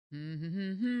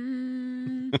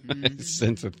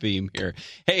Sense a theme here.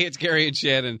 Hey, it's Gary and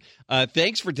Shannon.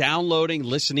 Thanks for downloading,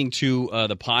 listening to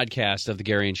the podcast of the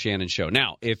Gary and Shannon Show.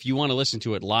 Now, if you want to listen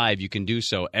to it live, you can do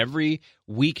so every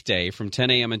weekday from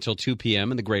 10 a.m. until 2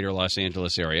 p.m. in the greater Los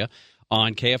Angeles area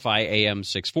on KFI AM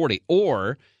 640.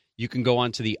 Or you can go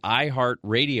onto the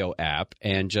iHeartRadio app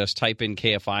and just type in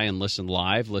KFI and listen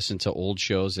live, listen to old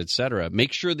shows, etc.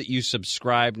 Make sure that you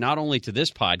subscribe not only to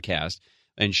this podcast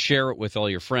and share it with all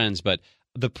your friends, but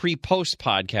the pre-post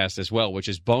podcast as well, which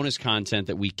is bonus content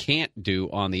that we can't do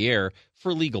on the air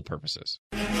for legal purposes.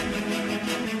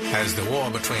 As the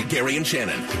war between Gary and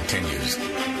Shannon continues,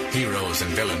 heroes and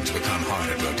villains become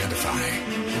harder to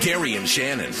identify. Gary and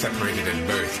Shannon, separated in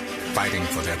birth, fighting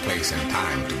for their place in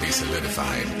time to be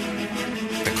solidified.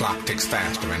 The clock ticks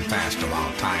faster and faster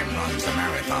while time runs the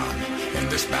marathon in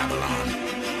this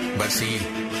Babylon. But see,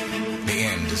 the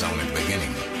end is only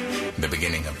the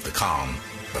beginning of the calm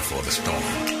before the storm.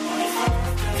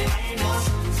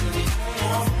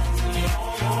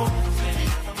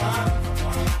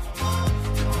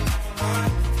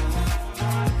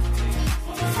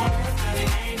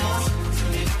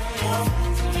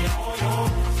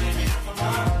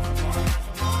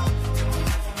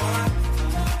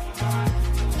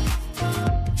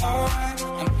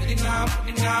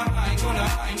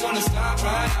 I ain't gonna stop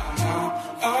right now.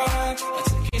 Alright,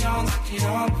 take it on me,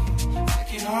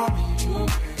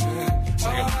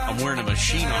 I'm wearing a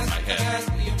machine on my head.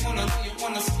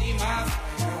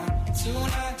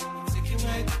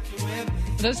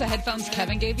 Are those the headphones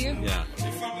Kevin gave you? Yeah.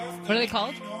 What are they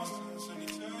called?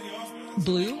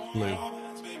 Blue? Blue.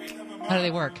 How do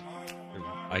they work?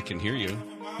 I can hear you.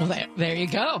 Well, there you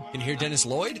go. Can you hear Dennis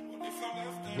Lloyd?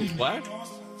 What?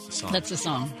 That's the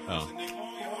song. Oh.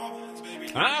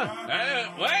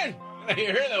 What? You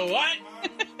hear the what?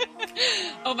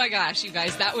 Oh my gosh, you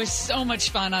guys, that was so much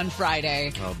fun on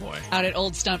Friday. Oh boy. Out at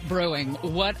Old Stump Brewing.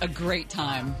 What a great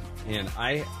time. And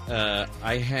I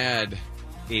had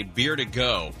a beer to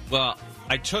go. Well,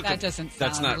 I took That doesn't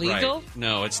that's sound not legal? right.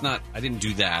 No, it's not. I didn't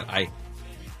do that. I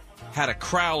had a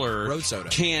Crowler road soda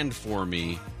canned for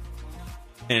me,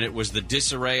 and it was the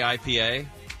Disarray IPA.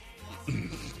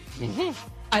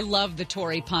 I love the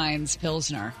Torrey Pines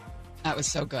Pilsner. That was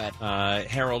so good.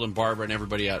 Harold and Barbara and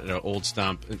everybody out at Old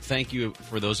Stump. And thank you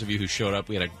for those of you who showed up.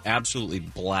 We had an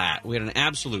absolute blast.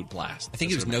 I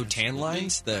think it was no tan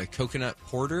lines. The coconut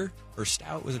porter or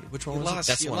stout. Was it? Which one was it?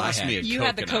 That's the one I had. You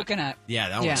had the coconut. Yeah,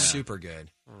 that one's super good.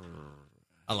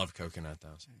 I love coconut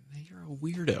though. You're a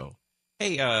weirdo.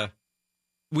 Hey,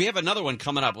 we have another one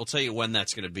coming up. We'll tell you when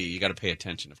that's going to be. You got to pay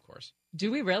attention, of course.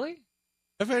 Do we really?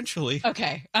 Eventually.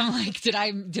 Okay. I'm like, did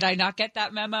I not get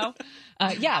that memo?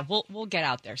 Yeah, we'll get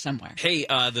out there somewhere. Hey,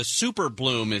 the super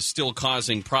bloom is still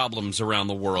causing problems around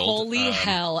the world. Holy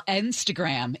hell,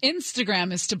 Instagram.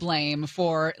 Instagram is to blame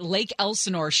for Lake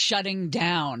Elsinore shutting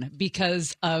down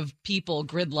because of people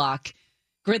gridlocking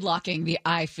the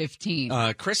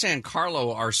I-15. Kris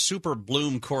Ankarlo, our super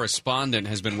bloom correspondent,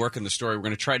 has been working the story. We're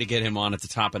going to try to get him on at the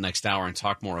top of next hour and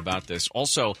talk more about this.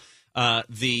 Also,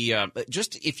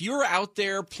 just if you're out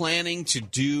there planning to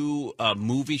do a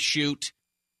movie shoot,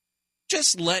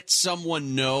 just let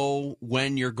someone know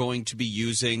when you're going to be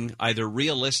using either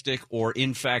realistic or,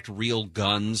 in fact, real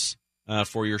guns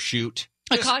for your shoot.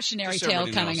 A cautionary tale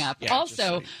coming up. Yeah,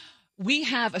 also, we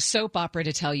have a soap opera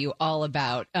to tell you all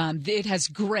about. It has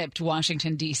gripped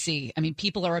Washington, D.C. I mean,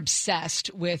 people are obsessed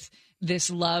with this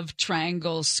love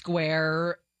triangle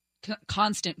square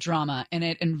constant drama, and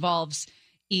it involves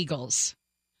eagles.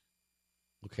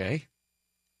 Okay.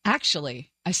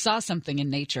 Actually, I saw something in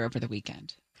nature over the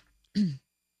weekend.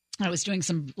 I was doing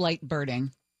some light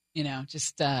birding,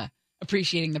 just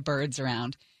appreciating the birds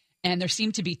around. And there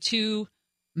seemed to be two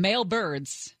male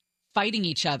birds fighting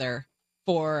each other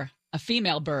for a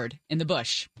female bird in the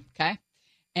bush. Okay.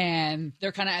 And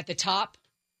they're kind of at the top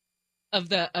of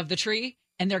the tree,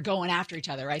 and they're going after each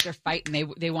other, right? They're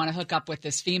fighting. They want to hook up with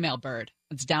this female bird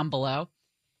that's down below.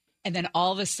 And then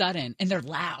all of a sudden, and they're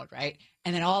loud, right?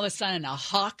 And then all of a sudden, a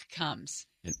hawk comes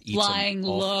and eats flying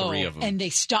them, all low, three of them. And they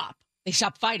stop. They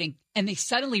stop fighting, and they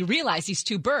suddenly realize, these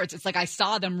two birds, it's like I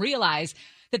saw them realize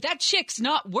that chick's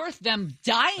not worth them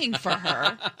dying for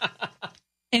her.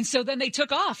 And so then they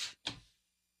took off.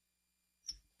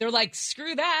 They're like,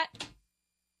 screw that.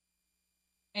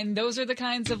 And those are the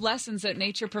kinds of lessons that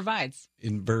nature provides.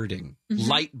 In birding. Mm-hmm.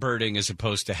 Light birding as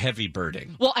opposed to heavy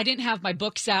birding. Well, I didn't have my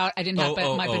books out. I didn't have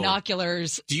my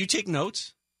binoculars. Do you take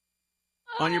notes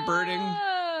on your birding?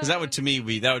 Because that would, to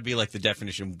me, that would be like the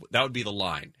definition. That would be the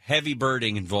line. Heavy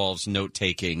birding involves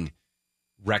note-taking,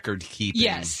 record-keeping.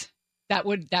 Yes.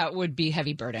 That would be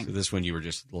heavy birding. So this one you were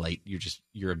just late.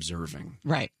 You're observing.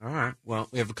 Right. All right. Well,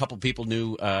 we have a couple people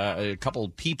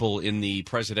in the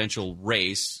presidential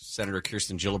race. Senator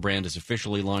Kirsten Gillibrand has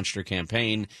officially launched her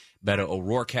campaign. Beto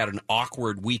O'Rourke had an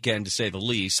awkward weekend, to say the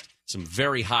least. Some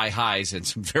very high highs and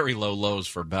some very low lows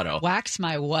for Beto. Wax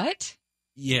my what?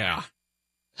 Yeah.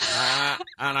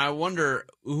 And I wonder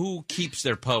who keeps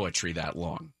their poetry that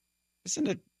long. Isn't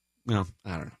it? Well,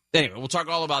 I don't know. Anyway, we'll talk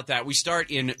all about that. We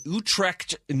start in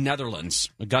Utrecht, Netherlands.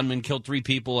 A gunman killed 3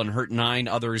 people and hurt 9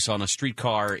 others on a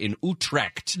streetcar in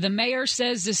Utrecht. The mayor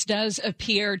says this does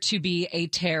appear to be a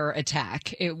terror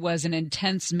attack. It was an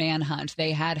intense manhunt.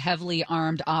 They had heavily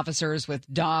armed officers with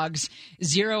dogs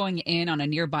zeroing in on a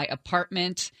nearby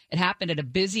apartment. It happened at a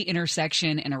busy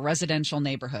intersection in a residential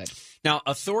neighborhood. Now,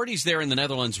 authorities there in the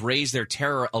Netherlands raised their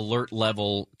terror alert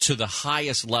level to the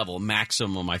highest level,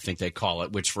 maximum, I think they call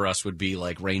it, which for us would be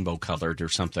like rainbow-colored or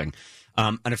something.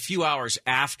 And a few hours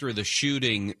after the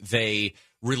shooting, they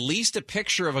released a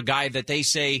picture of a guy that they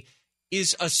say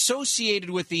is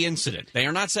associated with the incident. They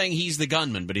are not saying he's the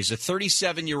gunman, but he's a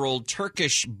 37-year-old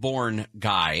Turkish-born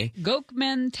guy.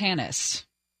 Gunman Tanis.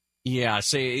 Yeah,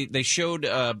 they showed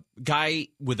a guy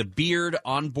with a beard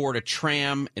on board a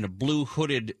tram in a blue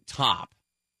hooded top.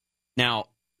 Now,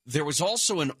 there was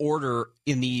also an order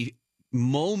in the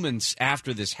moments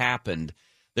after this happened.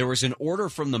 There was an order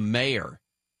from the mayor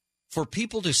for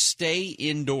people to stay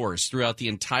indoors throughout the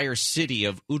entire city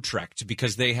of Utrecht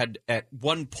because they had at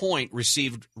one point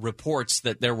received reports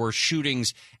that there were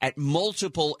shootings at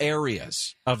multiple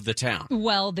areas of the town.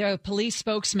 Well, the police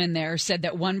spokesman there said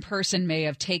that one person may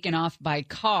have taken off by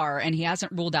car, and he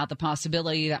hasn't ruled out the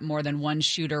possibility that more than one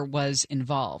shooter was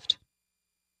involved.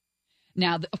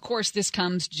 Now, of course, this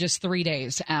comes just 3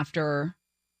 days after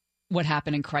what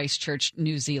happened in Christchurch,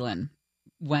 New Zealand,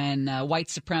 when a white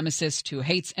supremacist who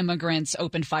hates immigrants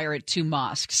opened fire at 2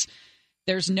 mosques.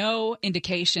 There's no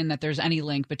indication that there's any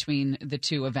link between the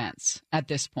 2 events at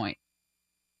this point.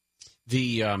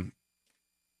 The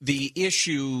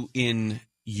issue in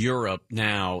Europe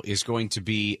now is going to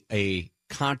be a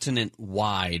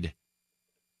continent-wide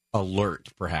alert,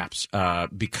 perhaps,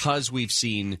 because we've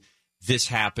seen this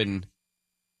happen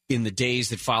in the days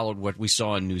that followed what we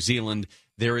saw in New Zealand.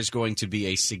 There is going to be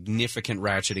a significant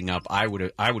ratcheting up, I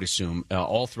would assume,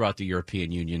 all throughout the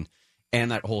European Union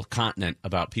and that whole continent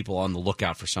about people on the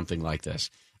lookout for something like this.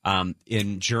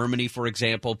 In Germany, for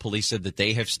example, police said that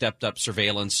they have stepped up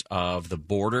surveillance of the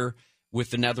border with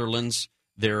the Netherlands.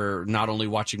 They're not only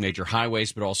watching major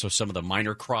highways, but also some of the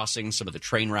minor crossings, some of the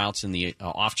train routes, and the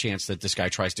off chance that this guy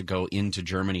tries to go into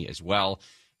Germany as well.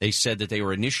 They said that they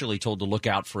were initially told to look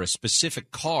out for a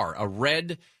specific car, a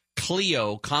red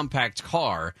Clio compact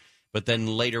car, but then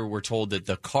later we're told that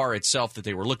the car itself that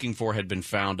they were looking for had been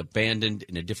found abandoned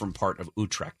in a different part of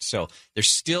Utrecht. So they're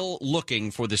still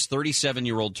looking for this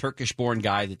 37-year-old Turkish-born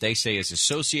guy that they say is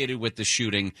associated with the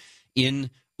shooting in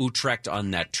Utrecht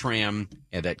on that tram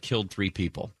that killed 3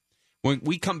 people. When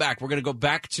we come back, we're going to go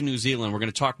back to New Zealand. We're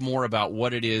going to talk more about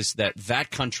what it is that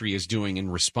country is doing in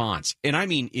response. And I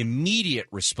mean immediate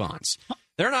response.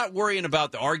 They're not worrying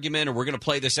about the argument or we're going to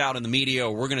play this out in the media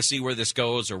or we're going to see where this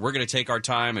goes or we're going to take our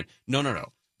time. And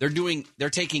no. They're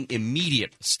taking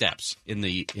immediate steps in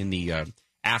the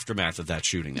aftermath of that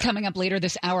shooting. Coming up later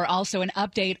this hour, also an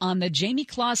update on the Jamie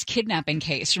Claus kidnapping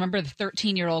case. Remember the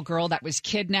 13-year-old girl that was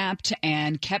kidnapped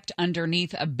and kept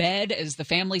underneath a bed as the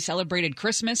family celebrated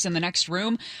Christmas in the next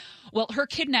room? Well, her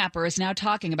kidnapper is now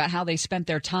talking about how they spent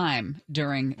their time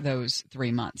during those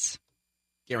 3 months.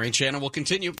 Gary and Shannon will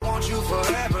continue. Want you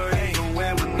forever, even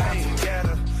when we're not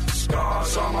together.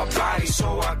 Scars on my body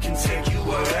so I can take you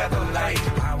wherever.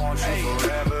 Like, I want you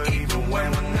forever, even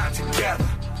when we're not together.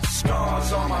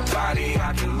 Scars on my body,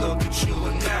 I can look at you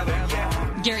and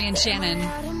never. Gary and Shannon.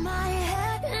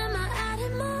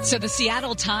 So the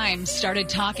Seattle Times started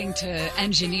talking to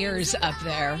engineers up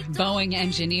there, Boeing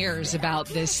engineers, about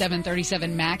the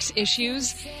 737 MAX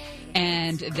issues.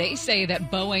 And they say that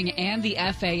Boeing and the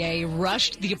FAA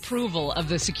rushed the approval of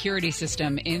the security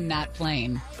system in that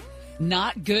plane.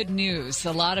 Not good news.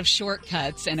 A lot of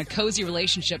shortcuts and a cozy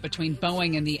relationship between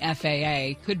Boeing and the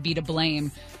FAA could be to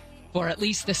blame for at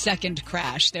least the second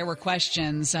crash. There were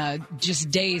questions just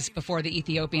days before the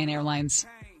Ethiopian Airlines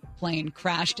plane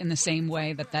crashed in the same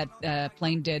way that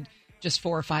plane did just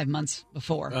 4 or 5 months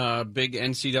before. Big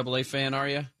NCAA fan, are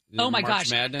you? Oh my gosh!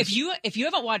 Madness? If you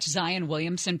haven't watched Zion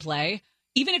Williamson play,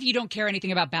 even if you don't care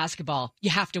anything about basketball, you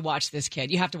have to watch this kid.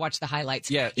 You have to watch the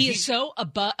highlights. Yeah, he is so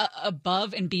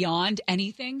above and beyond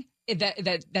anything.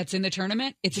 that's in the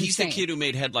tournament. It's He's insane. the kid who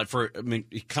made headline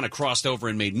he kind of crossed over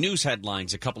and made news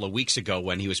headlines a couple of weeks ago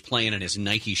when he was playing and his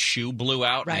Nike shoe blew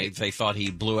out. Right. And they thought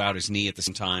he blew out his knee at the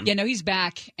same time. Yeah, no, he's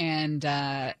back,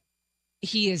 and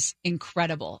he is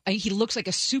incredible. He looks like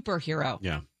a superhero.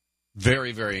 Yeah.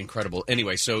 Very, very incredible.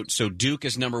 Anyway, so Duke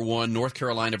is number one. North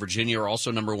Carolina, Virginia are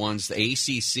also number ones. The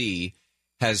ACC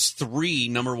has 3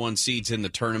 number one seeds in the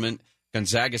tournament.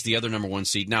 Gonzaga is the other number one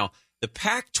seed. Now, the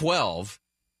Pac-12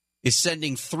 is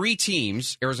sending 3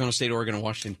 teams, Arizona State, Oregon, and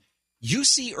Washington.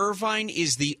 UC Irvine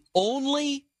is the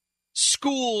only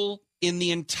school in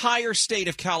the entire state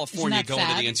of California going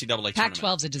to the NCAA tournament.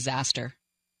 Pac-12's a disaster.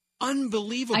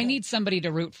 Unbelievable. I need somebody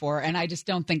to root for, and I just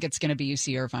don't think it's going to be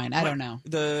UC Irvine. I don't know.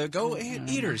 The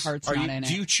Go-Eaters.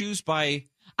 Do you choose by...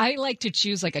 I like to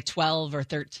choose like a 12 or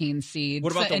 13 seed.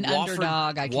 What about an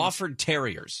underdog? Wofford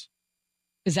Terriers?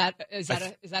 Is that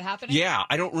happening? Yeah,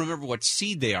 I don't remember what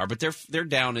seed they are, but they're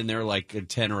down in there like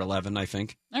 10 or 11, I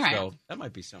think. All right. So that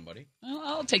might be somebody. Well,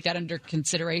 I'll take that under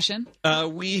consideration.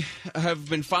 We have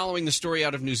been following the story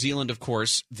out of New Zealand, of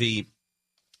course, the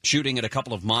shooting at a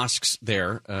couple of mosques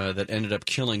there that ended up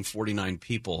killing 49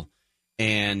 people.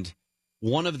 And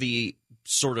one of the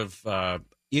sort of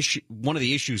one of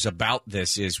the issues about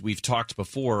this is we talked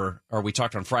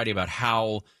on Friday about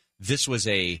how this was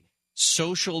a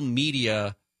social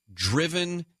media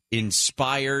driven,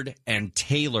 inspired, and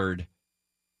tailored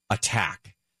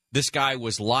attack. This guy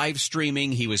was live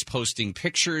streaming. He was posting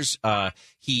pictures.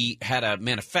 He had a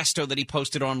manifesto that he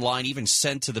posted online, even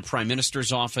sent to the Prime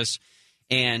Minister's office.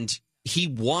 And he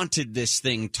wanted this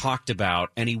thing talked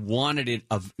about, and he wanted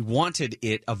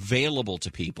it available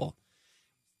to people.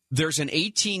 There's an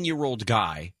 18-year-old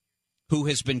guy who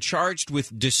has been charged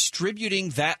with distributing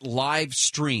that live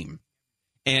stream.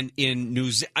 And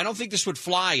I don't think this would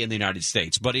fly in the United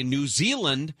States, but in New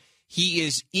Zealand, he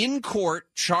is in court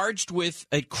charged with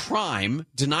a crime,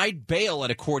 denied bail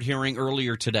at a court hearing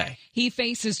earlier today. He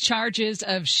faces charges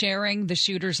of sharing the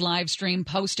shooter's live stream,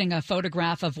 posting a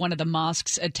photograph of one of the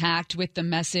mosques attacked with the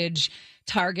message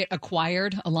 "Target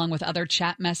acquired," along with other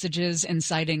chat messages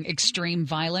inciting extreme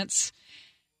violence.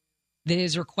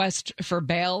 His request for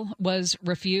bail was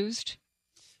refused.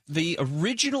 The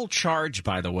original charge,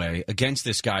 by the way, against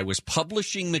this guy was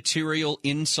publishing material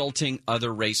insulting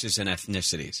other races and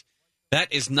ethnicities.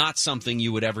 That is not something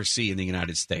you would ever see in the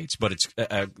United States, but it's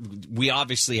we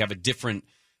obviously have a different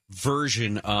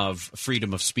version of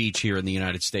freedom of speech here in the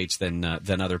United States than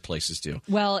other places do.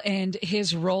 Well, and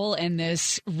his role in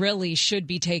this really should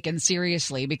be taken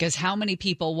seriously, because how many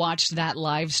people watched that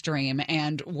live stream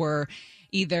and were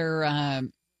either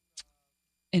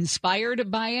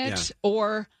inspired by it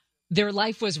or their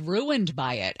life was ruined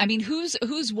by it? I mean,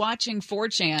 who's watching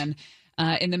 4chan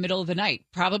in the middle of the night?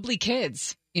 Probably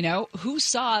kids. You know, who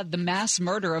saw the mass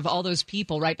murder of all those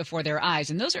people right before their eyes?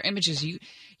 And those are images you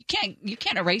can't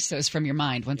erase those from your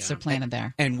mind once they're planted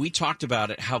there. And we talked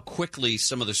about it, how quickly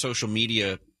some of the social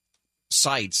media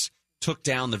sites took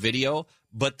down the video,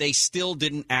 but they still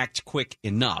didn't act quick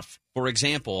enough. For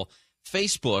example,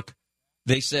 Facebook,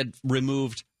 they said,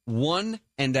 removed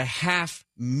 1.5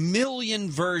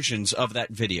 million versions of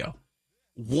that video.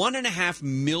 1.5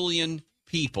 million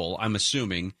people, I'm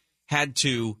assuming, had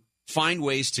to find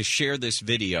ways to share this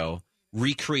video,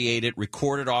 recreate it,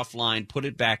 record it offline, put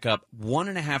it back up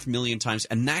 1.5 million times,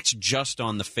 and that's just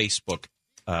on the Facebook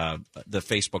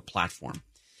platform.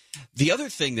 The other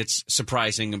thing that's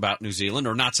surprising about New Zealand,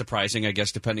 or not surprising, I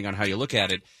guess, depending on how you look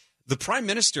at it, the Prime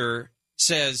Minister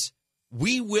says,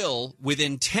 we will,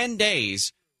 within 10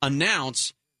 days,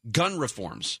 announce gun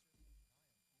reforms.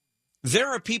 There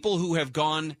are people who have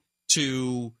gone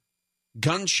to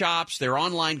gun shops, their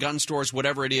online gun stores,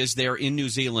 whatever it is, there in New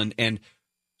Zealand, and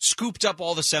scooped up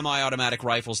all the semi-automatic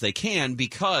rifles they can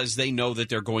because they know that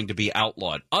they're going to be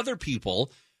outlawed. Other people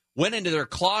went into their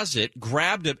closet,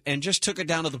 grabbed it, and just took it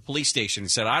down to the police station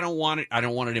and said, I don't want it. I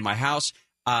don't want it in my house.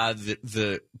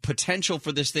 The potential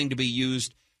for this thing to be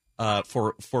used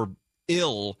for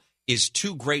ill is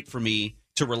too great for me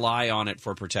to rely on it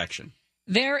for protection.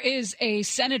 There is a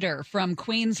senator from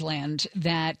Queensland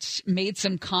that made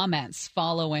some comments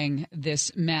following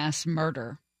this mass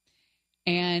murder.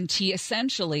 And he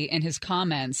essentially, in his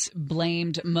comments,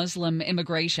 blamed Muslim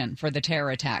immigration for the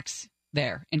terror attacks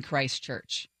there in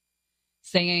Christchurch,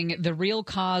 saying the real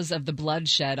cause of the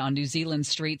bloodshed on New Zealand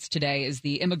streets today is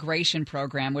the immigration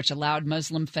program, which allowed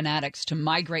Muslim fanatics to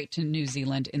migrate to New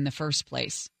Zealand in the first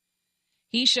place.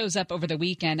 He shows up over the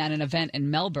weekend at an event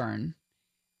in Melbourne,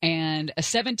 and a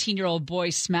 17-year-old boy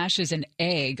smashes an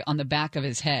egg on the back of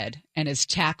his head and is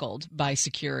tackled by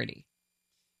security.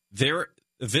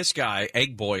 This guy,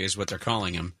 Egg Boy is what they're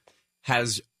calling him,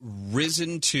 has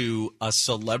risen to a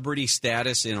celebrity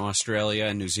status in Australia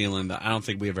and New Zealand that I don't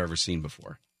think we have ever seen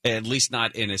before. At least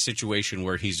not in a situation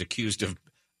where he's accused of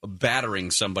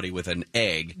battering somebody with an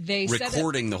egg,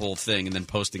 recording the whole thing, and then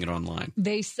posting it online.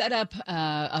 They set up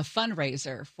a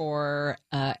fundraiser for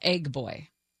Egg Boy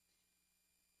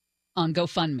on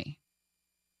GoFundMe.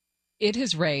 It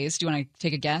has raised, do you want to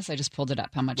take a guess? I just pulled it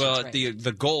up. How much it's raised?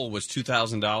 The goal was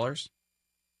 $2,000,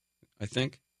 I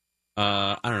think.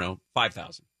 I don't know,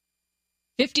 $5,000.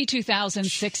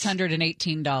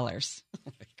 $52,618.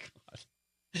 Oh, my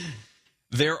God.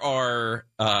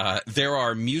 There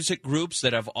are music groups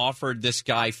that have offered this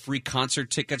guy free concert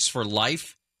tickets for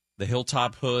life. The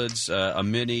Hilltop Hoods,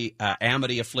 Amity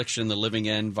Affliction, The Living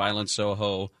End, Violent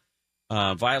Soho.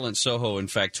 Violent Soho, in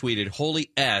fact, tweeted,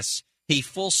 "Holy S, he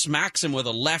full smacks him with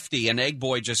a lefty, and Egg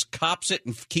Boy just cops it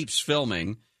and keeps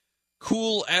filming.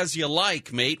 Cool as you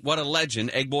like, mate. What a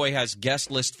legend. Egg Boy has guest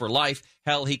list for life.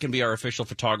 Hell, he can be our official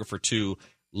photographer, too.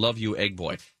 Love you, Egg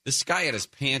Boy." This guy had his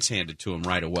pants handed to him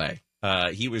right away.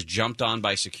 He was jumped on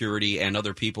by security and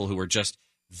other people who were just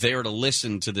there to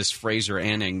listen to this Fraser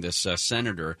Anning, this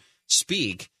senator,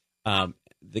 speak.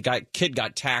 The kid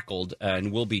got tackled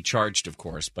and will be charged, of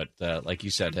course, but like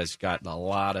you said, has gotten a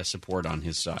lot of support on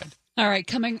his side. All right,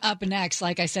 coming up next,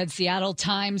 like I said, Seattle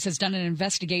Times has done an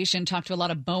investigation, talked to a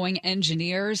lot of Boeing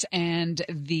engineers, and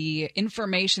the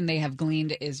information they have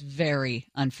gleaned is very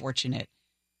unfortunate.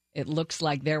 It looks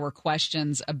like there were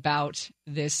questions about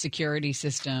this security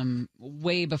system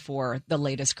way before the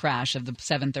latest crash of the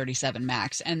 737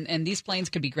 MAX, and these planes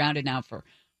could be grounded now for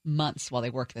months while they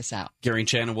work this out. Gary and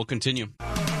Shannon will continue.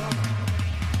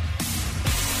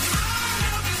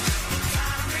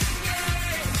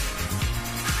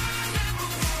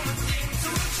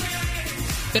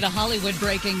 Bit of Hollywood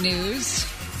breaking news.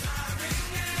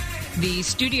 The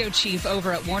studio chief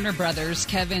over at Warner Brothers,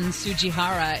 Kevin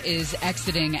Tsujihara, is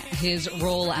exiting his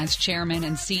role as chairman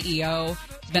and CEO.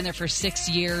 He's been there for 6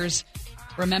 years.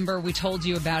 Remember, we told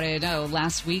you about it,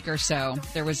 last week or so.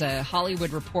 There was a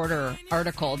Hollywood Reporter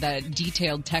article that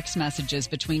detailed text messages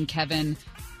between Kevin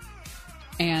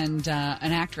and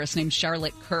an actress named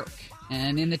Charlotte Kirk.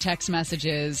 And in the text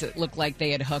messages, it looked like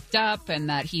they had hooked up and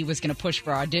that he was going to push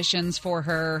for auditions for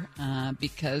her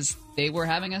because they were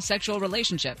having a sexual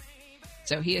relationship.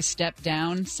 So he has stepped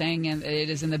down, saying it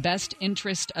is in the best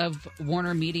interest of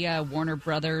Warner Media, Warner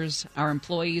Brothers, our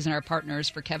employees, and our partners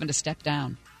for Kevin to step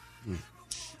down.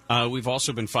 We've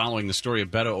also been following the story of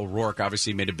Beto O'Rourke.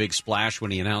 Obviously made a big splash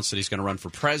when he announced that he's going to run for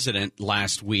president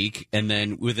last week. And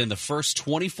then within the first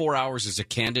 24 hours as a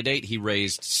candidate, he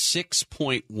raised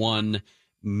 $6.1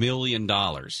 million.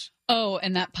 Oh,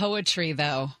 and that poetry,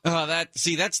 though.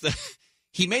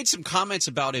 He made some comments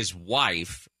about his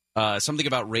wife, something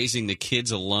about raising the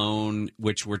kids alone,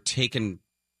 which were taken.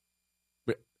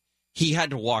 He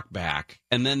had to walk back.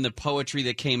 And then the poetry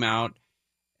that came out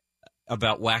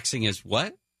about waxing his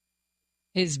what?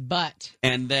 His butt.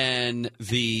 And then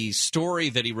the story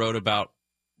that he wrote about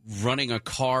running a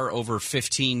car over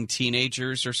 15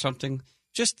 teenagers or something.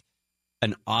 Just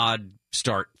an odd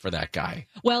start for that guy.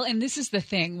 Well, and this is the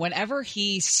thing. Whenever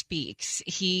he speaks,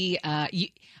 I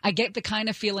get the kind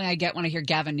of feeling I get when I hear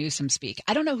Gavin Newsom speak.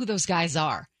 I don't know who those guys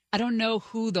are. I don't know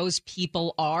who those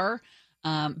people are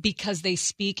because they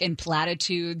speak in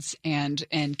platitudes and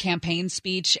campaign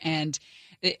speech and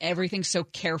everything's so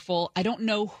careful. I don't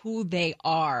know who they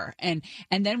are. And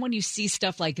then when you see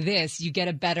stuff like this, you get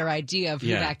a better idea of who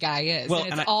that guy is. Well,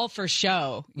 and it's all for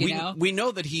show, you know? We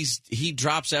know that he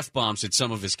drops F-bombs at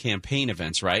some of his campaign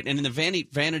events, right? And in the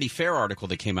Vanity Fair article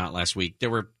that came out last week,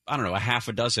 there were, I don't know, a half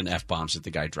a dozen F-bombs that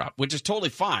the guy dropped, which is totally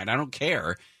fine. I don't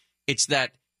care. It's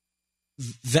that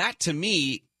to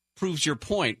me proves your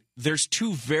point. There's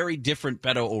two very different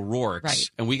Beto O'Rourke's,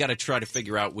 right, and we got to try to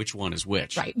figure out which one is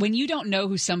which. Right. When you don't know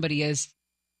who somebody is,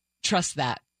 trust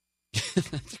that. That's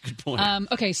a good point.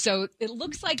 Okay, so it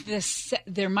looks like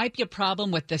there might be a problem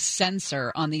with the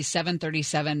sensor on the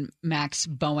 737 MAX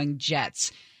Boeing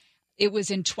jets. It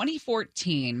was in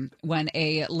 2014 when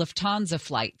a Lufthansa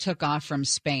flight took off from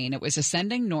Spain. It was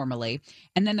ascending normally,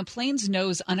 and then the plane's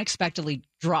nose unexpectedly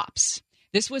drops.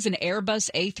 This was an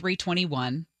Airbus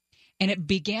A321. And it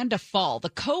began to fall. The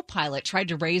co-pilot tried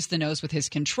to raise the nose with his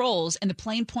controls, and the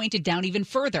plane pointed down even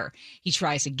further. He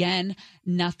tries again,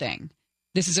 nothing.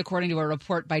 This is according to a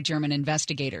report by German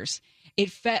investigators.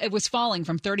 It was falling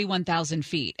from 31,000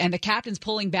 feet, and the captain's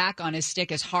pulling back on his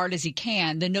stick as hard as he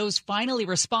can. The nose finally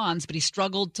responds, but he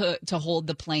struggled to hold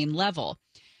the plane level.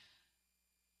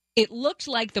 It looked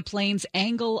like the plane's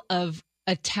angle of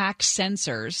attack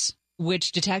sensors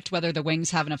which detect whether the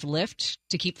wings have enough lift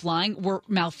to keep flying, were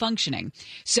malfunctioning.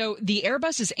 So the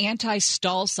Airbus's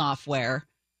anti-stall software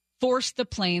forced the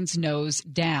plane's nose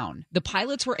down. The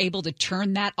pilots were able to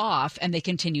turn that off, and they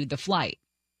continued the flight.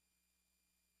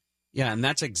 Yeah, and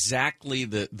that's exactly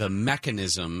the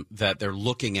mechanism that they're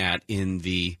looking at in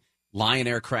the Lion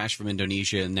Air crash from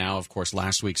Indonesia, and now, of course,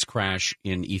 last week's crash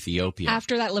in Ethiopia.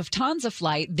 After that Lufthansa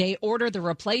flight, they ordered the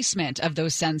replacement of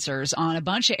those sensors on a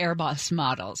bunch of Airbus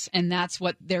models, and that's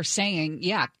what they're saying,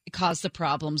 it caused the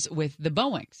problems with the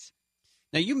Boeings.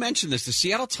 Now, you mentioned this. The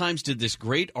Seattle Times did this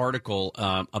great article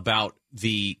about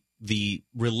the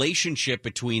relationship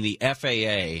between the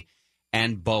FAA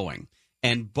and Boeing.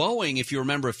 And Boeing, if you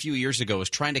remember a few years ago, was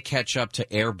trying to catch up to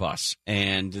Airbus,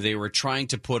 and they were trying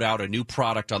to put out a new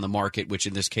product on the market, which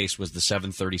in this case was the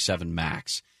 737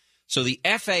 MAX. So the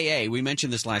FAA, we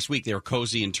mentioned this last week, they were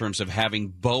cozy in terms of having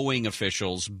Boeing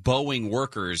officials, Boeing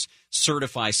workers,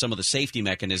 certify some of the safety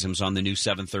mechanisms on the new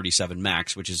 737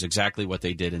 MAX, which is exactly what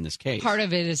they did in this case. Part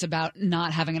of it is about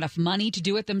not having enough money to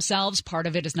do it themselves. Part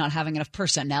of it is not having enough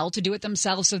personnel to do it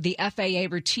themselves. So the FAA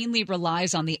routinely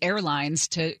relies on the airlines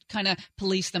to kind of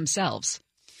police themselves.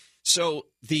 So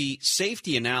the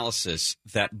safety analysis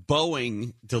that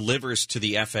Boeing delivers to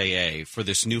the FAA for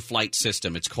this new flight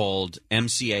system, it's called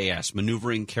MCAS,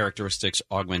 Maneuvering Characteristics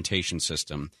Augmentation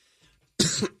System,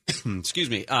 excuse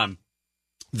me,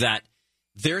 that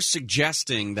they're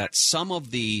suggesting that some of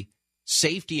the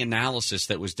safety analysis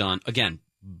that was done, again,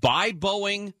 by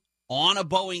Boeing on a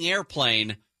Boeing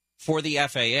airplane for the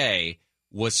FAA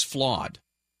was flawed.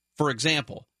 For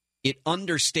example, it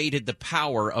understated the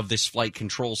power of this flight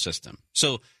control system.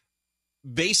 So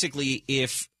basically,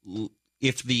 if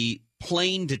the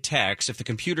plane detects, if the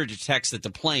computer detects that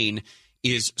the plane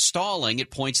is stalling,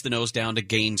 it points the nose down to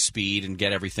gain speed and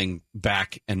get everything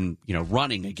back and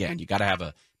running again. You got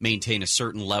to maintain a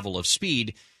certain level of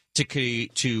speed to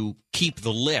keep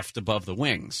the lift above the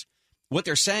wings. What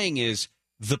they're saying is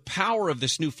the power of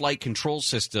this new flight control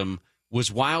system was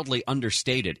wildly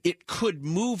understated. It could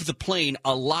move the plane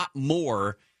a lot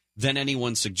more than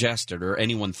anyone suggested or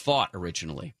anyone thought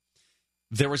originally.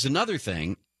 There was another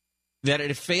thing, that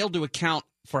it failed to account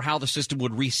for how the system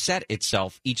would reset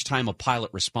itself each time a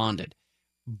pilot responded.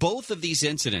 Both of these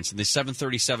incidents in the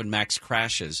 737 MAX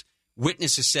crashes,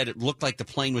 witnesses said it looked like the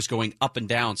plane was going up and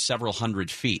down several hundred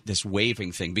feet, this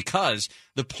waving thing, because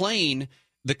the plane,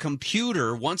 the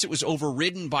computer, once it was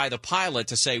overridden by the pilot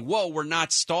to say, whoa, we're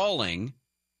not stalling,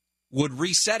 would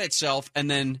reset itself and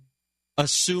then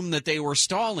assume that they were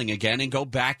stalling again and go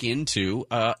back into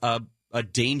a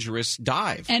dangerous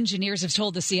dive. Engineers have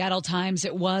told the Seattle Times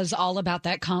it was all about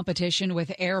that competition with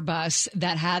Airbus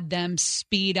that had them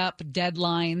speed up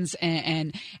deadlines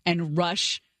and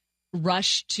rush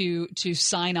to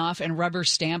sign off and rubber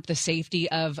stamp the safety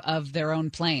of their own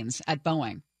planes at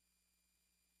Boeing.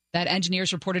 That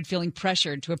engineers reported feeling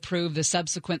pressured to approve the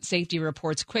subsequent safety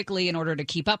reports quickly in order to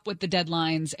keep up with the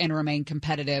deadlines and remain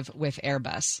competitive with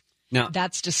Airbus. Now,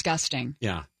 that's disgusting.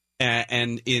 Yeah.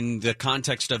 And in the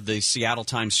context of the Seattle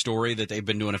Times story that they've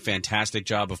been doing a fantastic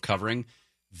job of covering,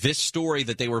 this story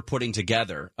that they were putting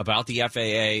together about the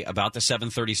FAA, about the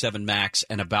 737 MAX,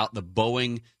 and about the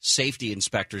Boeing safety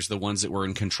inspectors, the ones that were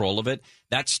in control of it,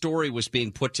 that story was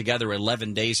being put together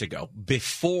 11 days ago,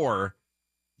 before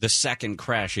the second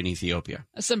crash in Ethiopia.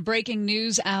 Some breaking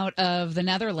news out of the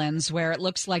Netherlands, where it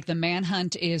looks like the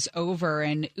manhunt is over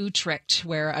in Utrecht,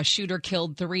 where a shooter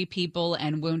killed 3 people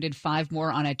and wounded 5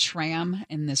 more on a tram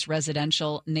in this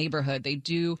residential neighborhood. They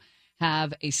do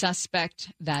have a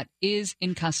suspect that is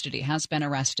in custody, has been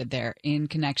arrested there in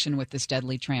connection with this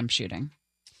deadly tram shooting.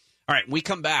 All right, we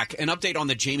come back. An update on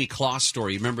the Jamie Kloss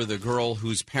story. Remember the girl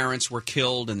whose parents were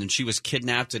killed and then she was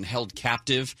kidnapped and held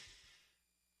captive?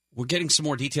 We're getting some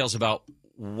more details about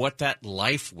what that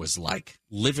life was like,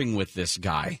 living with this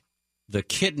guy. The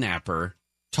kidnapper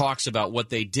talks about what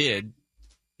they did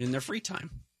in their free time.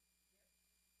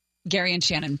 Gary and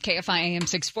Shannon, KFI AM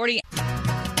 640.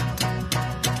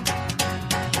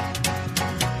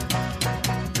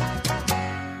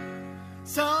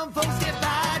 Some folks get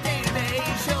by day to day,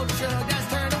 shoulder shrug, eyes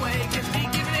turn away, just be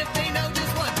giving if they know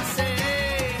just what to say.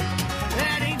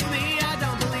 That ain't for me, I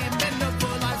don't believe in bending up for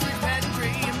life's rich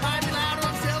pageantry. And might be louder,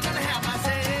 I'm still gonna have my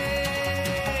say.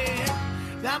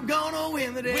 I'm gonna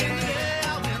win the day. Win the day,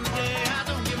 I'll win the day. I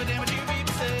don't give a damn what you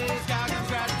people say. Sky comes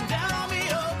crashing down on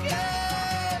me,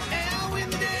 okay. And I'll win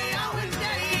the day, I'll win the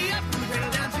day. Up from the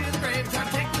cradle down to the grave, try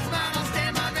to take this mind, I'll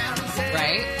stand my ground and say.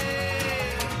 Right?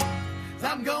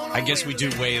 I guess we do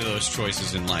weigh those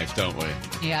choices in life, don't we?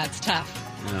 Yeah, it's tough.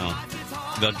 No.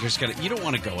 They're just gonna. You don't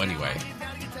want to go anyway.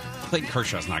 Clayton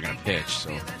Kershaw's not going to pitch,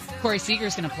 so Corey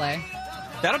Seager's going to play.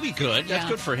 That'll be good. That's Yeah.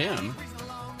 good for him.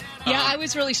 Yeah, I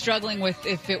was really struggling with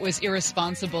if it was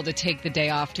irresponsible to take the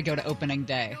day off to go to opening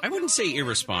day. I wouldn't say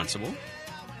irresponsible.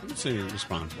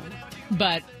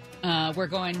 But we're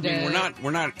going to. I mean, we're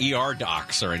not ER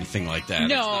docs or anything like that.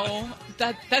 No,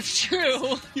 that's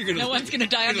true. No one's going to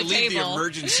die on the leave table. the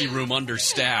emergency room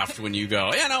understaffed when you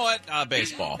go, you know what,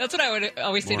 baseball. That's what I would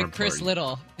always say More to Chris important.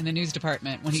 Little in the news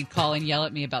department when he'd call and yell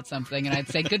at me about something. And I'd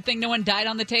say, good thing no one died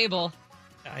on the table.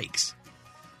 Yikes.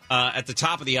 At the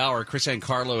top of the hour, Kris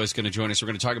Ankarlo is going to join us. We're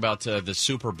going to talk about the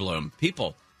Super Bloom.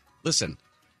 People, listen,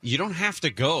 you don't have to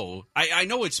go. I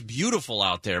know it's beautiful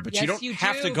out there, but Yes, you don't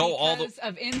have to go all the... because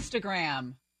of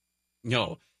Instagram.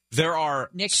 No, there are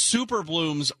Nick- Super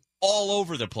Blooms all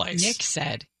over the place. Nick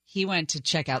said he went to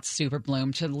check out Super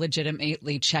Bloom to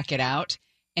legitimately check it out.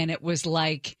 And it was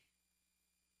like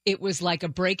a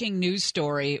breaking news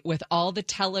story with all the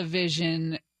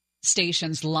television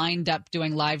stations lined up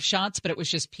doing live shots, but it was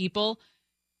just people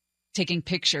taking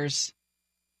pictures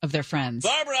of their friends.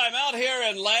 Barbara, I'm out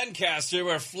here in Lancaster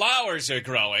where flowers are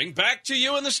growing. Back to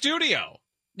you in the studio.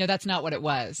 No, that's not what it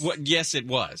was. What? Yes, it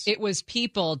was. It was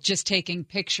people just taking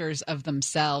pictures of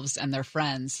themselves and their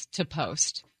friends to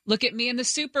post. Look at me in the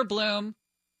Super Bloom.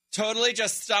 Totally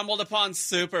just stumbled upon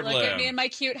Super Bloom. Look at me in my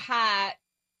cute hat.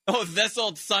 Oh, this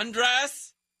old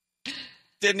sundress?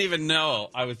 Didn't even know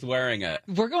I was wearing it.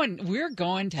 We're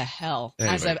going to hell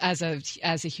Anyway. as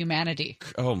a humanity.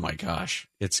 Oh my gosh.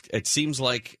 It seems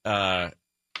like we're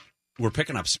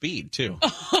picking up speed too.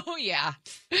 Oh yeah.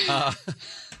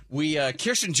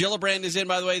 Kirsten Gillibrand is in,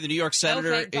 by the way. The New York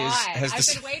senator Thank God. has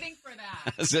I've been waiting for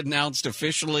that. has announced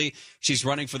officially she's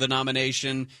running for the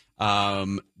nomination.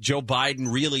 Joe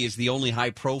Biden really is the only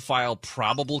high-profile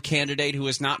probable candidate who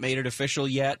has not made it official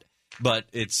yet, but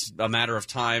it's a matter of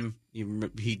time.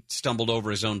 He stumbled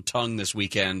over his own tongue this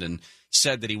weekend and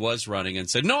said that he was running and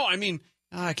said, no,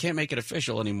 I can't make it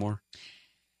official anymore.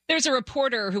 There's a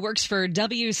reporter who works for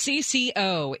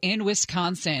WCCO in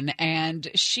Wisconsin, and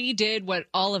she did what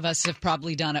all of us have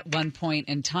probably done at one point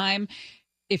in time.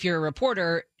 If you're a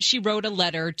reporter, she wrote a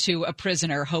letter to a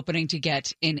prisoner hoping to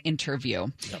get an interview.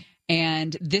 Yep.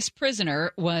 And this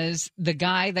prisoner was the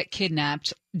guy that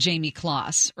kidnapped Jamie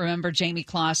Kloss. Remember Jamie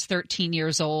Kloss, 13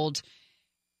 years old.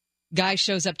 Guy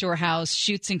shows up to her house,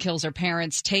 shoots and kills her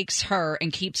parents, takes her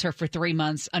and keeps her for 3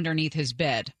 months underneath his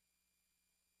bed.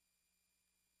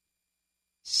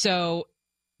 So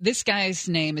this guy's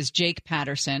name is Jake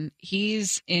Patterson.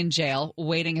 He's in jail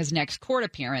waiting his next court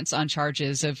appearance on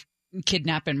charges of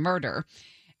kidnap and murder.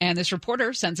 And this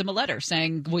reporter sends him a letter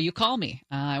saying, will you call me?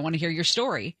 I want to hear your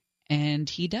story. And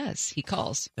he does. He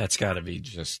calls. That's got to be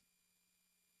just...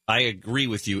 I agree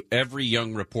with you. Every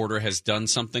young reporter has done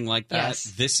something like that. Yes.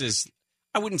 This is,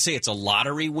 I wouldn't say it's a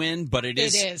lottery win, but it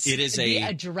is. It is the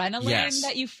a adrenaline yes.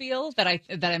 that you feel that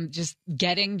I'm just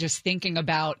getting, just thinking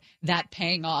about that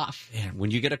paying off. Man,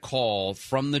 when you get a call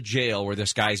from the jail where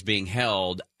this guy's being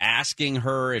held, asking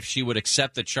her if she would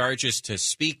accept the charges to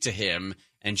speak to him,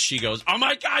 and she goes, "Oh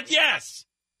my God, yes!"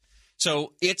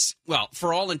 So it's, well,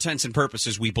 for all intents and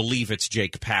purposes, we believe it's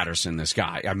Jake Patterson, this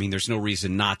guy. I mean, there's no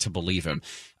reason not to believe him.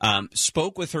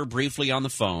 Spoke with her briefly on the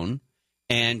phone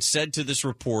and said to this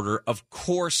reporter, of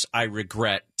course I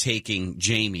regret taking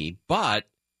Jamie, but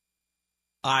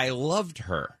I loved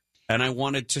her and I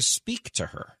wanted to speak to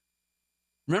her.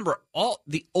 Remember,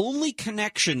 the only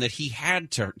connection that he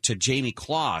had to Jamie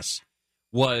Kloss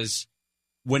was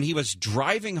when he was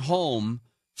driving home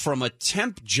from a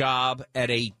temp job at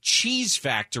a cheese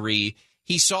factory.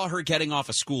 He saw her getting off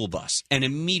a school bus and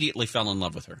immediately fell in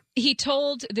love with her. He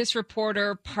told this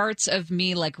reporter, parts of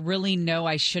me really know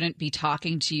I shouldn't be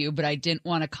talking to you, but I didn't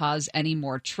want to cause any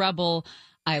more trouble.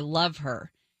 I love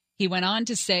her. He went on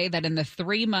to say that in the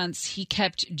 3 months he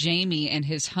kept Jamie in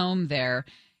his home there,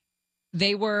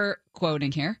 they were,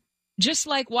 quoting here, just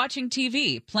like watching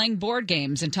TV, playing board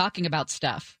games and talking about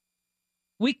stuff.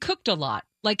 We cooked a lot.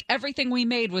 Like everything we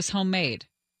made was homemade.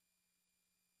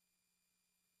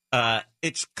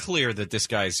 It's clear that this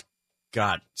guy's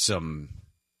got some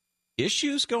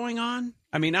issues going on.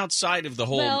 I mean, outside of the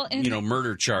whole,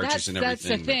 murder charges and everything.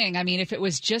 That's the thing. I mean, if it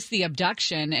was just the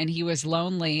abduction and he was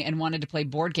lonely and wanted to play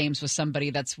board games with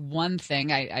somebody, that's one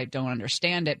thing. I don't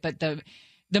understand it. But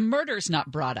the murder's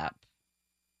not brought up.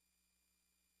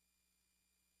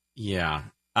 Yeah.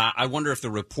 I wonder if the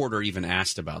reporter even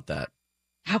asked about that.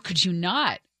 How could you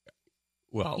not?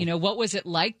 Well, what was it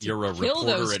like to you're a kill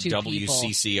reporter those at two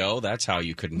WCCO. people? That's how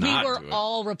you could not We were do it.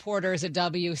 all reporters at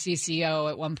WCCO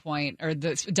at one point, or the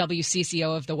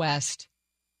WCCO of the West.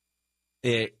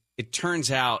 It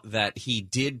turns out that he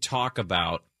did talk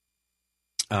about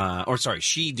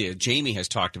she did. Jamie has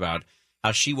talked about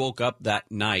how she woke up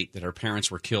that night that her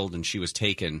parents were killed and she was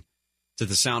taken to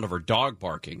the sound of her dog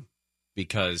barking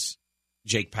because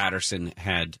Jake Patterson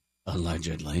had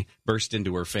allegedly burst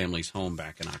into her family's home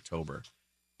back in October.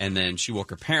 And then she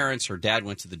woke her parents. Her dad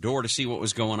went to the door to see what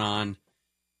was going on.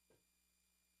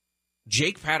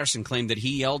 Jake Patterson claimed that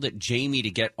he yelled at Jamie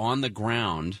to get on the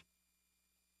ground,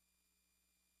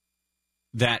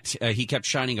 that he kept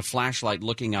shining a flashlight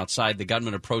looking outside. The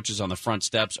gunman approaches on the front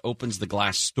steps, opens the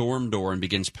glass storm door, and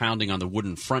begins pounding on the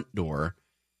wooden front door.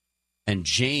 And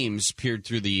James peered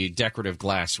through the decorative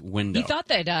glass window. He thought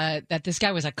that this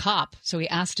guy was a cop, so he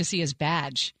asked to see his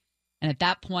badge. And at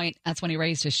that point, that's when he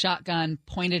raised his shotgun,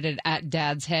 pointed it at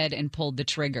Dad's head, and pulled the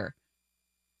trigger.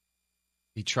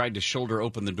 He tried to shoulder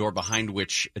open the door behind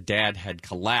which Dad had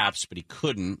collapsed, but he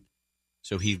couldn't.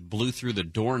 So he blew through the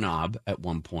doorknob at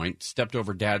one point, stepped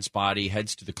over Dad's body,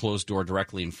 heads to the closed door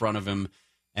directly in front of him,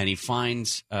 and he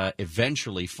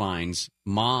eventually finds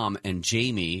Mom and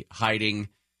Jamie hiding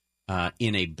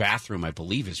in a bathroom, I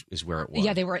believe is where it was.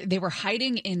 Yeah, they were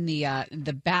hiding in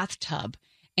the bathtub,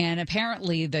 and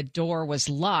apparently the door was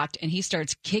locked, and he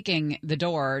starts kicking the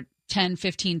door 10,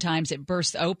 15 times. It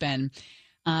bursts open.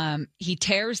 He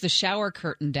tears the shower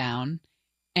curtain down,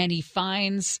 and he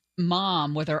finds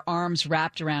Mom with her arms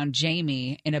wrapped around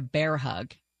Jamie in a bear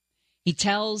hug. He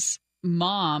tells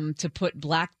Mom to put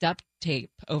black duct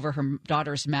tape over her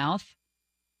daughter's mouth,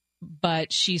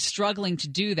 but she's struggling to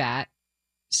do that.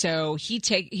 So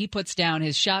he puts down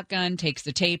his shotgun, takes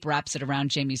the tape, wraps it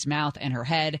around Jamie's mouth and her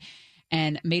head,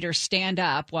 and made her stand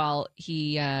up while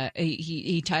he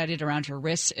tied it around her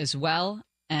wrists as well,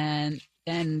 and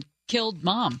then killed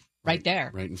Mom right there,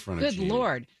 right in front of Good Jamie.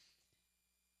 Lord!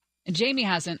 And Jamie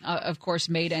hasn't, of course,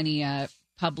 made any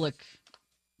public,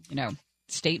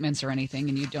 statements or anything,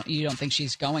 and you don't think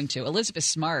she's going to. Elizabeth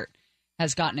Smart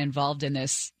has gotten involved in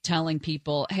this, telling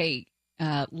people, "Hey,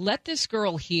 let this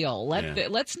girl heal. Let's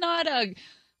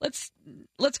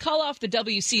call off the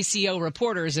WCCO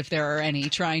reporters if there are any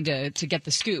trying to get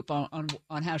the scoop on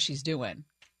how she's doing."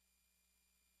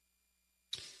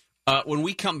 When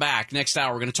we come back next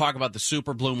hour, we're going to talk about the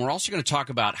Super Bloom. We're also going to talk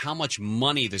about how much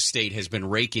money the state has been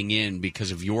raking in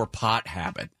because of your pot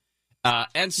habit.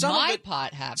 And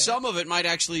pot habit. Some of it might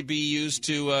actually be used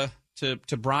to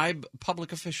bribe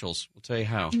public officials. We'll tell you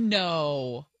how.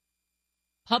 No.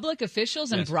 Public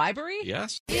officials and bribery?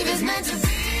 Yes. If it's meant to be,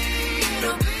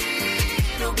 it'll be,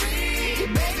 it'll be.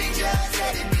 Baby, just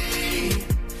let it be.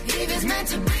 If it's meant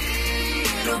to be,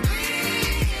 it'll be,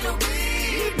 it'll be.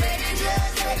 Baby,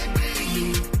 just let it be.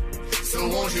 So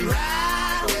won't you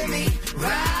ride with me,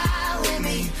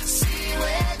 see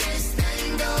where this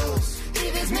thing goes.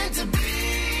 If it's meant to be,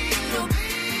 it'll be,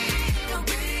 it'll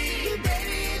be.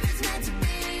 Baby, if it's meant to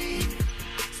be.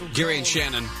 So Gary and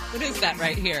Shannon. What is that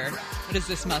right here? What is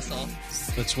this muscle?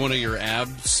 That's one of your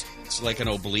abs. It's like an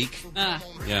oblique.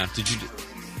 Yeah. Did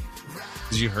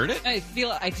you hurt it?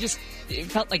 It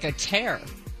felt like a tear.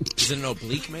 Is it an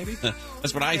oblique, maybe?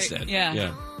 That's what I said.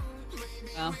 Yeah.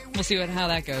 Well, we'll see how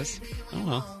that goes. Oh,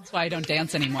 well. That's why I don't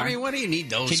dance anymore. I mean, what do you need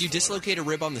those Can you for? dislocate a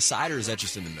rib on the side, or is that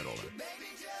just in the middle?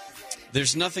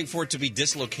 There's nothing for it to be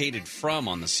dislocated from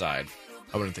on the side.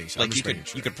 I wouldn't think so. Like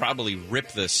you could probably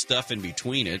rip the stuff in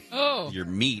between it, your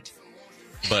meat,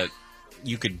 but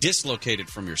you could dislocate it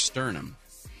from your sternum.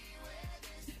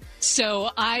 So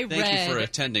Thank you for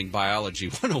attending Biology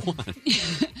 101.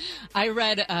 I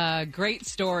read a great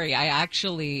story. I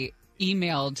actually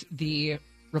emailed the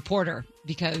reporter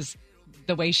because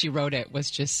the way she wrote it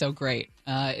was just so great.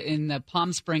 In the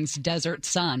Palm Springs Desert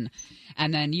Sun,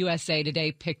 and then USA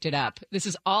Today picked it up. This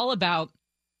is all about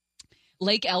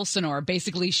Lake Elsinore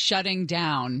basically shutting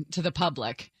down to the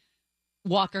public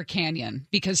Walker Canyon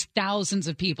because thousands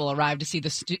of people arrived to see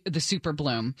the Super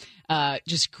Bloom.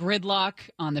 Just gridlock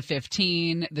on the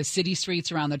 15. The city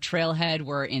streets around the trailhead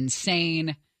were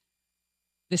insane.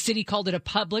 The city called it a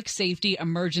public safety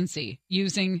emergency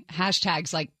using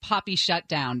hashtags like Poppy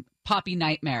Shutdown, Poppy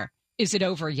Nightmare. Is it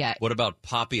over yet? What about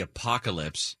Poppy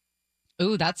Apocalypse?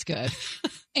 Ooh, that's good.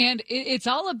 And it's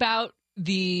all about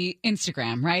the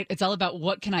Instagram, right? It's all about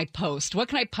what can I post? What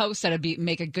can I post that'll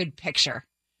make a good picture?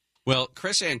 Well,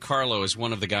 Kris Ankarlo is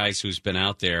one of the guys who's been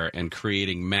out there and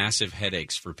creating massive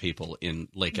headaches for people in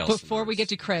Lake Elsinore. Before we get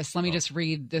to Kris, let me just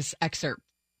read this excerpt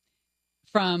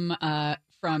from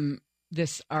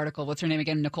this article. What's her name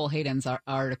again? Nicole Hayden's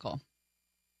article.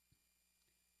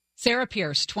 Sarah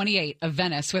Pierce, 28, of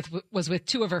Venice, was with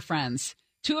two of her friends.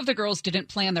 Two of the girls didn't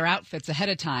plan their outfits ahead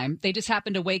of time. They just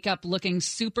happened to wake up looking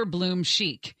super bloom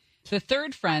chic. The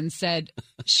third friend said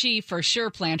she for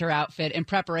sure planned her outfit in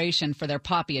preparation for their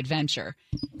poppy adventure.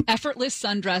 Effortless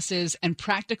sundresses and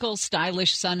practical,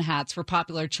 stylish sun hats were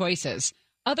popular choices.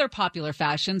 Other popular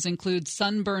fashions include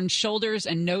sunburned shoulders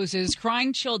and noses,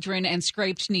 crying children, and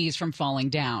scraped knees from falling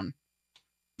down.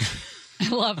 I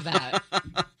love that.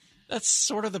 That's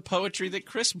sort of the poetry that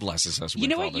Kris blesses us with. You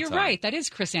know all what? the You're time. right. That is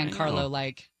Kris Ankarlo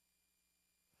like.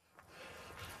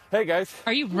 Hey, guys.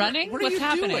 Are you running? What are What's you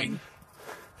happening?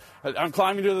 doing? I'm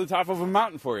climbing to the top of a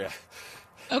mountain for you.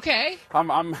 Okay.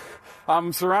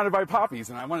 I'm surrounded by poppies,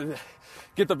 and I wanted to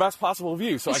get the best possible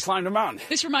view, so I climbed a mountain.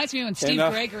 This reminds me when Steve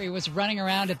Gregory was running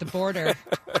around at the border.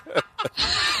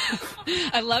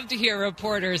 I love to hear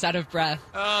reporters out of breath.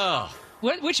 Oh.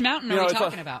 Which mountain are we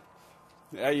talking about?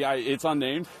 It's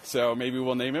unnamed, so maybe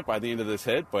we'll name it by the end of this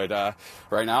hit. But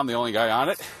right now, I'm the only guy on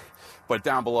it. But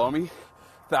down below me,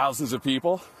 thousands of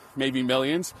people, maybe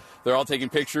millions. They're all taking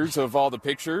pictures of all the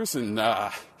pictures, and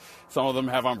some of them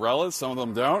have umbrellas, some of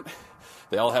them don't.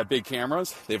 They all have big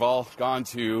cameras. They've all gone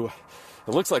to,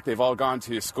 it looks like they've all gone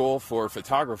to school for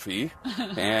photography.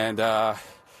 And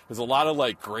there's a lot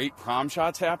of great prom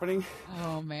shots happening.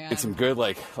 Oh, man. And some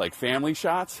good family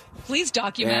shots. Please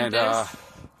document this.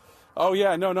 Oh,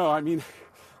 yeah, no. I mean,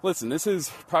 listen, this is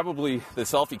probably the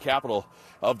selfie capital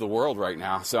of the world right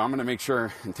now. So I'm going to make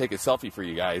sure and take a selfie for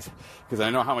you guys because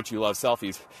I know how much you love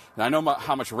selfies. And I know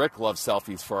how much Rick loves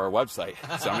selfies for our website.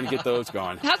 So I'm going to get those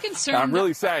going. How concerned? I'm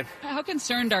really sad. How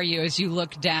concerned are you as you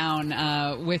look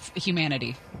down with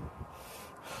humanity?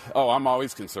 Oh, I'm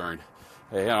always concerned.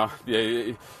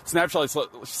 Snapshots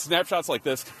like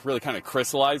this really kind of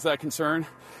crystallize that concern.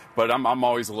 But I'm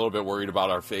always a little bit worried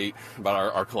about our fate,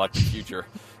 about our collective future.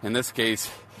 In this case,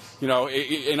 in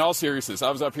all seriousness, I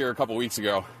was up here a couple weeks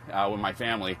ago with my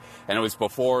family, and it was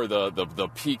before the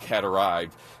peak had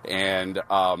arrived. And, it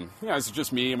was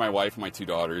just me and my wife and my 2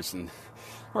 daughters, and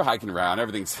we're hiking around.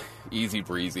 Everything's easy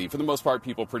breezy. For the most part,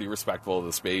 people are pretty respectful of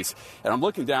the space. And I'm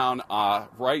looking down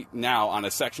right now on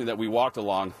a section that we walked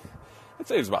along, I'd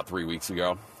say it was about 3 weeks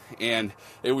ago. And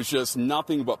it was just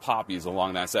nothing but poppies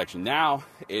along that section. Now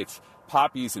it's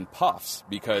poppies and puffs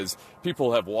because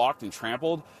people have walked and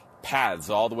trampled paths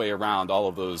all the way around all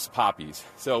of those poppies.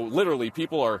 So literally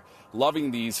people are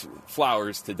loving these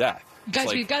flowers to death.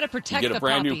 Guys, we've got to protect the poppies. You get a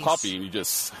brand new puppy and you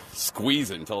just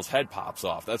squeeze it until its head pops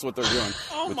off. That's what they're doing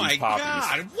with these poppies.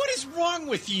 God, what is wrong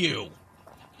with you?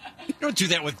 You don't do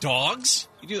that with dogs.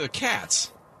 You do it with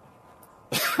cats.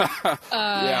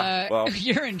 Yeah, well,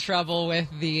 you're in trouble with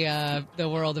the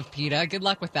world of PETA. Good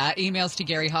luck with that. Emails to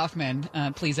Gary Hoffman,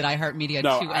 please, at iHeartMedia.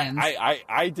 No, 2 ends.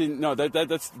 I didn't know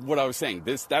that's what I was saying.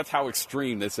 That's how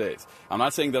extreme this is. I'm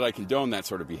not saying that I condone that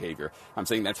sort of behavior. I'm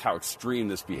saying that's how extreme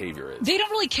this behavior is. They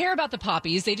don't really care about the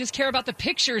poppies. They just care about the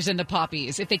pictures in the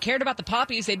poppies. If they cared about the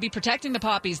poppies, they'd be protecting the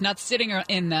poppies, not sitting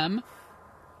in them.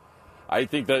 I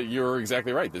think that you're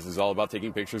exactly right. This is all about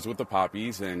taking pictures with the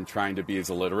poppies and trying to be as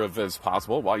alliterative as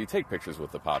possible while you take pictures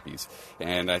with the poppies.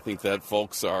 And I think that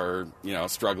folks are,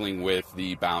 struggling with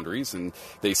the boundaries, and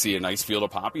they see a nice field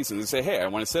of poppies and they say, hey, I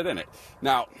want to sit in it.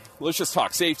 Now, let's just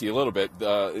talk safety a little bit.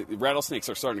 Rattlesnakes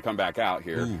are starting to come back out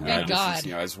here. Thank God.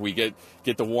 As we get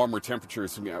the warmer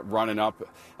temperatures running up,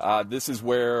 this is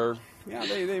where... Yeah,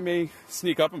 they may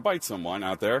sneak up and bite someone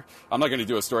out there. I'm not going to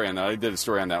do a story on that. I did a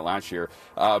story on that last year.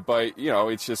 But,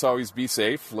 it's just always be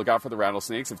safe. Look out for the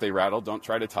rattlesnakes. If they rattle, don't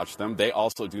try to touch them. They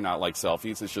also do not like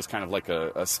selfies. It's just kind of like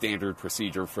a standard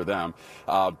procedure for them.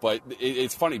 But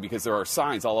it's funny because there are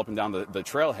signs all up and down the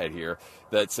trailhead here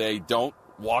that say, don't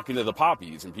walk into the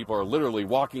poppies. And people are literally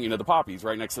walking into the poppies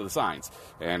right next to the signs.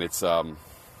 And it's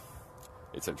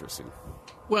interesting.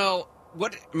 Well...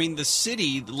 the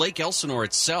city, Lake Elsinore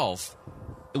itself,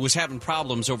 was having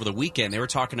problems over the weekend. They were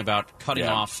talking about cutting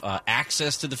off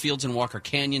access to the fields in Walker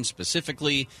Canyon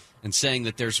specifically and saying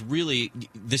that this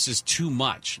is too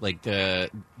much. What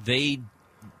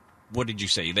did you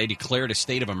say? They declared a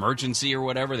state of emergency or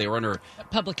whatever? They were under...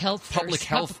 Public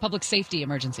safety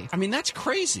emergency. That's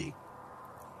crazy.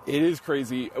 It is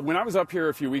crazy. When I was up here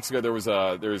a few weeks ago, there's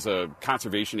a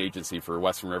conservation agency for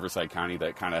Western Riverside County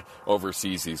that kind of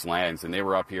oversees these lands, and they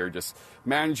were up here just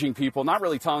managing people, not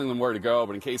really telling them where to go,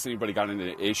 but in case anybody got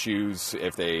into issues,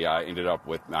 if they ended up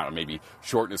with, maybe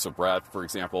shortness of breath, for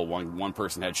example. One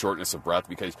person had shortness of breath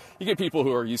because you get people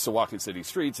who are used to walking city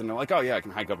streets, and they're like, oh, yeah, I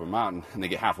can hike up a mountain, and they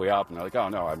get halfway up, and they're like, oh,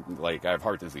 no, I have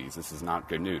heart disease. This is not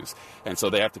good news. And so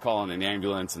they have to call in an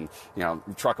ambulance and,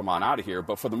 truck them on out of here.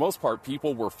 But for the most part,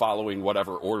 people were following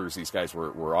whatever orders these guys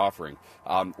were offering.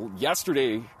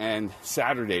 Yesterday and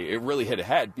Saturday, it really hit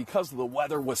ahead because the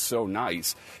weather was so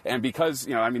nice. And because,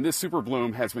 this super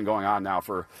bloom has been going on now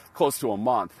for close to a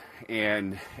month.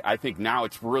 and I think now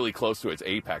it's really close to its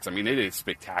apex. I mean, it is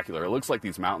spectacular. It looks like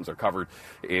these mountains are covered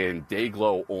in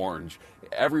day-glow orange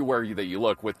everywhere that you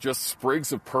look, with just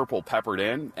sprigs of purple peppered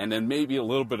in, and then maybe a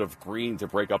little bit of green to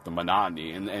break up the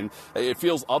monotony. And it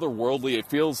feels otherworldly. It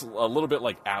feels a little bit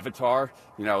like Avatar,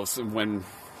 when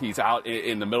he's out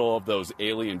in the middle of those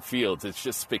alien fields. It's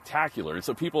just spectacular. And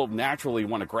so people naturally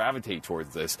want to gravitate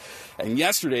towards this. And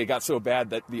yesterday it got so bad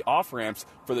that the off-ramps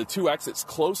for the 2 exits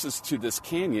closest to this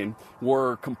canyon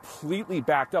were completely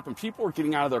backed up, and people were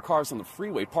getting out of their cars on the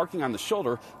freeway, parking on the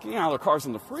shoulder, getting out of their cars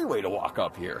on the freeway to walk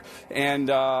up here. And,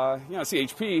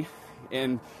 CHP,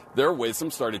 in their wisdom,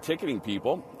 started ticketing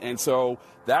people. And so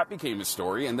that became a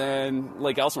story. And then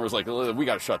Lake Elsinore was like, we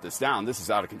got to shut this down. This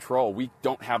is out of control. We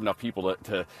don't have enough people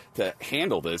to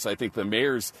handle this. I think the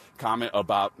mayor's comment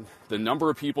about the number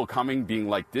of people coming being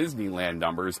like Disneyland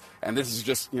numbers, and this is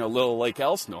just, little Lake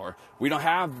Elsinore. We don't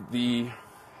have the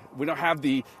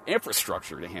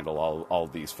infrastructure to handle all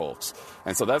of these folks.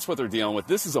 And so that's what they're dealing with.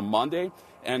 This is a Monday,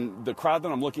 and the crowd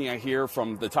that I'm looking at here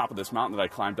from the top of this mountain that I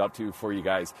climbed up to for you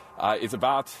guys is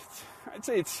about, I'd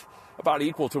say it's about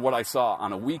equal to what I saw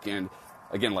on a weekend,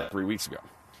 again, like 3 weeks ago.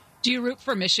 Do you root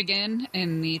for Michigan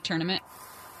in the tournament?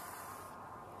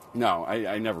 No,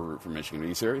 I never root for Michigan. Are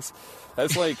you serious?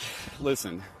 That's like,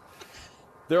 listen,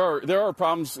 there are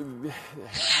problems.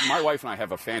 My wife and I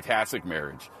have a fantastic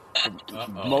marriage.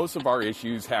 Most of our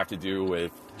issues have to do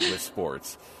with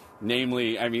sports.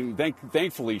 Namely, I mean,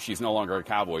 thankfully, she's no longer a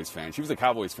Cowboys fan. She was a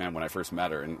Cowboys fan when I first met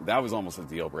her, and that was almost a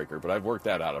deal breaker, but I've worked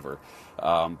that out of her.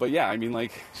 But yeah, I mean,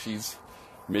 like, she's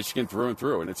Michigan through and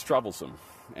through, and it's troublesome.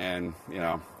 And,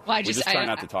 we just try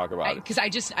not to talk about it. Because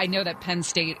I know that Penn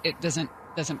State, it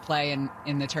doesn't play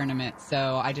in the tournament,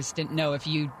 so I just didn't know if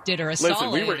you did her a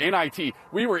solid. Listen,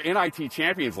 we were NIT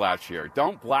champions last year.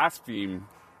 Don't blaspheme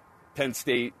Penn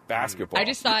State basketball. I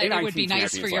just thought it would be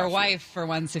nice for your wife for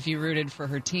once if you rooted for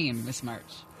her team this March.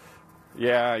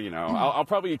 Yeah, I'll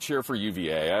probably cheer for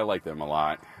UVA. I like them a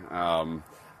lot.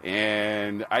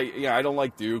 And I don't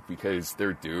like Duke because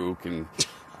they're Duke, and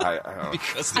I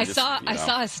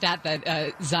saw a stat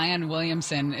that Zion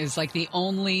Williamson is like the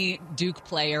only Duke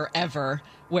player ever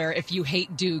where if you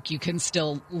hate Duke, you can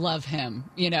still love him.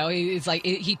 It's like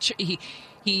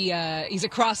he's a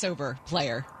crossover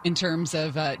player in terms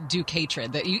of Duke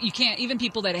hatred. That you can't, even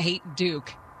people that hate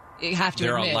Duke have to.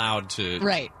 They're admit, allowed to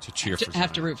cheer for.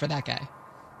 Have to root for that guy.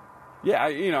 Yeah,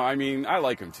 I mean, I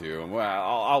like him too. Well,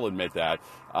 I'll admit that.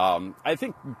 I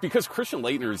think because Christian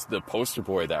Laettner is the poster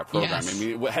boy of that program. Yes. I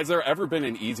mean, has there ever been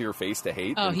an easier face to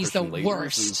hate? Oh, than he's Christian the Laettner?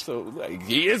 worst. So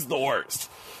he is the worst.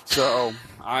 So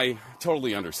I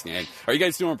totally understand. Are you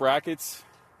guys doing brackets?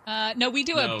 No, we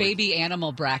do a baby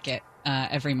animal bracket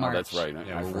every March. Oh, that's right.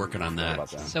 Yeah, we're working on that.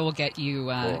 So we'll get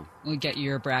you. Cool. We'll get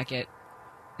your bracket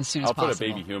as soon as possible. I'll put a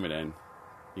baby human in.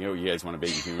 You guys want a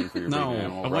baby human for your baby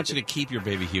animal? I want you to keep your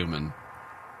baby human.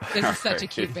 This is such a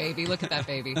cute baby. Look at that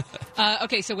baby.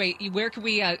 Okay, so wait, where can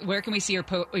we see your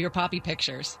poppy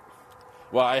pictures?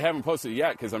 Well, I haven't posted it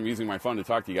yet because I'm using my phone to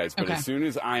talk to you guys. But Okay. as soon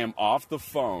as I am off the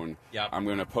phone, I'm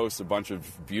going to post a bunch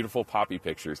of beautiful poppy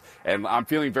pictures. And I'm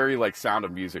feeling very like Sound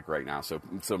of Music right now. So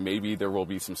maybe there will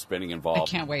be some spinning involved.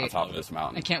 I can't wait. On top of this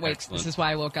mountain. I can't wait. Excellent. This is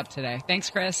why I woke up today. Thanks,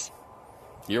 Chris.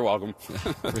 You're welcome.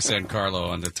 Kris Ankarlo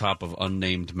on the top of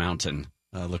unnamed mountain,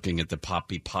 looking at the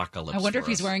poppy-pocalypse. I wonder if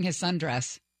for he's us. wearing his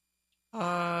sundress.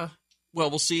 Well,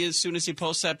 we'll see as soon as he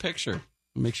posts that picture.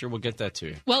 Make sure we'll get that to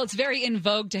you. Well, it's very in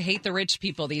vogue to hate the rich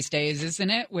people these days, isn't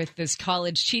it? With this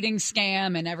college cheating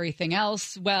scam and everything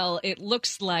else. Well, it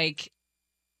looks like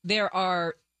there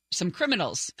are some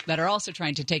criminals that are also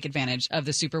trying to take advantage of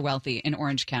the super wealthy in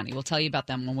Orange County. We'll tell you about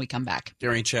them when we come back.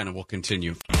 Gary and Shannon will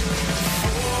continue.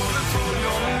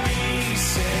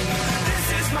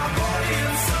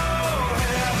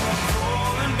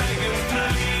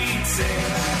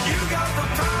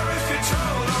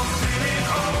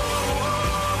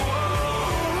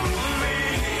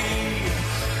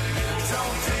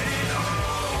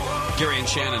 Gary and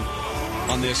Shannon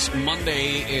on this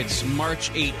Monday. It's March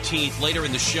 18th. Later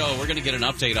in the show, we're going to get an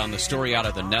update on the story out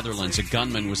of the Netherlands. A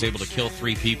gunman was able to kill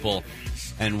 3 people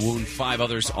and wound 5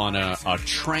 others on a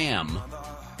tram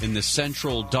in the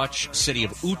central Dutch city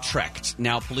of Utrecht.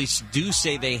 Now, police do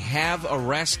say they have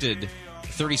arrested a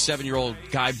 37-year-old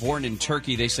guy born in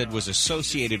Turkey. They said was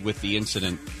associated with the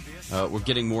incident. We're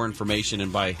getting more information,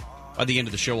 and by the end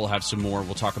of the show, we'll have some more.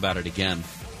 We'll talk about it again.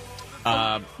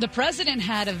 The president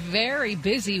had a very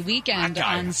busy weekend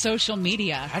on social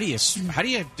media. How do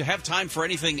you have time for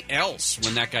anything else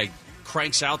when that guy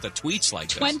cranks out the tweets like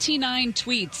this? 29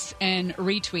 tweets and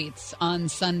retweets on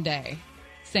Sunday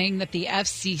saying that the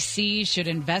FCC should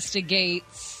investigate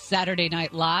Saturday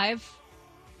Night Live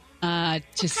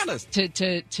to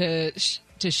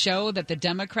show that the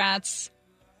Democrats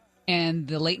and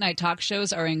the late night talk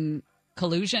shows are in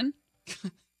collusion.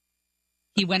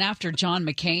 He went after John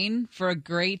McCain for a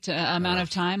great amount of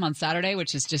time on Saturday,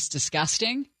 which is just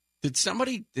disgusting.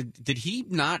 Did he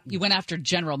not? He went after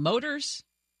General Motors.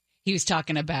 He was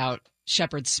talking about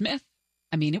Shepard Smith.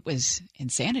 I mean, it was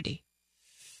insanity.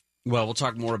 Well, we'll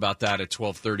talk more about that at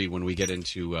 12:30 when we get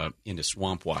into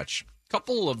Swamp Watch. A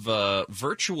couple of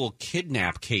virtual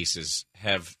kidnap cases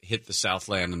have hit the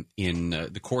Southland in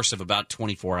the course of about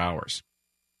 24 hours.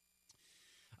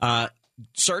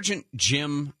 Sergeant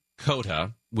Jim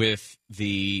Cota with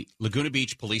the Laguna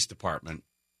Beach Police Department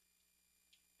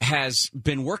has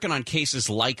been working on cases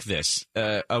like this.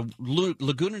 A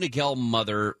Laguna Niguel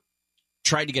mother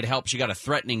tried to get help. She got a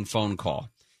threatening phone call.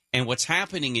 And what's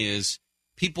happening is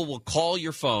people will call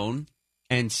your phone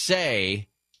and say,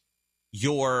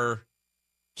 your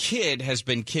kid has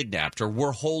been kidnapped, or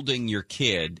we're holding your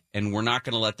kid and we're not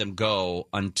going to let them go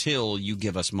until you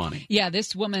give us money. Yeah,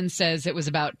 this woman says it was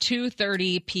about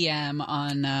 2:30 p.m.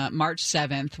 on March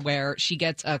 7th where she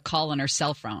gets a call on her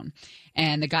cell phone.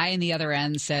 And the guy in the other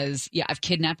end says, yeah, I've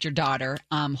kidnapped your daughter.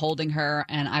 I'm holding her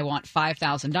and I want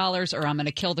 $5,000 or I'm going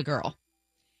to kill the girl.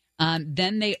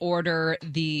 Then they order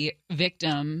the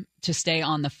victim to stay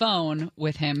on the phone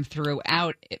with him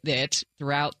throughout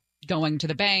going to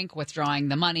the bank, withdrawing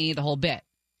the money, the whole bit.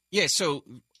 Yeah, so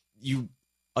you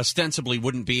ostensibly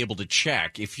wouldn't be able to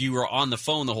check. If you were on the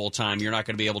phone the whole time, you're not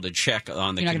going to be able to check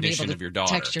on the condition of your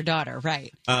daughter. Text your daughter,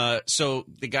 right. So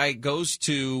the guy goes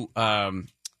to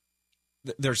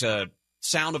there's a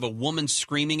sound of a woman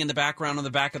screaming in the background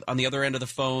on the other end of the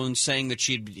phone, saying that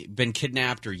she'd been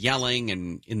kidnapped or yelling,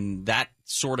 and in that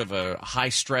sort of a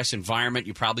high-stress environment,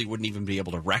 you probably wouldn't even be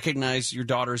able to recognize your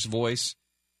daughter's voice.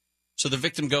 So the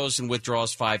victim goes and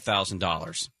withdraws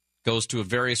 $5,000, goes to a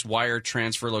various wire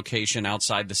transfer location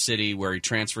outside the city where he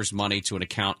transfers money to an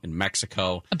account in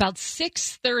Mexico. About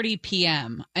 6:30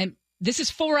 p.m. And this is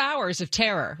 4 hours of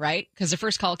terror, right? Because the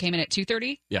first call came in at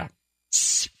 2:30? Yeah.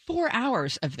 4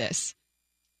 hours of this.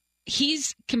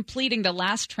 He's completing the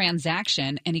last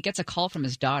transaction, and he gets a call from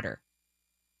his daughter.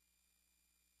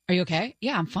 Are you okay?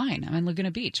 Yeah, I'm fine. I'm in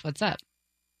Laguna Beach. What's up?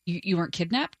 You weren't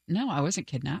kidnapped? No, I wasn't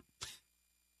kidnapped.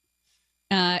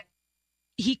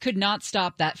 He could not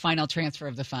stop that final transfer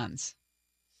of the funds.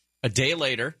 A day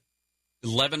later,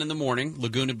 11 in the morning,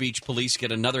 Laguna Beach police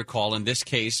get another call. In this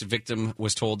case, the victim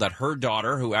was told that her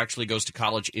daughter, who actually goes to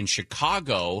college in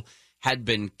Chicago, had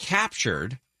been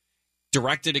captured,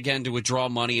 directed again to withdraw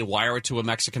money, wire it to a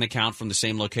Mexican account from the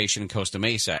same location in Costa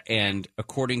Mesa. And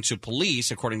according to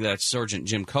police, according to that Sergeant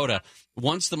Jim Cota,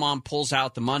 once the mom pulls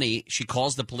out the money, she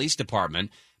calls the police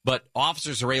department. But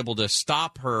officers are able to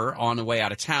stop her on the way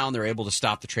out of town. They're able to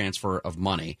stop the transfer of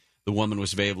money. The woman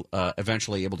was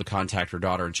eventually able to contact her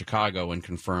daughter in Chicago and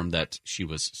confirm that she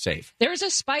was safe. There's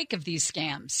a spike of these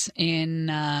scams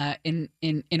in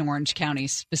Orange County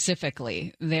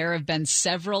specifically. There have been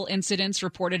several incidents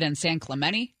reported in San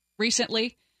Clemente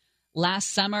recently.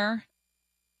 Last summer,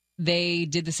 they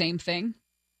did the same thing.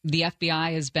 The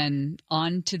FBI has been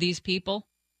on to these people.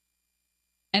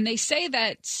 And they say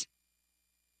that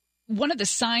one of the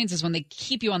signs is when they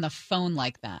keep you on the phone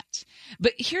like that.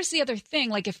 But here's the other thing.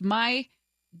 Like, if my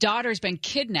daughter's been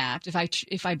kidnapped,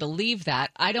 if I believe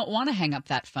that, I don't want to hang up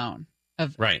that phone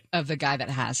of the guy that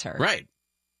has her. Right.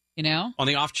 You know? On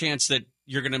the off chance that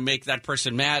you're going to make that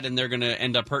person mad and they're going to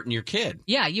end up hurting your kid.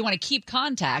 Yeah, you want to keep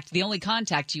contact, the only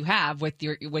contact you have with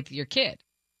your kid.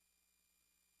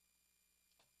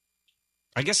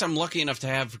 I guess I'm lucky enough to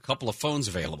have a couple of phones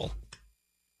available.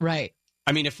 Right.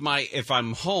 I mean, if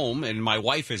I'm home and my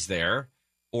wife is there,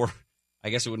 or I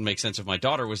guess it wouldn't make sense if my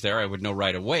daughter was there, I would know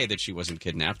right away that she wasn't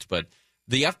kidnapped. But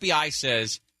the FBI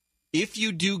says if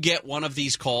you do get one of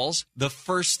these calls, the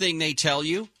first thing they tell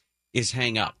you is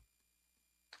hang up.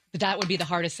 But that would be the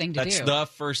hardest thing to do. That's the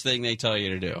first thing they tell you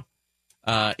to do.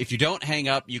 If you don't hang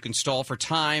up, you can stall for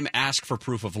time, ask for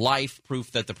proof of life,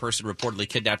 proof that the person reportedly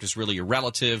kidnapped is really your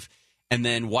relative. And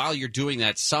then while you're doing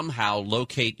that, somehow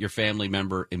locate your family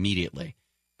member immediately.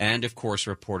 And, of course,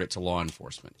 report it to law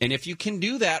enforcement. And if you can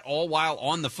do that all while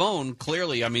on the phone,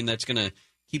 clearly, I mean, that's going to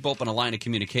keep open a line of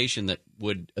communication that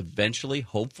would eventually,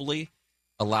 hopefully,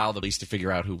 allow the police to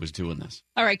figure out who was doing this.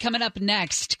 All right, coming up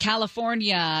next,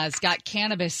 California's got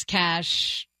cannabis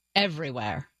cash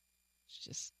everywhere.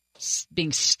 It's just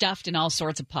being stuffed in all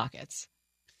sorts of pockets.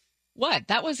 What?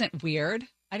 That wasn't weird.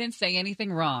 I didn't say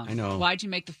anything wrong. I know. Why'd you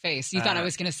make the face? You thought I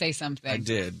was going to say something. I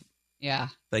did. Yeah.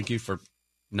 Thank you for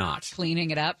not.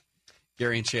 Cleaning it up.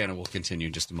 Gary and Shannon will continue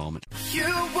in just a moment. You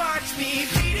watch me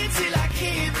bleed until I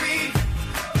can't breathe.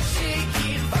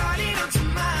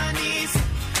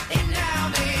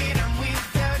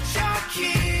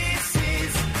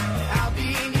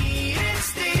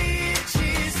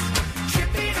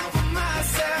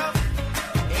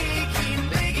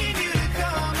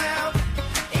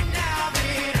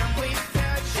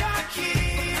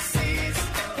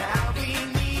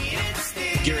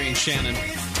 and Shannon.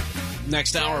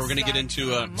 Next hour, we're going to get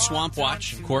into Swamp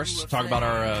Watch, of course. Talk about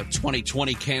our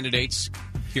 2020 candidates.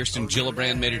 Kirsten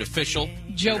Gillibrand made it official.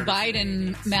 Joe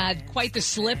Biden had quite the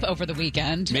slip over the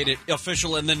weekend. Made it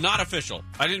official and then not official.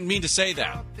 I didn't mean to say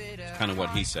that. That's kind of what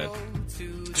he said.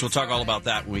 So we'll talk all about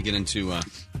that when we get into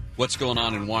what's going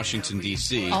on in Washington,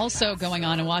 D.C. Also going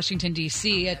on in Washington,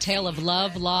 D.C., a tale of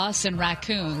love, loss, and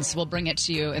raccoons. We'll bring it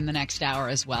to you in the next hour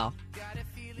as well.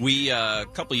 We, a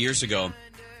couple years ago,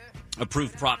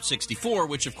 approved Prop 64,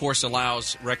 which, of course,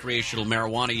 allows recreational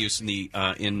marijuana use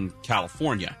in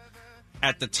California.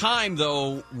 At the time,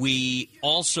 though, we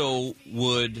also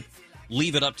would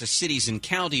leave it up to cities and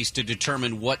counties to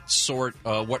determine what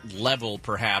level,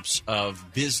 perhaps, of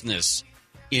business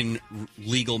in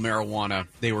legal marijuana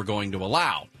they were going to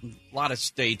allow. A lot of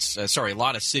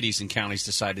cities and counties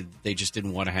decided they just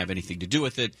didn't want to have anything to do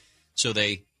with it, so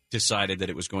they decided that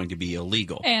it was going to be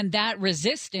illegal. And that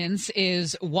resistance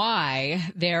is why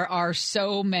there are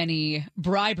so many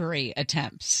bribery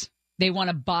attempts. They want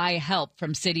to buy help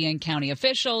from city and county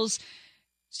officials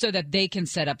so that they can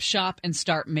set up shop and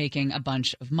start making a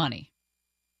bunch of money.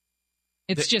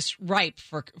 It's just ripe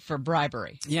for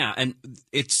bribery. Yeah, and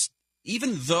it's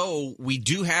even though we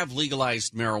do have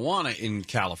legalized marijuana in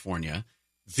California,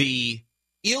 the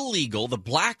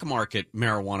black market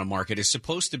marijuana market is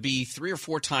supposed to be 3 or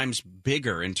 4 times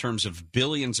bigger in terms of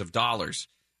billions of dollars.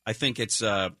 I think it's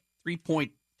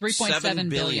 3.7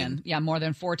 billion. Yeah, more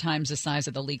than 4 times the size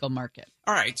of the legal market.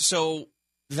 All right, so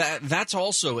that's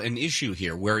also an issue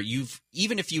here where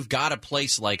even if you've got a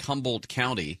place like Humboldt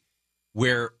County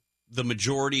where the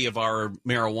majority of our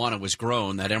marijuana was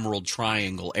grown, that Emerald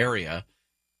Triangle area,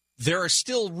 there are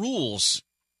still rules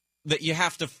that you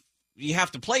have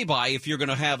to play by if you're going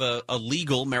to have a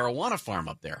legal marijuana farm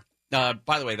up there.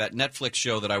 By the way, that Netflix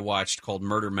show that I watched called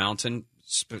Murder Mountain,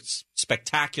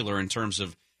 spectacular in terms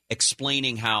of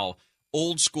explaining how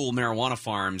old school marijuana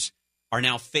farms are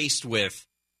now faced with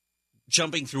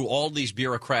jumping through all these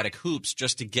bureaucratic hoops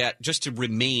just to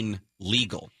remain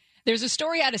legal. There's a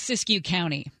story out of Siskiyou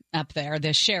County up there.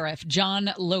 The sheriff,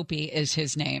 John Lopi is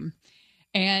his name.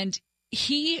 And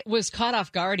he was caught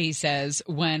off guard, he says,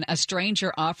 when a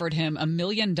stranger offered him $1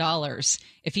 million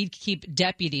if he'd keep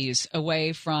deputies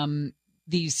away from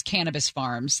these cannabis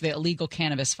farms, the illegal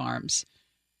cannabis farms.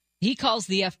 He calls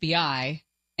the FBI,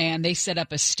 and they set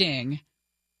up a sting.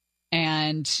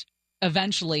 And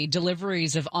eventually,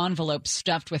 deliveries of envelopes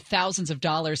stuffed with thousands of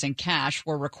dollars in cash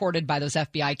were recorded by those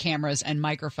FBI cameras and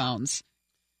microphones.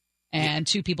 And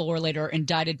 2 people were later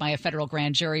indicted by a federal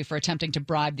grand jury for attempting to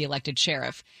bribe the elected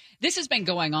sheriff. This has been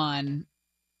going on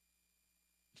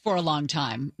for a long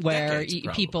time, where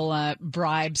people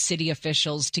bribe city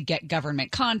officials to get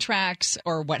government contracts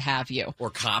or what have you. Or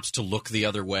cops to look the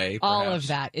other way, perhaps. All of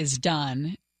that is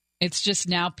done. It's just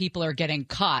now people are getting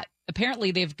caught.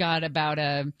 Apparently, they've got about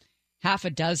half a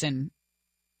dozen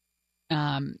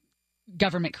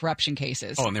government corruption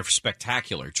cases. Oh, and they're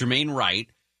spectacular. Jermaine Wright,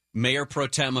 Mayor Pro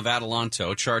Tem of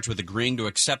Adelanto, charged with agreeing to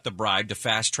accept the bribe to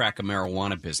fast-track a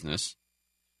marijuana business.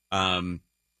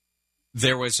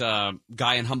 There was a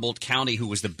guy in Humboldt County who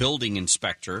was the building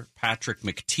inspector, Patrick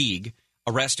McTeague,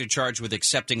 arrested, charged with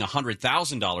accepting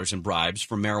 $100,000 in bribes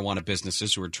from marijuana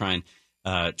businesses who were trying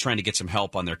to get some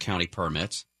help on their county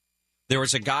permits. There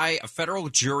was a federal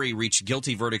jury reached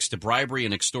guilty verdicts to bribery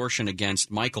and extortion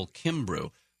against Michael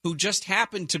Kimbrough, who just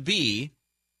happened to be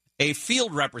a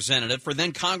field representative for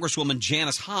then Congresswoman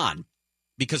Janice Hahn,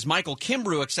 because Michael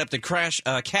Kimbrough accepted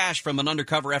cash from an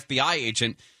undercover FBI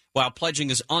agent while pledging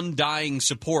his undying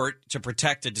support to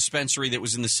protect a dispensary that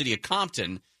was in the city of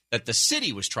Compton that the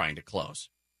city was trying to close.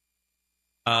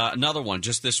 Another one,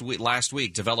 just last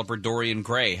week, developer Dorian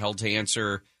Gray held to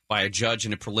answer by a judge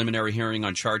in a preliminary hearing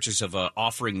on charges of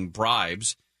offering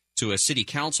bribes to a city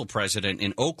council president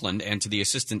in Oakland and to the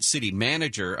assistant city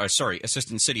administrator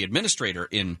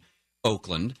in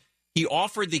Oakland. He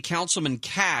offered the councilman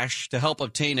cash to help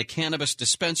obtain a cannabis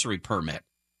dispensary permit.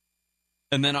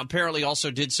 And then apparently also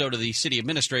did so to the city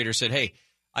administrator, said, hey,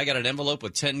 I got an envelope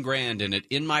with $10,000 in it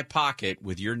in my pocket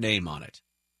with your name on it.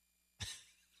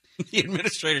 The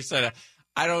administrator said,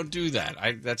 I don't do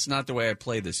that. That's not the way I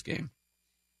play this game.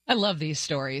 I love these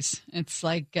stories. It's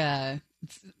like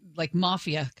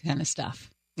mafia kind of stuff.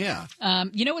 Yeah.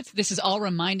 You know what this is all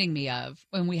reminding me of?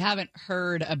 When we haven't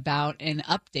heard about an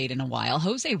update in a while.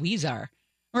 Jose Huizar.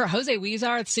 Remember Jose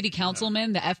Huizar, the city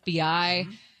councilman, the FBI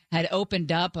had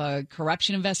opened up a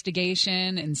corruption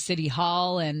investigation in City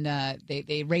Hall, and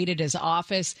they raided his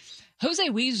office. Jose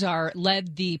Huizar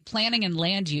led the Planning and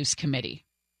Land Use Committee.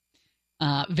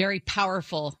 Very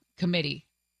powerful committee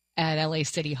at LA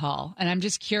City Hall. And I'm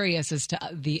just curious as to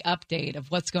the update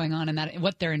of what's going on in that,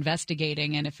 what they're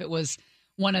investigating, and if it was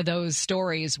one of those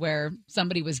stories where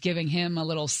somebody was giving him a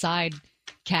little side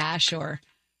cash or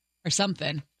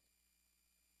something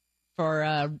for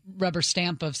a rubber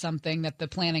stamp of something that the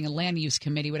Planning and Land Use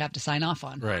Committee would have to sign off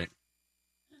on. Right.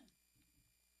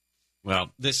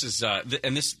 Well, this is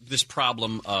and this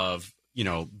problem of,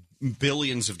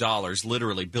 billions of dollars,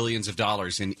 literally billions of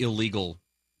dollars in illegal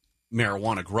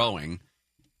marijuana growing,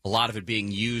 a lot of it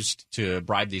being used to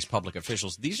bribe these public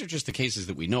officials. These are just the cases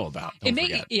that we know about. Don't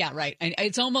forget. Yeah, right. And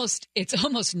it's almost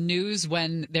news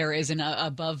when there is an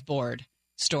above board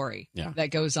story that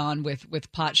goes on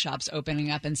with pot shops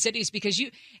opening up in cities, because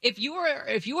if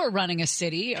you were running a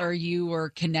city or you were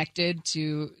connected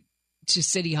to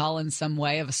City Hall in some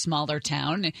way of a smaller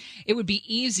town, it would be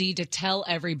easy to tell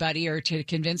everybody or to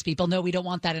convince people, no, we don't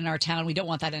want that in our town. We don't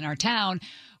want that in our town,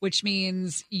 which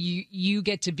means you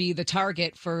get to be the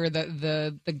target for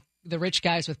the rich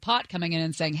guys with pot coming in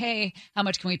and saying, hey, how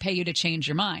much can we pay you to change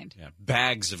your mind? Yeah,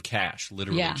 bags of cash,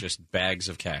 literally just bags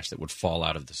of cash that would fall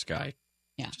out of the sky.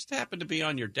 Yeah. Just happen to be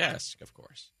on your desk, of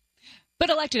course. But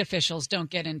elected officials don't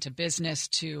get into business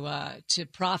to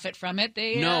profit from it.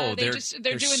 They're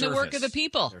doing the work of the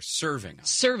people. They're serving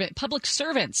us. Public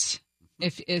servants,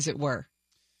 as it were.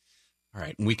 All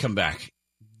right, when we come back,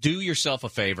 do yourself a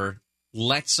favor.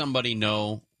 Let somebody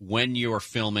know when you're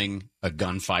filming a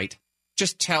gunfight.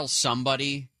 Just tell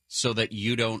somebody so that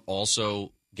you don't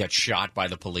also get shot by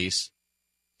the police.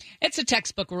 It's a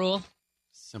textbook rule.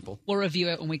 Simple. We'll review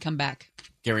it when we come back.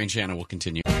 Gary and Shannon will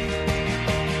continue. So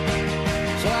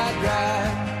I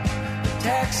drive a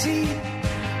taxi,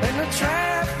 and the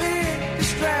traffic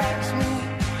distracts me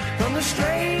from the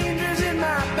strangers in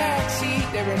my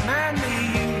backseat. They remind me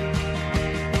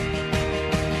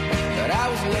that I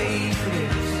was late for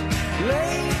this,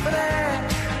 late for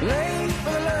that, late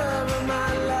for the love of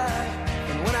my life.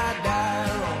 And when I die,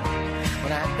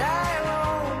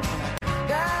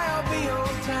 I'll be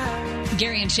on time.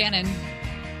 Gary and Shannon.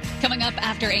 Coming up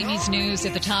after Amy's news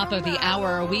at the top of the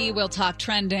hour, we will talk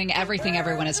trending, everything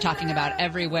everyone is talking about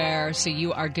everywhere, so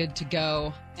you are good to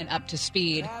go and up to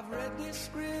speed.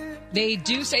 They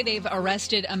do say they've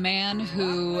arrested a man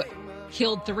who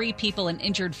killed 3 people and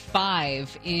injured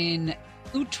 5 in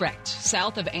Utrecht,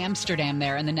 south of Amsterdam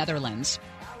there in the Netherlands.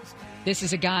 This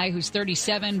is a guy who's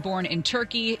 37, born in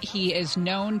Turkey. He is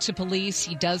known to police.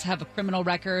 He does have a criminal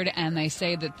record, and they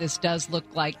say that this does look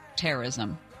like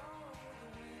terrorism.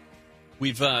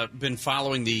 We've been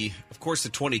following of course, the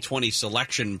 2020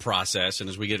 selection process, and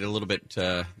as we get a little bit,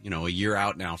 a year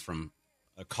out now from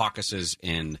caucuses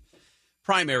and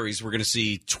primaries, we're going to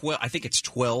see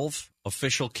 12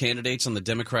 official candidates on the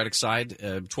Democratic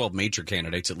side, 12 major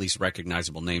candidates, at least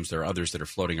recognizable names. There are others that are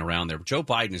floating around there. Joe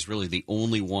Biden is really the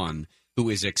only one who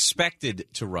is expected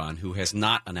to run, who has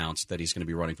not announced that he's going to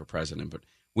be running for president, but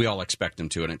we all expect him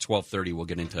to. And at 12:30, we'll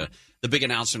get into the big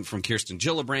announcement from Kirsten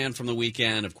Gillibrand from the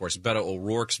weekend. Of course, Beto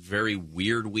O'Rourke's very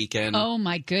weird weekend. Oh,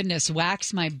 my goodness.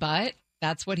 Wax my butt.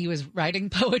 That's what he was writing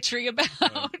poetry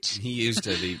about. He used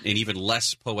an even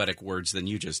less poetic words than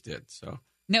you just did. So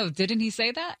no, didn't he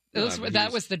say that?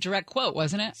 That was the direct quote,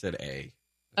 wasn't it? Said A.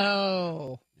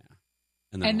 Oh.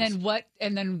 Yeah. And then what?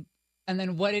 And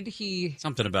then what did he?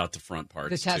 Something about the front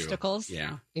parts. The testicles. Too.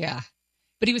 Yeah. Yeah.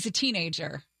 But he was a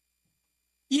teenager.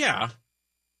 Yeah,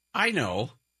 I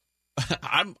know.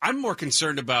 I'm more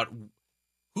concerned about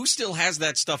who still has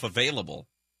that stuff available.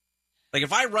 Like,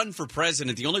 if I run for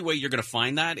president, the only way you're going to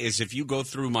find that is if you go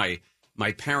through my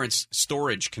parents'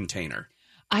 storage container.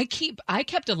 I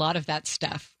kept a lot of that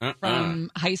stuff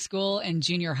from high school and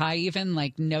junior high, even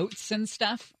like notes and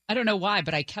stuff. I don't know why,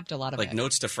 but I kept a lot of it. Like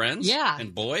notes to friends? Yeah.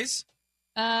 And boys?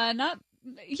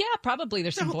 Probably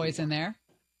there's some boys in there.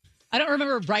 I don't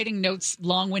remember writing notes,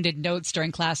 long-winded notes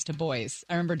during class to boys.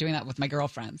 I remember doing that with my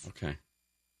girlfriends. Okay.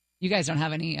 You guys don't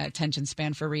have any attention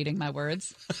span for reading my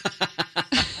words.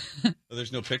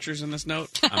 There's no pictures in this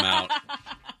note?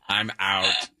 I'm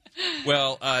out.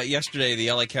 Well, yesterday, the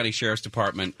L.A. County Sheriff's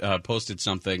Department posted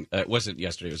something. It wasn't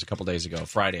yesterday. It was a couple days ago.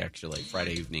 Friday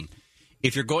evening.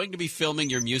 If you're going to be filming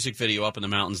your music video up in the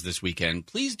mountains this weekend,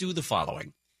 please do the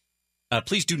following.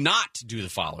 Please do not do the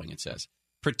following, it says.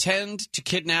 Pretend to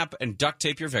kidnap and duct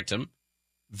tape your victim.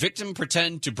 Victim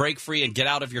pretend to break free and get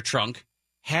out of your trunk.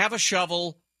 Have a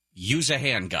shovel. Use a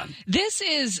handgun. This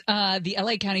is the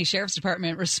L.A. County Sheriff's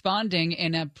Department responding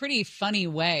in a pretty funny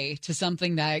way to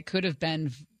something that could have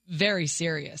been very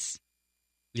serious.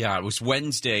 Yeah, it was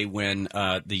Wednesday when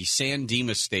the San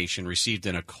Dimas station received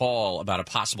a call about a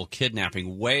possible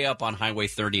kidnapping way up on Highway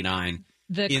 39.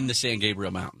 in the San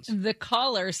Gabriel Mountains. The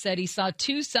caller said he saw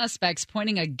 2 suspects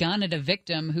pointing a gun at a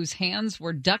victim whose hands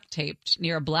were duct taped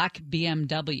near a black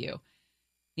BMW.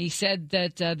 He said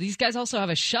that these guys also have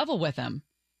a shovel with them.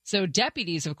 So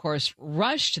deputies, of course,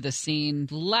 rushed to the scene,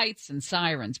 lights and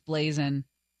sirens blazing,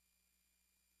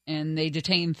 and they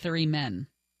detained 3 men.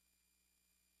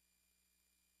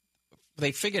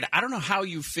 They figured, I don't know how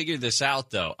you figured this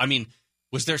out, though. I mean,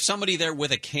 was there somebody there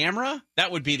with a camera?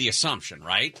 That would be the assumption,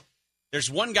 right?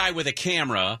 There's one guy with a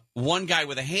camera, one guy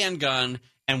with a handgun,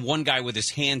 and one guy with his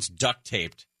hands duct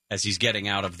taped as he's getting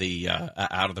out of the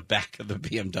back of the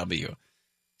BMW.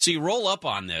 So you roll up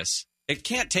on this. It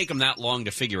can't take him that long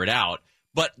to figure it out,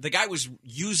 but the guy was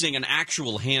using an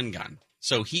actual handgun.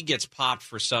 So he gets popped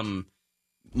for some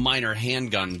minor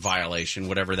handgun violation,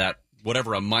 whatever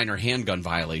a minor handgun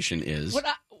violation is.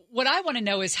 What I want to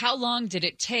know is how long did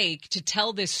it take to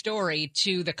tell this story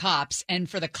to the cops and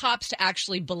for the cops to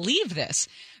actually believe this?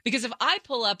 Because if I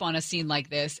pull up on a scene like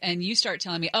this and you start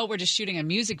telling me, oh, we're just shooting a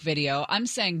music video, I'm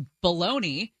saying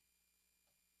baloney.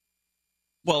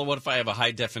 Well, what if I have a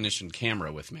high-definition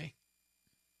camera with me?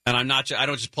 And I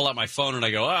don't just pull out my phone and I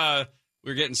go,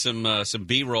 we're getting some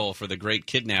B-roll for the great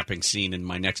kidnapping scene in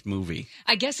my next movie.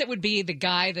 I guess it would be the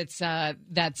guy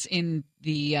that's in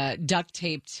the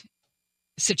duct-taped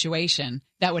situation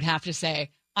that would have to say,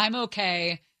 I'm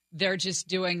okay. They're just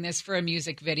doing this for a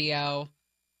music video.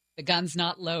 The gun's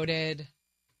not loaded.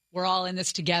 We're all in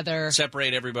this together.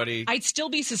 Separate everybody. I'd still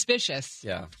be suspicious.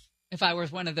 Yeah. If I were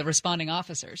one of the responding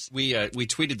officers. We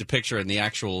tweeted the picture and the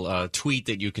actual tweet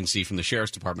that you can see from the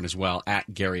Sheriff's Department as well,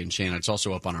 at Gary and Shannon. It's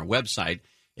also up on our website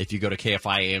if you go to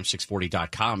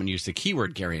KFIAM640.com and use the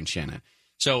keyword Gary and Shannon.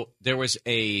 So there was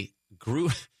a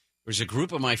group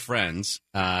of my friends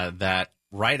that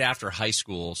right after high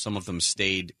school, some of them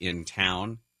stayed in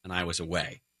town and I was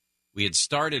away. We had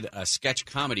started a sketch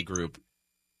comedy group.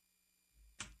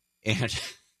 And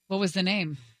what was the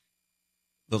name?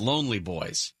 The Lonely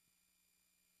Boys.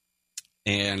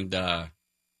 And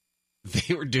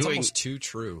they were doing... It's almost too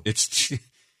true.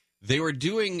 They were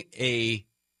doing a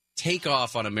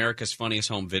takeoff on America's Funniest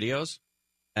Home Videos,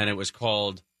 and it was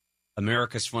called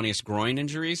America's Funniest Groin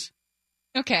Injuries.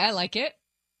 Okay, I like it.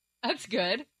 That's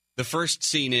good. The first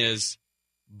scene is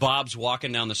Bob's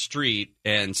walking down the street,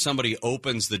 and somebody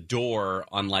opens the door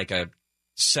on like a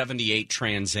 78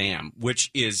 Trans Am, which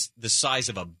is the size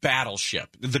of a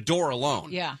battleship. The door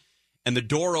alone. Yeah. And the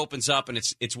door opens up, and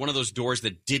it's one of those doors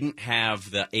that didn't have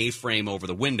the A-frame over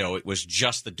the window. It was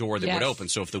just the door that would open.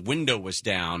 So if the window was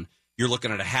down, you're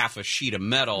looking at a half a sheet of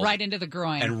metal. Right into the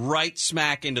groin. And right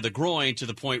smack into the groin to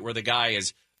the point where the guy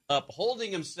is up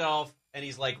holding himself, and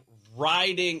he's like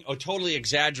riding, totally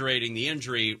exaggerating the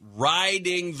injury,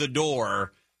 riding the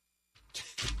door.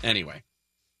 Anyway,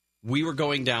 we were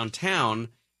going downtown,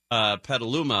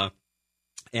 Petaluma,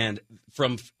 and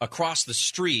from across the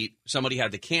street, somebody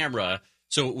had the camera,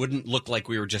 so it wouldn't look like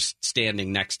we were just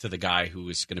standing next to the guy who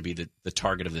was going to be the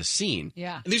target of this scene.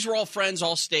 Yeah. And these were all friends,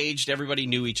 all staged. Everybody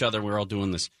knew each other. We were all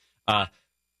doing this.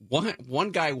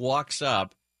 One guy walks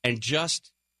up, and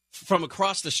just from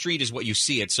across the street is what you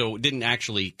see it, so it didn't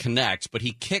actually connect, but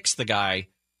he kicks the guy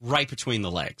right between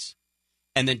the legs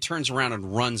and then turns around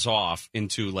and runs off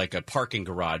into like a parking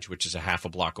garage, which is a half a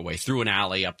block away, through an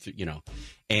alley up,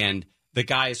 and the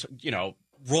guy's,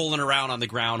 rolling around on the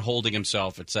ground, holding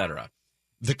himself, etc.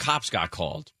 The cops got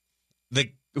called.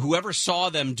 Whoever saw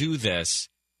them do this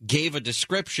gave a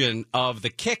description of the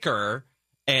kicker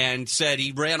and said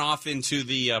he ran off into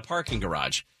the parking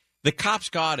garage. The cops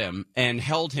got him and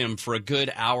held him for a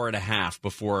good hour and a half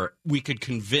before we could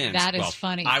convince. That is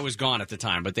funny. I was gone at the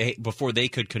time, but before they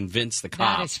could convince the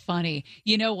cops. That is funny.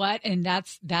 You know what? And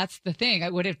that's the thing.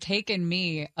 It would have taken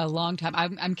me a long time.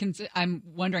 I'm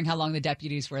wondering how long the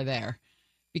deputies were there,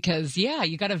 because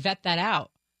you got to vet that out.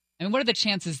 I mean, what are the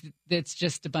chances that it's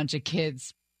just a bunch of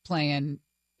kids playing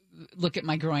 "Look at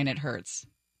My Groin, It Hurts"?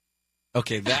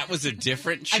 Okay, that was a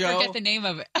different show. I forget the name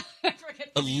of it.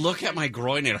 Look at My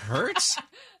Groin, It Hurts?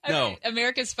 No.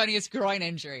 America's Funniest Groin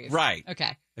Injuries. Right.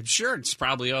 Okay. I'm sure it's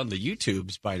probably on the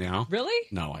YouTubes by now. Really?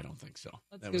 No, I don't think so.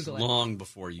 Let's that Google was long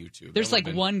before YouTube. There's like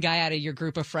one guy out of your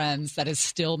group of friends that is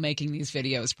still making these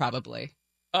videos, probably.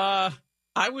 I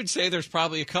would say there's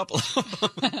probably a couple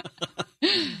of them.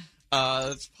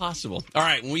 It's possible. All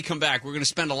right, when we come back, we're going to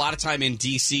spend a lot of time in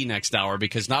D.C. next hour,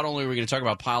 because not only are we going to talk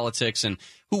about politics and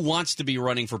who wants to be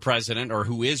running for president or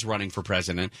who is running for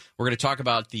president, we're going to talk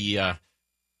about a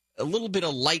little bit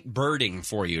of light birding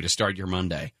for you to start your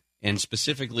Monday, and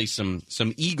specifically some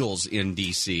eagles in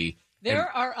D.C.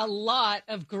 There are a lot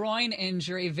of groin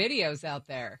injury videos out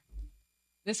there.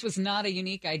 This was not a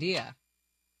unique idea.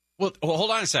 Well,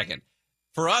 hold on a second.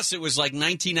 For us, it was like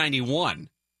 1991.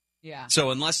 Yeah.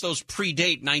 So unless those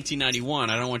predate 1991,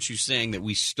 I don't want you saying that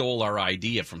we stole our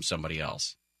idea from somebody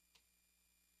else.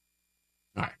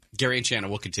 All right. Gary and Shannon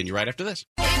will continue right after this.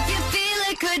 If you feel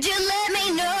it, could you let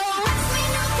me know? Ask me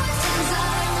no questions,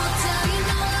 I won't tell you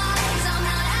no lies. I'm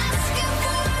not asking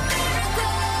for a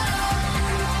miracle.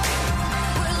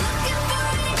 We're looking for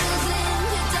angels in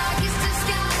the darkest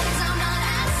disguise. I'm not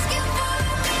asking for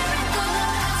a miracle.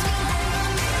 Ask me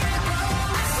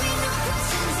no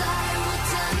questions, I won't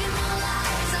tell you no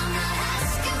lies. I'm not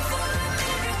asking for a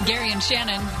miracle. Gary and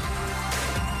Shannon.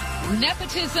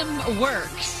 Nepotism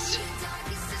works.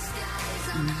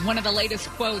 One of the latest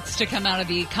quotes to come out of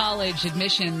the college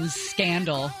admissions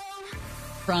scandal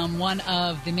from one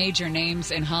of the major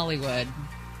names in Hollywood.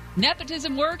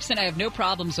 Nepotism works, and I have no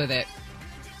problems with it.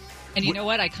 And you know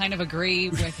what? I kind of agree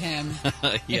with him.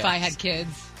 Yes. If I had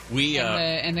kids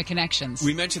and the connections.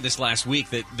 We mentioned this last week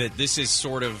that this is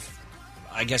sort of,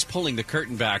 I guess, pulling the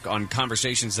curtain back on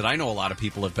conversations that I know a lot of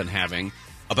people have been having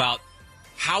about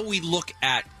how we look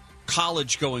at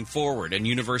college going forward and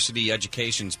university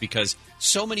educations, because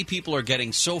so many people are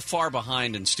getting so far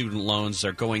behind in student loans.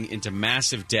 They're going into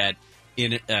massive debt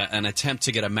in an attempt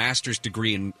to get a master's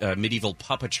degree in medieval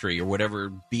puppetry or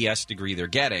whatever BS degree they're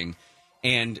getting,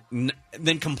 and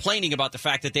then complaining about the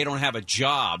fact that they don't have a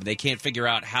job. They can't figure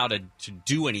out how to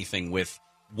do anything with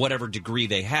whatever degree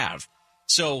they have.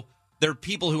 So there are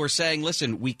people who are saying,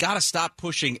 listen, we got to stop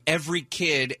pushing every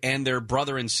kid and their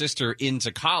brother and sister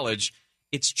into college.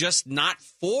 It's just not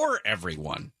for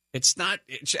everyone. It's not,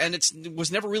 and it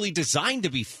was never really designed to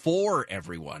be for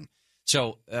everyone.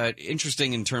 So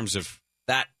interesting in terms of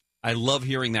that. I love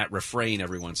hearing that refrain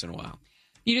every once in a while.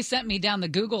 You just sent me down the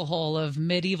Google hole of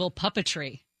medieval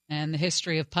puppetry and the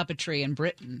history of puppetry in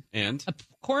Britain. And?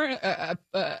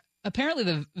 Apparently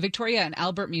the Victoria and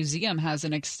Albert Museum has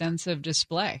an extensive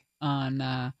display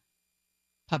on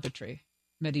puppetry,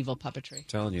 medieval puppetry. I'm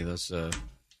telling you, those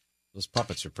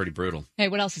puppets are pretty brutal. Hey,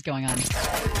 what else is going on?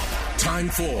 Time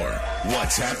for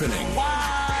What's Happening.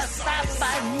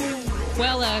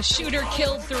 Well, a shooter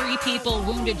killed 3 people,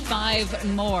 wounded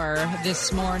 5 more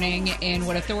this morning in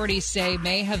what authorities say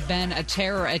may have been a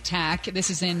terror attack. This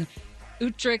is in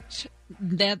Utrecht,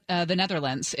 the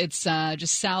Netherlands. It's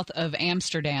just south of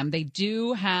Amsterdam. They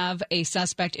do have a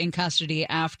suspect in custody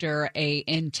after an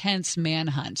intense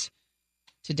manhunt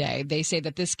today. They say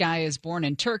that this guy is born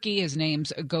in Turkey. His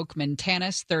name's Gökmen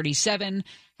Tanis, 37,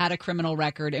 had a criminal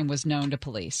record and was known to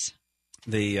police.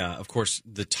 Of course,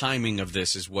 the timing of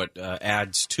this is what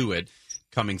adds to it,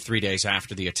 coming 3 days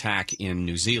after the attack in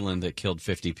New Zealand that killed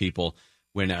 50 people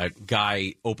when a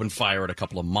guy opened fire at a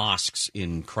couple of mosques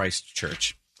in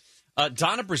Christchurch.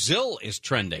 Donna Brazile is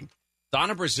trending.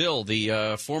 Donna Brazile,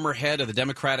 the former head of the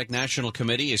Democratic National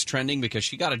Committee, is trending because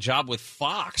she got a job with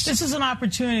Fox. This is an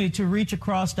opportunity to reach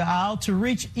across the aisle, to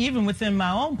reach even within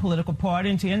my own political party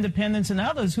and to independents and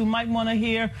others who might want to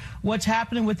hear what's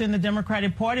happening within the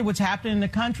Democratic Party, what's happening in the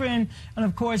country, and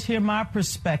of course, hear my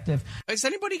perspective. Is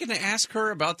anybody going to ask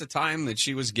her about the time that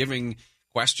she was giving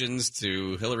questions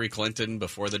to Hillary Clinton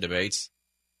before the debates?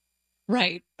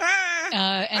 Right.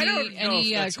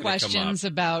 Any questions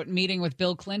about meeting with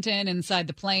Bill Clinton inside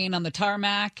the plane on the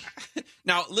tarmac?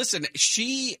 Now, listen,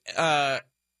 the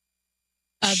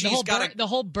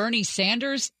whole Bernie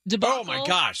Sanders debacle. Oh my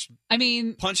gosh! I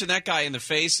mean, punching that guy in the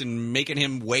face and making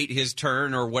him wait his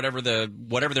turn, or whatever their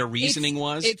reasoning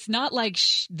was. It's not like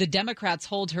the Democrats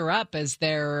hold her up as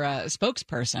their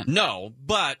spokesperson. No,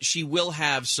 but she will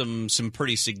have some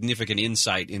pretty significant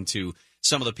insight into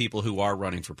some of the people who are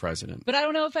running for president. But I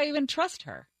don't know if I even trust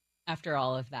her after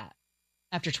all of that,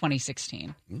 after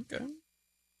 2016. Okay.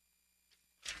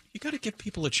 You got to give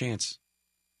people a chance.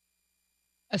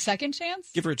 A second chance?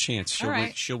 Give her a chance.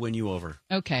 She'll win you over.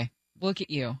 Okay. Look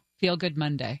at you. Feel good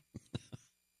Monday.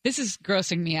 This is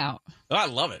grossing me out. Oh, I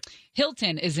love it.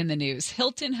 Hilton is in the news.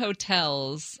 Hilton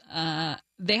Hotels,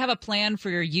 they have a plan for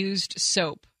your used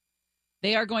soap.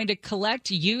 They are going to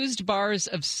collect used bars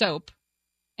of soap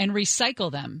and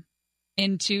recycle them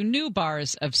into new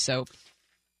bars of soap.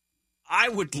 I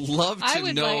would love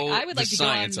to know. I would like to go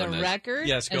on the record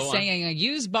as saying a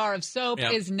used bar of soap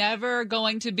is never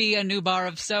going to be a new bar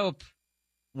of soap.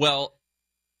 Well,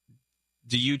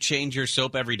 do you change your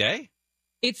soap every day?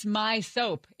 It's my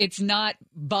soap. It's not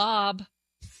Bob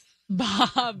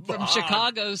from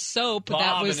Chicago's soap Bob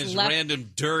that was and his left random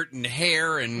dirt and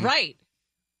hair and right.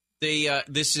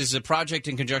 This is a project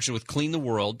in conjunction with Clean the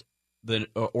World, the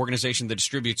organization that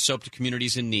distributes soap to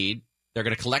communities in need. They're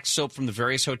going to collect soap from the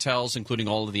various hotels, including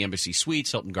all of the Embassy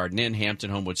Suites, Hilton Garden Inn, Hampton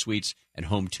Homewood Suites, and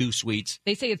Home 2 Suites.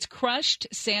 They say it's crushed,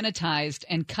 sanitized,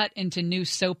 and cut into new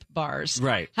soap bars.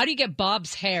 Right. How do you get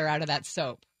Bob's hair out of that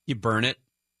soap? You burn it,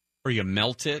 or you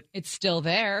melt it. It's still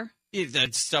there.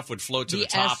 That stuff would float to the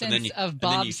top, and then of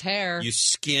Bob's hair. You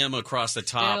skim across the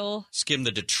top, skim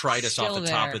the detritus off the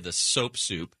top of the soap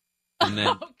soup, and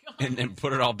then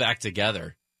put it all back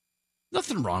together.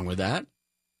 Nothing wrong with that.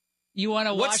 You want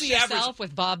to wash yourself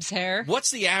with Bob's hair?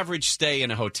 What's the average stay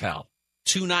in a hotel?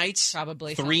 2 nights?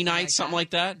 Probably. 3 nights, something like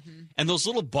that? Mm-hmm. And those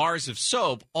little bars of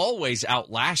soap always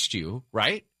outlast you,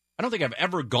 right? I don't think I've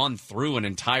ever gone through an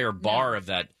entire bar of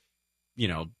that,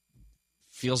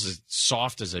 feels as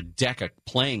soft as a deck of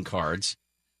playing cards.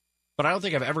 But I don't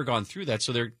think I've ever gone through that.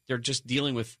 So they're just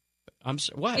dealing with,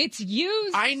 what? It's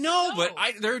used. I know, but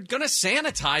they're going to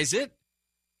sanitize it.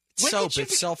 Soap,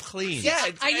 it's self-clean.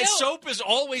 Yeah, soap is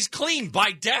always clean.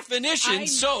 By definition,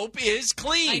 soap is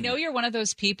clean. I know you're one of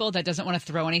those people that doesn't want to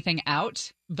throw anything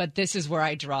out, but this is where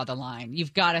I draw the line.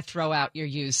 You've got to throw out your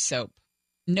used soap.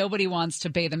 Nobody wants to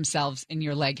bathe themselves in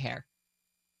your leg hair.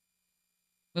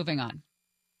 Moving on.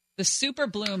 The Super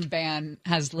Bloom ban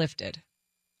has lifted.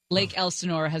 Lake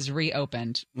Elsinore has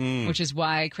reopened, which is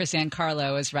why Kris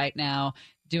Ankarlo is right now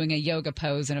doing a yoga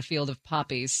pose in a field of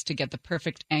poppies to get the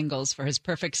perfect angles for his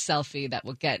perfect selfie that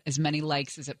will get as many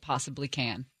likes as it possibly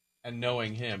can. And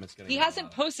knowing him, it's going to. He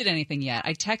hasn't posted anything yet.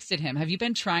 I texted him. Have you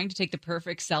been trying to take the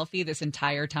perfect selfie this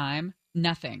entire time?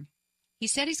 Nothing. He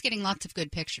said he's getting lots of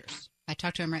good pictures. I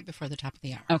talked to him right before the top of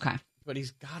the hour. Okay. But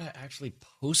he's got to actually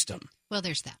post them. Well,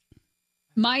 there's that.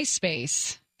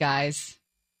 MySpace, guys,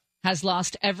 has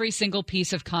lost every single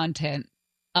piece of content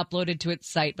uploaded to its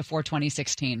site before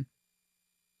 2016.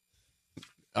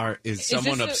 Is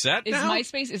someone upset now? Is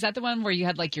MySpace, is that the one where you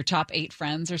had like your top 8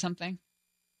 friends or something?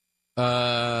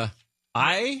 I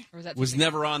was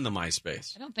never on the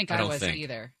MySpace. I don't think I was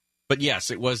either. But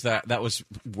yes, it was that. That was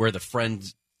where the friend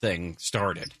thing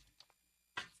started.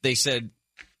 They said,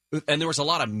 and there was a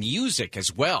lot of music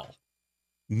as well.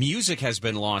 Music has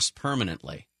been lost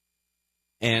permanently.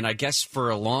 And I guess for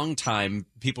a long time,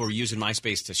 people were using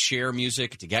MySpace to share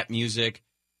music, to get music.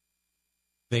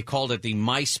 They called it the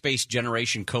MySpace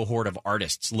generation cohort of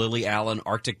artists. Lily Allen,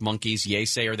 Arctic Monkeys,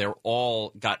 Yesayer, they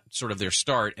all got sort of their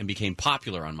start and became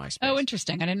popular on MySpace. Oh,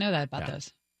 interesting. I didn't know that about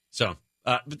those. So,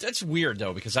 but that's weird,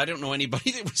 though, because I don't know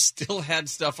anybody that still had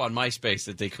stuff on MySpace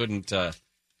that they couldn't, that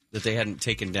they hadn't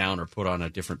taken down or put on a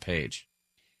different page.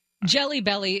 Jelly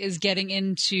Belly is getting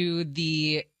into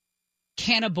the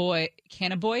cannabinoidal.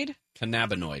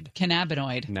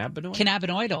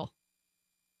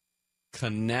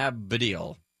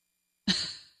 Cannabidiol.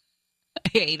 I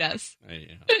hate us.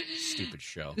 Stupid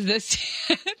show. The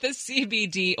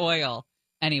CBD oil.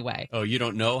 Anyway. Oh, you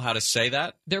don't know how to say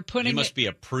that? They're putting. You must be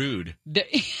a prude.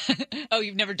 Oh,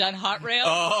 you've never done hot rail?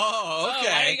 Oh,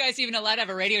 okay. Why are you guys even allowed to have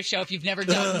a radio show if you've never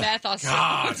done meth on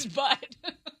someone's butt?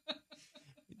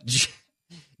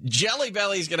 Jelly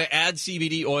Belly's going to add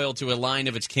CBD oil to a line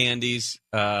of its candies.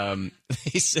 They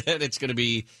said it's going to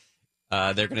be.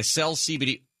 They're going to sell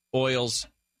CBD oils.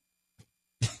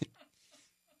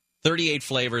 38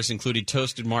 flavors, including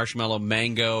toasted marshmallow,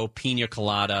 mango, pina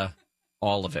colada,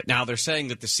 all of it. Now they're saying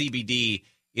that the CBD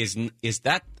is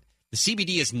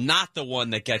not the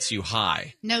one that gets you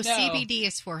high. No. CBD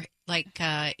is for like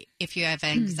if you have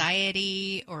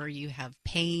anxiety or you have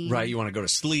pain. Right, you want to go to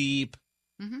sleep.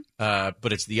 Mm-hmm.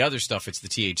 But it's the other stuff. It's the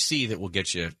THC that will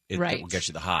get you. That will get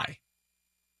you the high.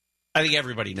 I think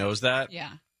everybody knows that. Yeah,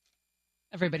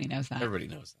 everybody knows that. Everybody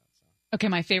knows that. So. Okay,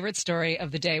 my favorite story of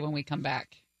the day when we come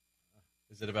back.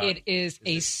 Is it about? It is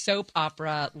a soap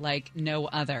opera like no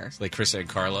other. It's like Kris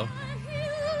Ankarlo.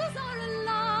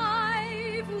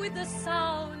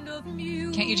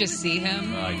 Can't you just see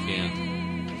him? I can't.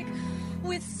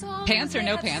 Pants or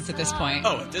no pants at this point?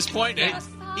 Oh, at this point, I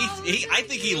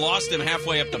think he lost him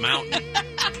halfway up the mountain.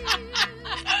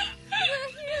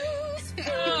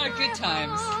 Oh, good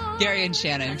times. Gary and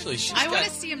Shannon. Actually, I want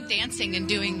to see him dancing and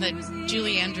doing the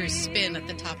Julie Andrews spin at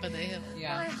the top of the hill.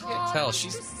 Yeah, you can tell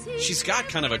she's got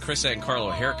kind of a Kris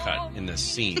Ankarlo haircut in this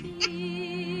scene.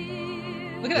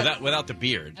 Look at that. Without the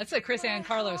beard. That's a Kris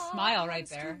Ankarlo smile right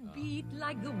there.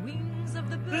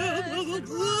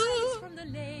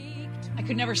 I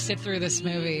could never sit through this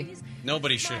movie.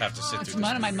 Nobody should have to sit through this. It's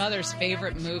one of my mother's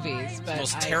favorite movies. But the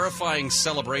most terrifying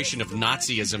celebration of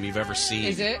Nazism you've ever seen.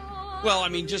 Is it? Well, I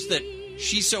mean, just that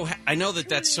she's so... I know that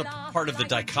that's part of the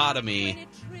dichotomy,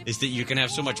 is that you can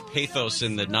have so much pathos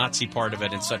in the Nazi part of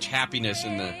it and such happiness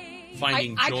in the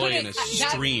finding joy in a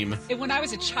stream. When I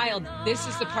was a child, this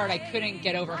is the part I couldn't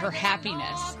get over, her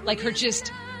happiness. Like her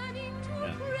just...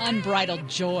 unbridled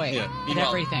joy and meanwhile,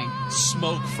 everything.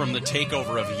 Smoke from the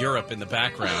takeover of Europe in the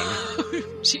background.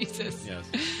 Jesus. Yes.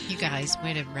 You guys,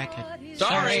 way to wreck a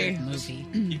Sorry. movie.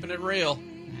 Keeping it real.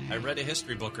 I read a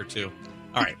history book or two.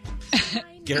 All right.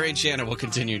 Gary and Shannon will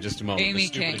continue in just a moment. Amy The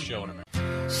stupidest King. show in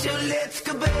America. So let's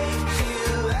go back to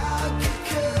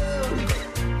Alcatraz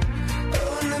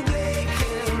on the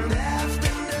blackened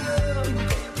afternoon.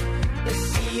 I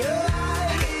see your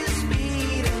eyes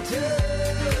beating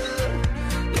tough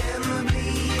and the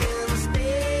bleeding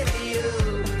steady.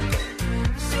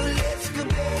 So let's go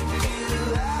back to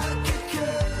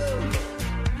Alcatraz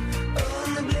on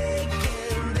the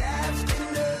blackened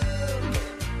afternoon.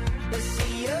 I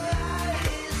see your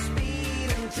eyes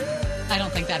beating tough. I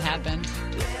don't think that happened.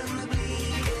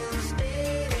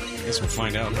 I guess we'll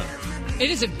find out, huh? It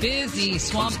is a busy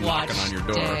Swamp Someone's Watch knocking on your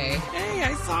door. day. Hey,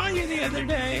 I saw you the other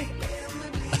day.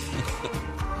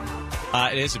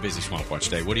 It is a busy Swamp Watch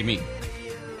day. What do you mean?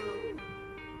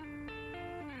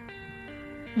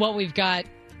 Well, we've got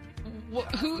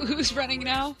who's running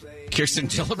now? Kirsten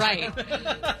Gillibrand.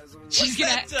 Right. She's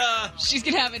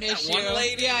gonna have an issue. one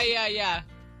lady? Yeah.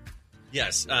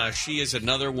 Yes, she is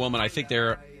another woman. I think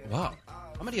they're... Wow.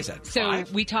 How many is that? So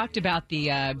 5? we talked about the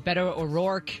Beto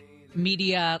O'Rourke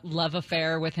media love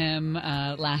affair with him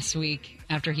last week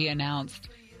after he announced.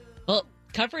 Well,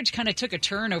 coverage kind of took a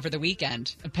turn over the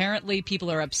weekend. Apparently,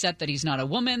 people are upset that he's not a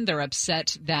woman. They're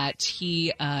upset that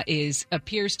he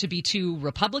appears to be too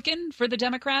Republican for the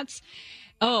Democrats.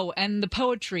 Oh, and the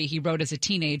poetry he wrote as a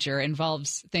teenager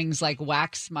involves things like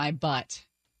 "wax my butt."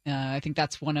 I think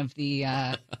that's one of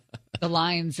the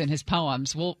lines in his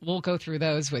poems. We'll go through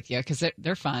those with you because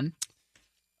they're fun.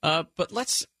 But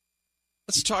let's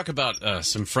talk about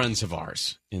some friends of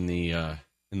ours in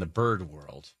the bird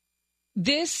world.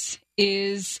 This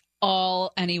is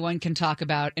all anyone can talk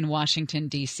about in Washington,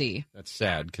 D.C. That's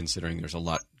sad, considering there's a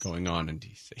lot going on in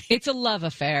D.C. It's a love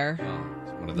affair,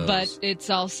 It's one of those. but it's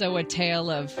also a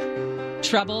tale of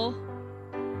trouble,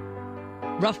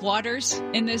 rough waters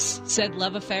in this said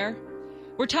love affair.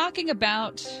 We're talking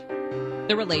about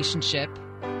the relationship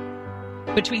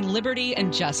between liberty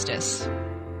and justice.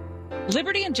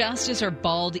 Liberty and Justice are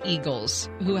bald eagles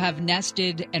who have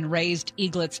nested and raised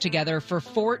eaglets together for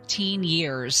 14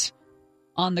 years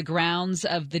on the grounds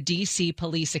of the D.C.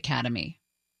 Police Academy.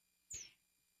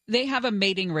 They have a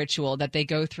mating ritual that they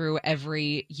go through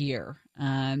every year.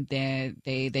 They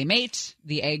mate,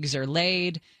 the eggs are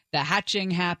laid, the hatching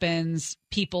happens,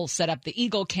 people set up the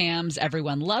eagle cams,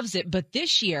 everyone loves it. But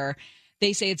this year,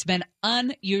 they say it's been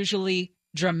unusually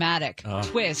dramatic,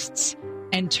 twists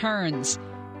and turns.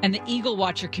 And the Eagle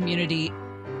Watcher community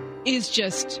is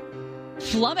just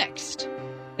flummoxed.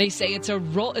 They say it's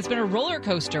been a roller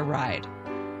coaster ride.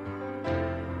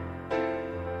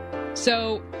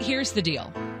 So here's the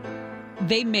deal.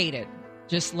 They made it,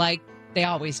 just like they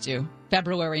always do,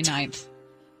 February 9th.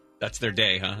 That's their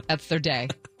day, huh? That's their day.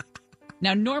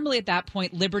 Now, normally at that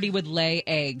point, Liberty would lay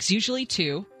eggs, usually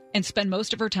 2, and spend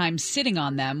most of her time sitting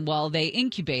on them while they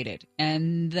incubated.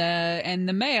 And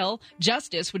the male,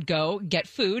 Justice, would go get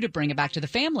food to bring it back to the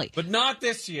family. But not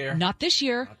this year. Not this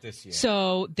year. Not this year.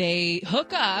 So they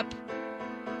hook up,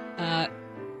 and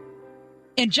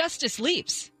Justice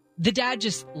leaves. The dad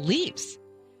just leaves.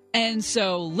 And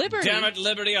so Liberty... Damn it,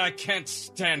 Liberty, I can't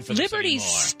stand for this Liberty's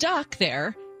anymore. stuck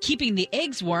there, keeping the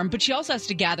eggs warm, but she also has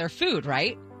to gather food,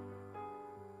 right?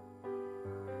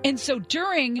 And so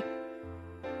during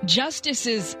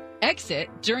Justice's exit,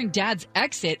 during Dad's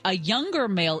exit, a younger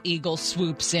male eagle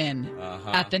swoops in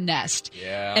at the nest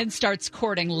and starts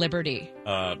courting Liberty.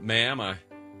 Ma'am, I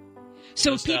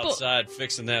So just people outside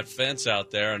fixing that fence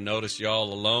out there and noticed you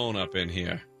all alone up in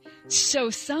here. So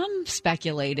some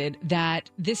speculated that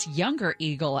this younger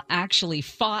eagle actually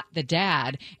fought the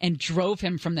dad and drove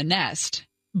him from the nest.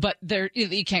 But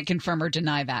you can't confirm or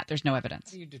deny that. There's no evidence.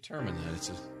 How do you determine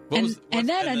that? And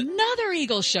then another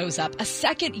eagle shows up. A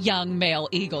second young male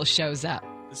eagle shows up.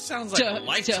 This sounds like a to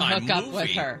Lifetime hook up movie. with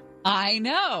her. I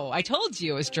know. I told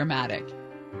you it was dramatic.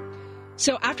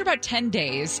 So after about 10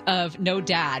 days of no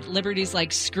dad, Liberty's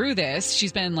like, screw this.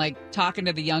 She's been like talking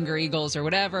to the younger eagles or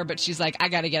whatever, but she's like, I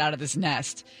got to get out of this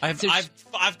nest. I've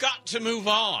got to move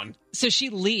on. So she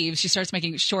leaves. She starts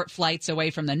making short flights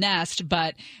away from the nest,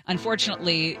 but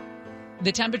unfortunately,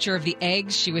 the temperature of the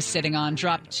eggs she was sitting on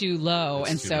dropped too low,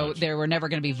 and so they were never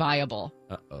going to be viable.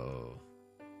 Uh-oh.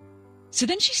 So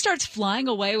then she starts flying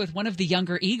away with one of the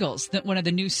younger eagles, one of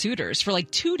the new suitors, for like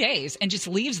 2 days and just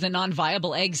leaves the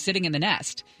non-viable eggs sitting in the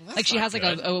nest. Like she has like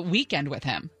a weekend with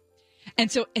him. And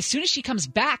so as soon as she comes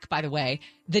back, by the way,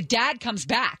 the dad comes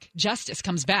back. Justice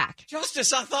comes back.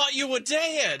 Justice, I thought you were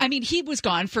dead. I mean, he was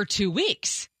gone for 2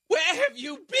 weeks. Where Where have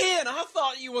you been? I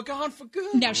thought you were gone for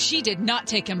good. Now, she did not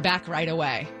take him back right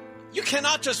away. You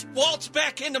cannot just waltz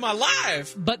back into my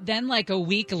life. But then, like a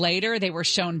week later, they were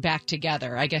shown back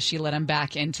together. I guess she let him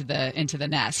back into the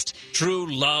nest.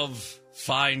 True love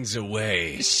finds a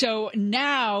way. So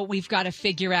now we've got to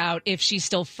figure out if she's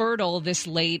still fertile this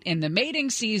late in the mating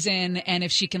season and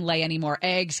if she can lay any more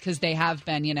eggs, because they have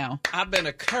been, I've been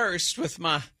accursed with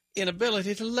my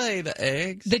inability to lay the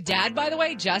eggs. The dad, by the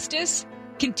way, Justice,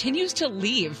 continues to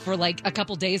leave for like a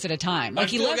couple days at a time. Like, I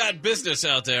still got business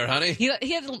out there, honey. He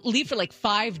had to leave for like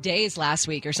 5 days last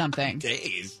week or something.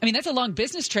 Days? I mean, that's a long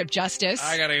business trip, Justice.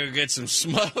 I gotta go get some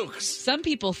smokes. Some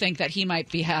people think that he might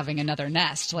be having another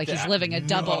nest, like he's living a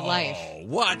double life.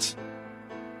 What?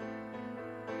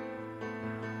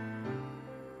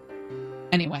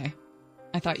 Anyway,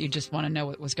 I thought you'd just want to know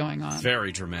what was going on.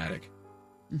 Very dramatic.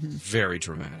 Mm-hmm. Very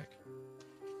dramatic.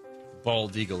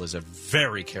 Bald Eagle is a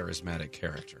very charismatic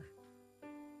character.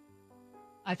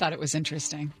 I thought it was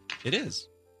interesting. It is.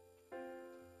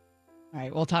 All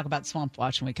right, we'll talk about Swamp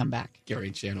Watch when we come back. Gary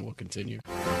and Shannon will continue.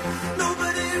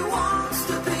 Nobody wants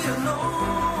to be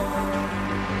alone,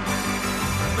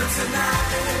 but tonight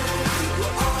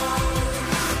we're all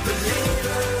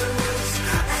believers,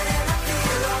 and I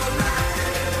feel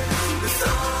alright with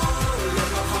all of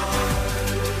my heart.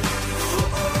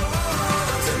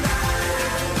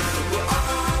 Tonight we're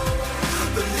all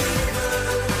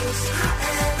believers,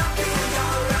 and I feel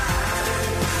alright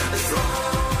as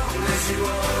long as you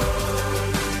are.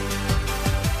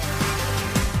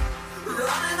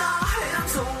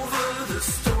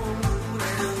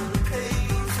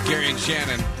 Gary and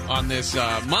Shannon on this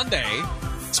Monday.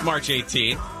 It's March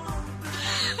 18th.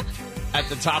 At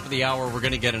the top of the hour, we're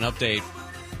going to get an update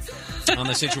on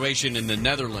the situation in the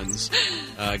Netherlands.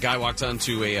 A guy walked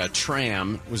onto a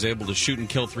tram, was able to shoot and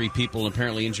kill 3 people and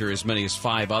apparently injure as many as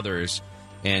 5 others.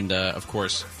 And, of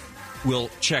course,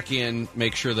 we'll check in,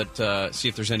 make sure that, see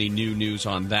if there's any new news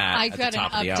on that. I've got an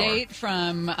update update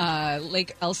from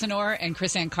Lake Elsinore and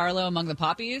Kris Ankarlo among the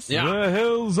poppies. Yeah. The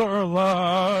hills are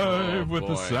alive with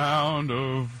the boy. sound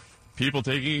of people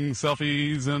taking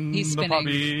selfies and He's the spinning.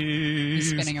 puppies. He's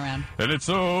spinning around. And it's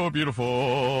so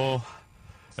beautiful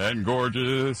and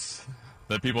gorgeous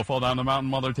that people fall down the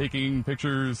mountain while they're taking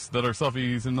pictures that are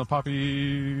selfies in the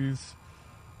puppies.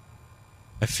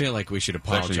 I feel like we should It's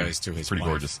actually apologize to his pretty wife.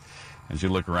 gorgeous. As you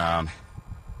look around,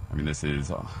 I mean, this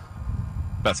is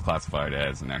best classified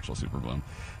as an actual super bloom.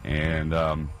 And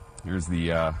here's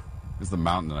the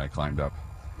mountain that I climbed up.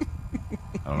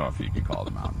 I don't know if you could call it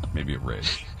a mountain. Maybe a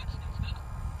ridge.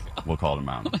 We'll call it a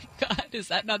mountain. Oh my God, is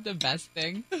that not the best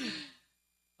thing?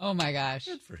 Oh my gosh.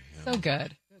 Good for him. So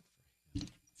good. It's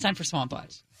time for Swamp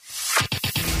Watch.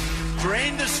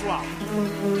 Drain the swamp.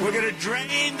 We're going to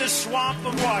drain the swamp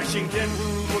of Washington.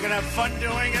 We're going to have fun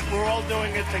doing it. We're all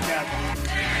doing it together.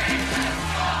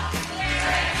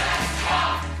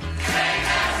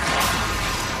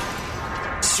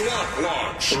 Swamp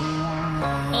Watch.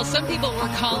 Well, some people were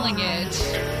calling it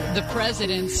the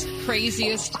president's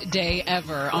craziest day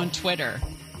ever on Twitter.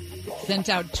 Sent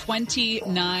out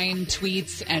 29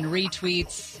 tweets and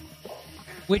retweets,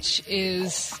 which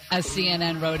is, as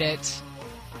CNN wrote it,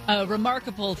 a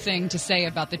remarkable thing to say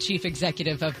about the chief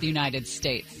executive of the United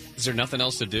States. Is there nothing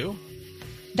else to do?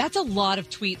 That's a lot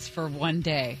of tweets for one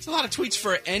day. It's a lot of tweets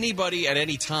for anybody at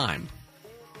any time,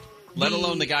 let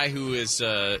alone the guy who is...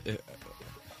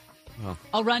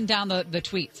 I'll run down the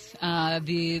tweets.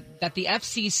 That the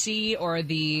FCC or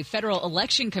the Federal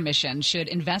Election Commission should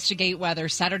investigate whether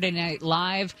Saturday Night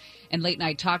Live and late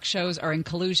night talk shows are in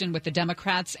collusion with the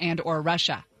Democrats and or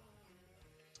Russia.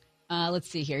 Let's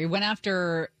see here. He went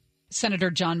after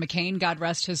Senator John McCain, God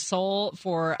rest his soul,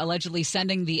 for allegedly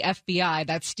sending the FBI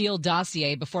that Steele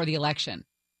dossier before the election.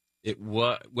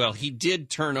 Well, he did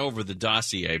turn over the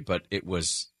dossier, but it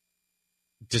was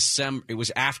December. It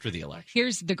was after the election.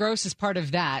 Here's the grossest part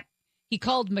of that. He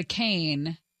called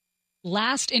McCain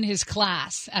last in his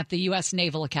class at the U.S.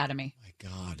 Naval Academy. My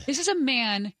God. This is a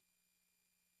man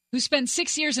who spent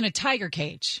 6 years in a tiger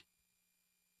cage,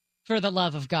 for the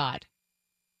love of God.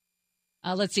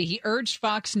 Let's see. He urged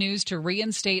Fox News to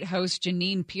reinstate host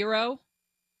Jeanine Pirro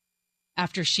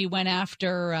after she went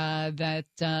after that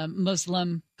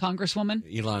Muslim congresswoman.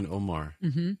 Ilhan Omar.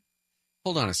 Mm-hmm.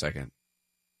 Hold on a second.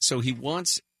 So he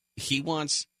wants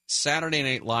Saturday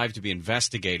Night Live to be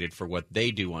investigated for what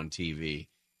they do on TV,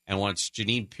 and wants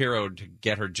Jeanine Pirro to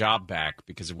get her job back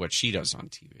because of what she does on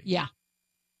TV. Yeah.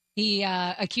 He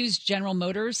accused General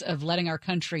Motors of letting our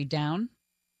country down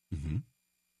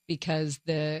because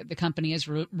the company is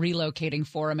relocating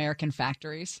 4 American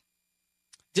factories.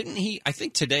 Didn't he? I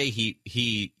think today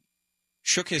he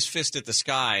shook his fist at the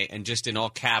sky and just in all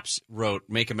caps wrote,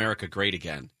 "Make America Great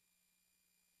Again."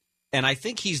 And I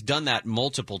think he's done that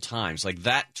multiple times. Like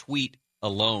that tweet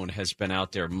alone has been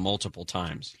out there multiple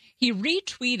times. He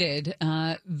retweeted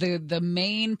the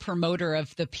main promoter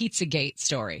of the Pizzagate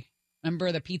story.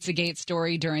 Remember the Pizzagate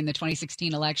story during the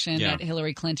 2016 election that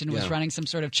Hillary Clinton was running some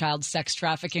sort of child sex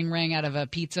trafficking ring out of a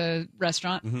pizza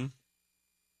restaurant? Mm-hmm.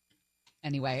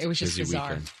 Anyway, it was just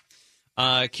bizarre.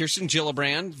 Kirsten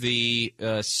Gillibrand,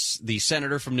 the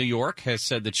senator from New York, has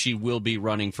said that she will be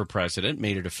running for president,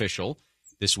 made it official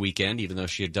this weekend, even though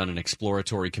she had done an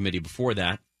exploratory committee before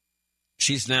that.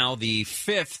 She's now the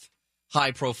fifth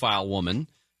high-profile woman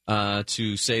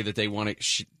to say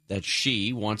that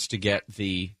she wants to get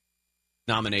the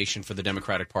nomination for the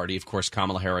Democratic Party. Of course,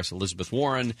 Kamala Harris, Elizabeth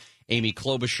Warren, Amy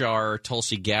Klobuchar,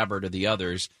 Tulsi Gabbard are the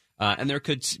others. And there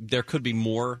could be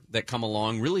more that come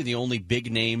along. Really, the only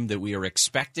big name that we are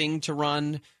expecting to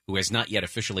run, who has not yet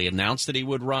officially announced that he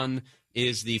would run,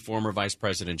 is the former Vice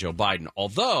President Joe Biden.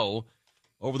 Although,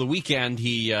 over the weekend,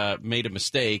 he made a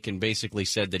mistake and basically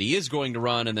said that he is going to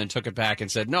run, and then took it back and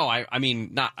said, "No,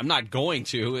 I'm not going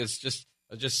to. It's just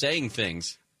saying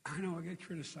things." I know I get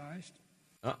criticized.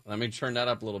 Oh, let me turn that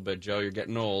up a little bit, Joe. You're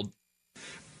getting old.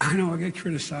 I know I get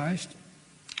criticized.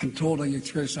 I'm told I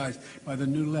get criticized by the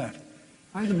new left.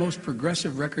 I have the most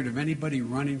progressive record of anybody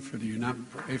running for the United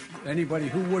States. If anybody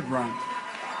who would run.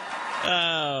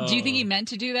 Oh. Do you think he meant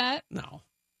to do that? No.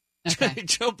 Okay.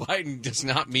 Joe Biden does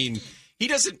not mean he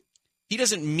doesn't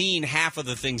mean half of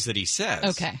the things that he says.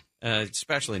 Okay.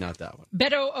 Especially not that one.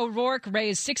 Beto O'Rourke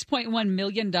raised $6.1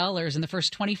 million in the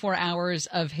first 24 hours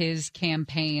of his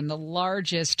campaign, the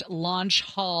largest launch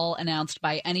haul announced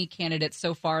by any candidate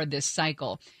so far this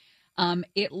cycle.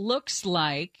 It looks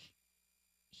like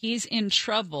he's in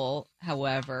trouble,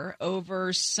 however,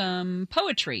 over some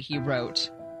poetry he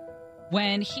wrote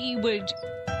when he would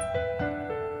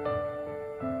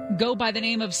go by the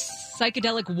name of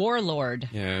Psychedelic Warlord.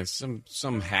 Yeah,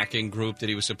 some hacking group that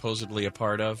he was supposedly a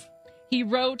part of. He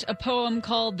wrote a poem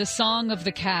called The Song of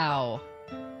the Cow,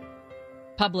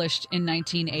 published in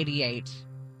 1988.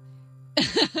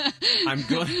 I'm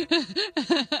going...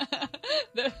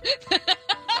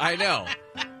 I know.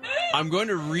 I'm going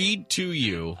to read to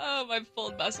you... Oh, my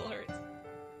full muscle hurts.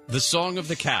 The Song of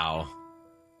the Cow,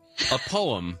 a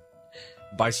poem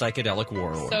by Psychedelic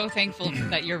Warlord. So thankful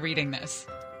that you're reading this.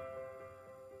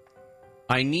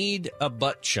 I need a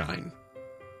butt shine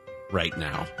right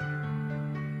now.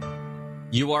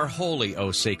 You are holy,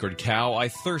 O sacred cow. I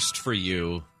thirst for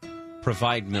you.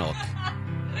 Provide milk.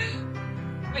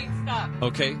 Wait, stop.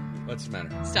 Okay, what's the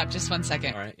matter? Stop just 1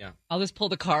 second. All right, yeah. I'll just pull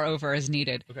the car over as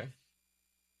needed. Okay.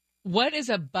 What is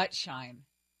a butt shine?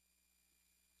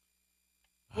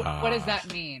 What does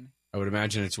that mean? I would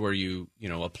imagine it's where you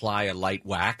apply a light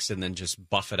wax and then just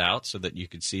buff it out so that you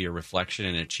could see your reflection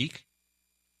in a cheek.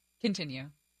 Continue.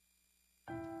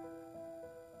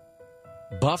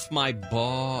 Buff my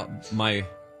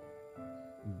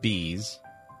bees.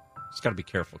 Just got to be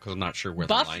careful because I'm not sure where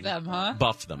Buff the line. them, huh?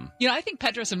 Buff them. You know, I think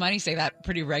Petros and Money say that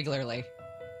pretty regularly.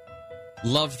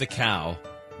 Love the cow.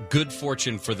 Good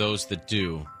fortune for those that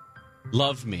do.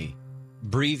 Love me.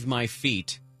 Breathe my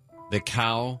feet. The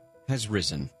cow has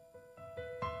risen.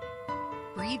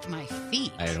 Breathe my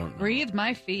feet. I don't know. Breathe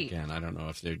my feet. Again, I don't know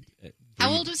if they're... How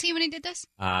old was he when he did this?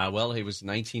 Well, he was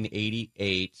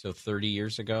 1988, so 30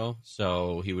 years ago.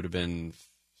 So he would have been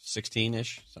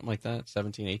 16-ish, something like that,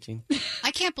 17, 18.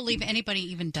 I can't believe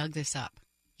anybody even dug this up.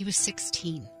 He was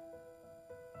 16.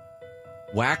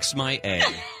 Wax my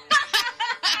egg.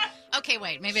 Okay,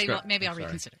 wait. Maybe I'll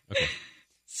reconsider. Okay.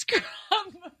 Scrub.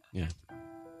 Yeah.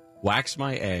 Wax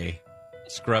my A.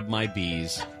 Scrub my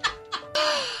bees.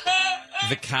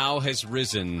 The cow has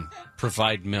risen.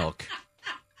 Provide milk.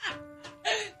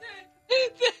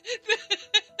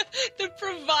 The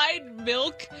provide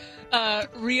milk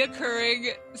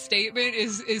reoccurring statement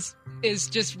is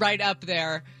just right up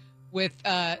there with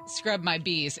scrub my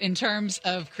bees in terms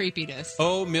of creepiness.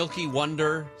 Oh, milky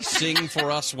wonder, sing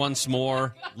for us once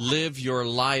more. Live your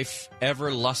life,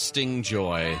 ever-lusting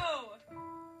joy.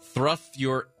 Thruth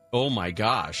your... Oh, my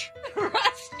gosh.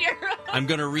 I'm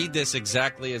going to read this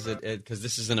exactly as it because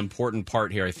this is an important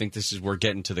part here. I think this is we're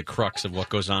getting to the crux of what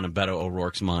goes on in Beto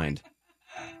O'Rourke's mind.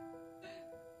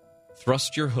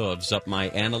 Thrust your hooves up my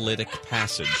analytic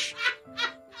passage.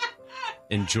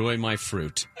 Enjoy my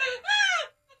fruit.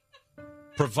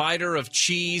 Provider of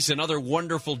cheese and other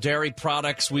wonderful dairy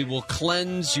products, we will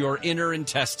cleanse your inner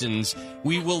intestines.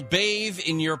 We will bathe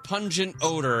in your pungent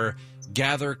odor.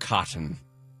 Gather cotton.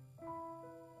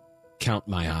 Count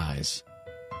my eyes.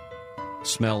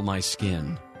 Smell my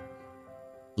skin.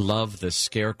 Love the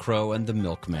scarecrow and the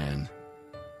milkman.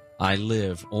 I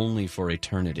live only for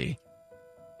eternity.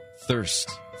 Thirst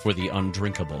for the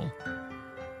undrinkable.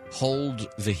 Hold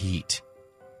the heat.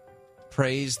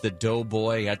 Praise the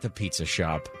doughboy at the pizza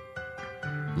shop.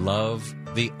 Love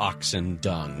the oxen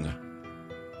dung.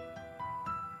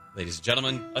 Ladies and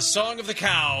gentlemen, A Song of the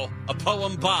Cow, a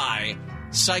poem by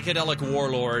psychedelic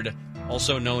warlord,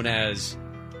 also known as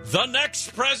the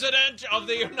next president of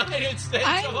the United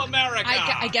States of America.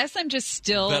 I guess I'm just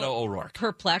still Beto O'Rourke.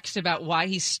 perplexed about why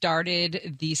he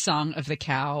started the Song of the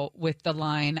Cow with the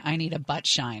line, I need a butt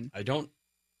shine.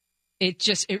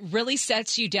 It really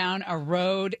sets you down a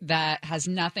road that has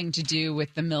nothing to do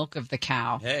with the milk of the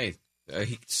cow. Hey,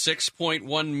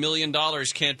 $6.1 million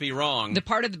can't be wrong. The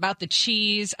part about the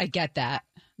cheese, I get that.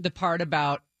 The part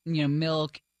about,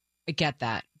 milk, I get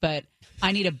that. But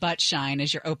I need a butt shine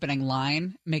as your opening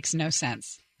line makes no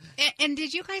sense. And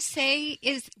did you guys say,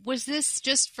 was this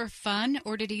just for fun,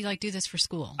 or did he do this for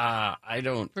school? I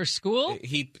don't. For school?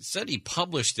 He said he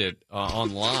published it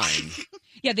online.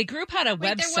 Yeah, the group had a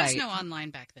website. There was no online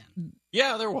back then.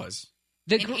 Yeah, there was.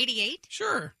 In 88?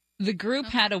 Sure. The group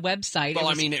had a website.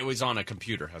 Well, it was on a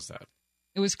computer. How's that?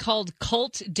 It was called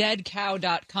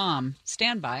cultdeadcow.com.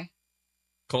 Stand by.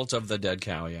 Cult of the Dead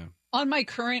Cow, yeah. On my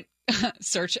current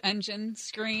search engine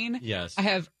screen, yes, I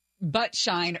have butt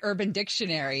shine Urban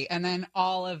Dictionary and then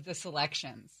all of the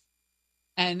selections.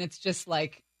 And it's just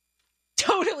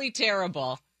totally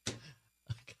terrible.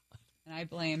 And I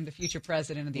blame the future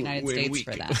president of the United States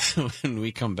for that. When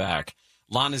we come back,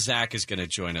 Lana Zach is going to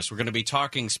join us. We're going to be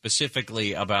talking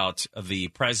specifically about the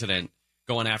president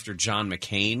going after John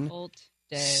McCain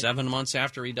 7 months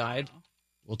after he died.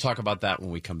 We'll talk about that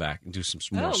when we come back and do some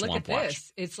more Swamp look at Watch.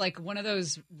 this. It's like one of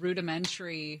those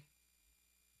rudimentary...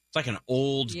 It's like an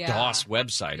old DOS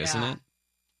website, isn't it?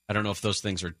 I don't know if those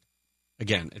things are...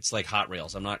 Again, it's like Hot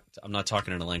Rails. I'm not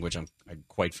talking in a language I'm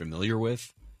quite familiar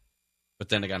with. But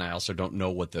then again, I also don't know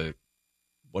what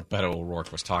Beto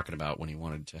O'Rourke was talking about when he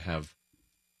wanted to have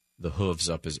the hooves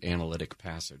up his analytic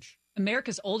passage.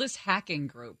 America's oldest hacking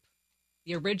group.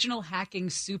 The original hacking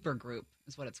supergroup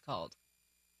is what it's called.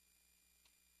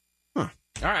 Huh.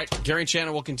 All right. Gary and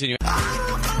Shannon will continue. I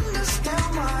don't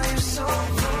understand why you're so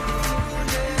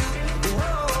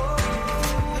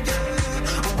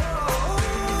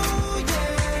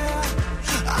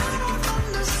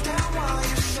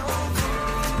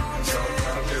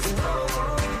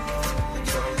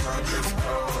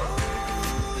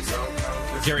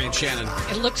Gary and Shannon.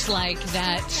 It looks like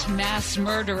that mass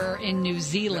murderer in New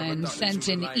Zealand sent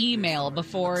an email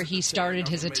before he started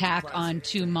his attack on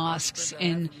 2 mosques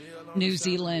in New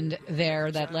Zealand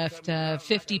there that left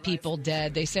 50 people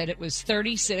dead. They said it was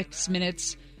 36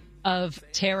 minutes of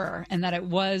terror and that it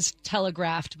was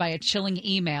telegraphed by a chilling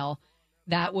email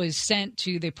that was sent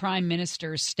to the Prime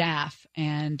Minister's staff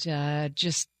and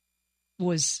just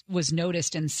was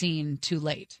noticed and seen too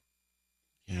late.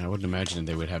 Yeah, I wouldn't imagine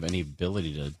they would have any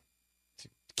ability to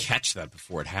catch that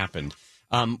before it happened.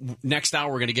 Next hour,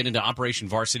 we're going to get into Operation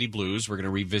Varsity Blues. We're going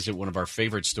to revisit one of our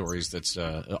favorite stories that's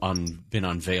been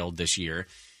unveiled this year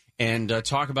and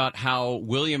talk about how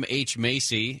William H.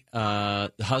 Macy,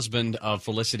 husband of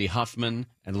Felicity Huffman,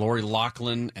 and Lori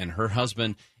Loughlin and her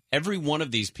husband, every one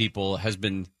of these people has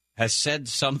said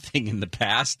something in the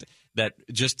past that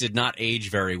just did not age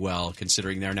very well,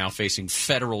 considering they're now facing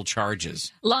federal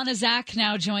charges. Lana Zach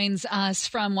now joins us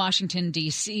from Washington,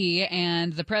 D.C.,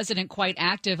 and the president quite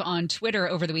active on Twitter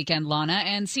over the weekend, Lana,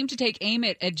 and seemed to take aim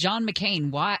at John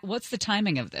McCain. What's the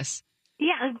timing of this?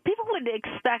 Yeah, people would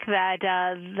expect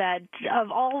that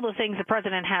of all the things the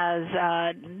president has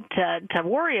to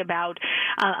worry about,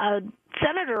 a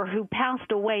senator who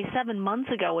passed away 7 months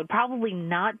ago would probably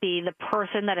not be the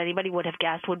person that anybody would have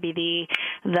guessed would be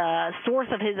the source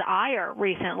of his ire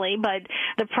recently. But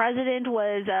the president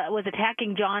was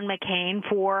attacking John McCain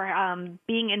for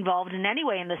being involved in any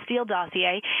way in the Steele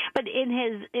dossier. But in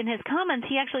his comments,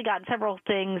 he actually got several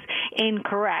things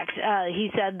incorrect. He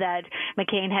said that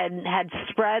McCain had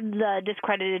spread the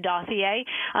discredited dossier.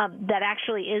 That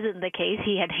actually isn't the case.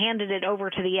 He had handed it over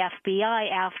to the FBI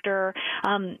after,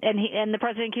 and the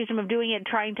president accused him of doing it,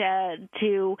 trying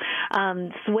to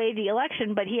sway the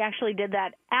election, but he actually did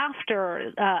that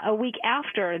after a week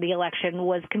after the election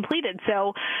was completed.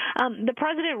 So the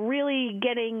president really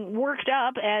getting worked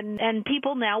up, and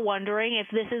people now wondering if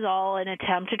this is all an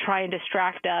attempt to try and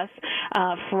distract us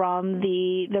from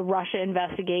the Russia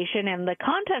investigation and the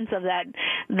contents of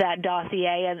that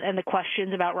dossier and the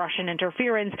questions about Russian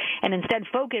interference, and instead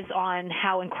focus on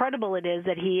how incredible it is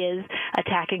that he is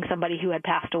attacking somebody who had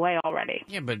passed away already.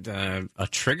 Yeah, but a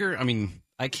trigger? I mean,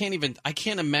 I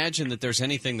can't imagine that there's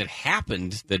anything that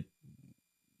happened that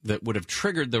would have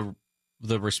triggered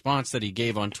the response that he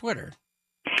gave on Twitter.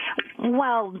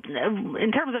 Well,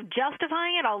 in terms of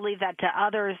justifying it, I'll leave that to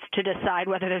others to decide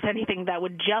whether there's anything that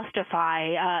would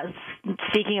justify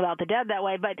speaking about the dead that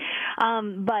way. But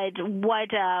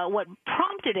what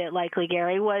prompted it, likely,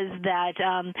 Gary, was that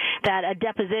a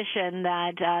deposition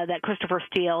that Christopher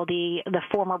Steele, the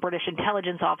former British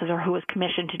intelligence officer who was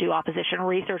commissioned to do opposition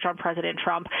research on President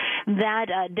Trump,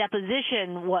 that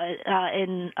deposition was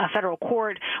in a federal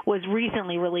court was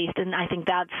recently released, and I think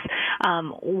that's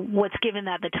what's given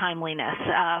that the timeliness.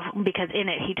 Because in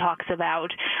it he talks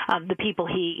about the people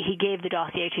he gave the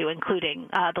dossier to, including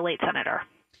the late senator.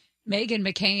 Meghan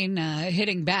McCain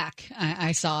hitting back,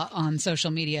 I saw on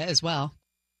social media as well.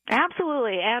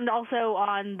 Absolutely, and also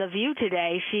on The View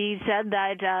today, she said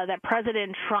that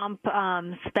President Trump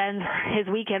spends his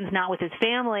weekends not with his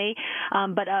family,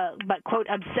 but quote,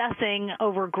 obsessing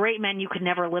over great men you could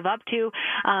never live up to.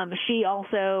 She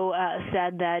also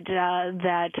said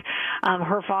that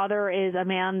her father is a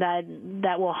man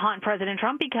that will haunt President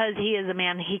Trump because he is a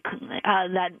man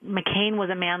that McCain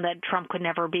was a man that Trump could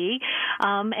never be,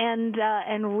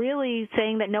 and really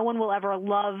saying that no one will ever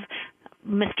love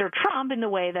Mr. Trump in the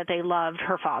way that they loved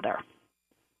her father.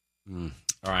 All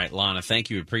right, Lana,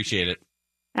 thank you. Appreciate it.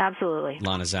 Absolutely.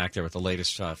 Lana Zach there with the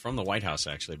latest from the White House,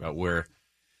 actually, about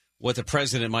what the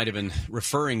president might have been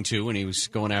referring to when he was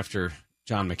going after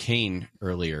John McCain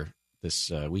earlier this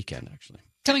weekend, actually.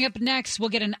 Coming up next, we'll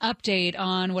get an update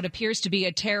on what appears to be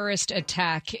a terrorist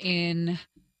attack in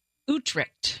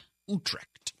Utrecht.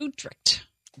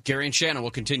 Gary and Shannon will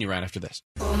continue right after this.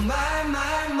 Oh, my.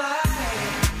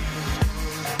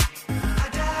 I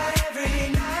die every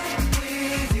night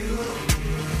with you.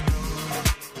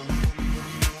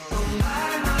 Oh, my.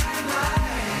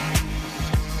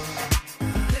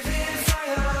 Living for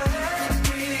your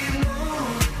every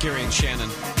move. Gary and Shannon.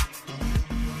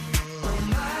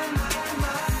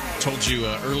 Told you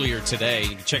earlier today,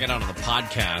 you can check it out on the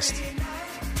podcast,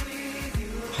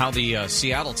 how the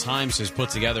Seattle Times has put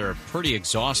together a pretty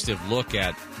exhaustive look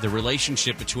at the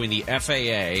relationship between the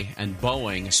FAA and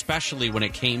Boeing, especially when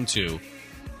it came to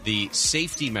the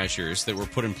safety measures that were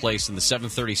put in place in the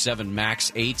 737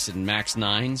 MAX 8s and MAX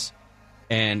 9s,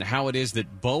 and how it is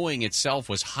that Boeing itself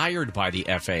was hired by the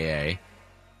FAA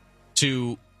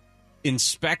to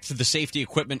inspect the safety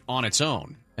equipment on its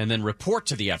own and then report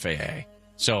to the FAA.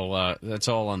 So that's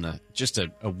all on just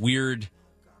a weird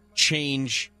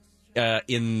change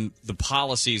in the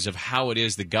policies of how it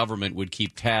is the government would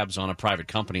keep tabs on a private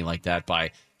company like that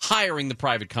by hiring the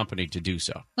private company to do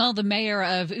so. Well, the mayor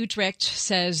of Utrecht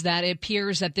says that it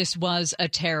appears that this was a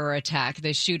terror attack.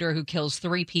 The shooter who kills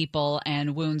 3 people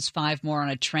and wounds 5 more on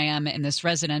a tram in this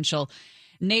residential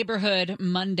neighborhood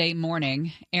Monday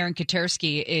morning. Aaron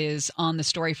Katersky is on the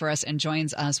story for us and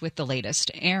joins us with the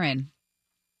latest. Aaron.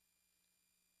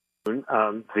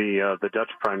 The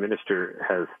Dutch Prime Minister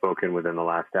has spoken within the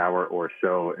last hour or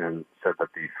so and said that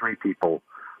the 3 people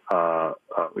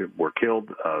were killed.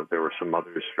 There were some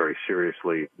others very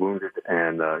seriously wounded,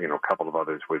 and a couple of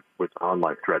others with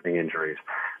non-life-threatening injuries.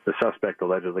 The suspect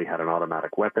allegedly had an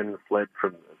automatic weapon, fled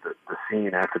from the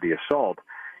scene after the assault,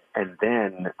 and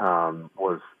then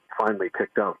was finally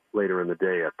picked up later in the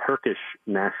day. A Turkish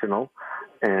national,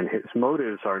 and his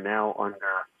motives are now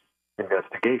under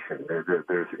investigation. There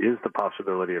is the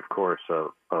possibility, of course,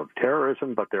 of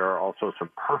terrorism, but there are also some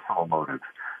personal motives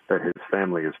that his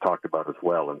family has talked about as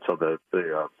well. And so the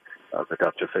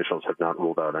Dutch officials have not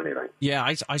ruled out anything. Yeah,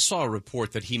 I saw a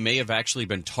report that he may have actually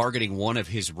been targeting one of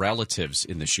his relatives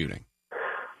in the shooting.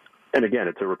 And again,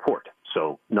 it's a report,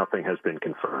 so nothing has been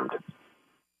confirmed.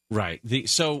 Right.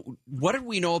 So what do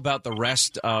we know about the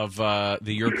rest of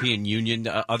the European Union,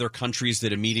 other countries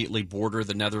that immediately border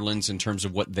the Netherlands in terms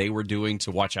of what they were doing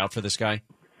to watch out for this guy?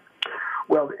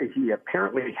 Well, he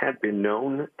apparently had been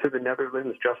known to the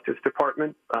Netherlands Justice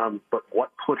Department, but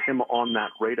what put him on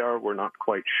that radar, we're not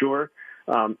quite sure.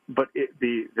 But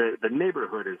the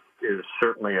neighborhood is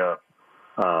certainly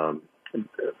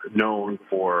known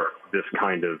for this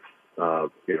kind of the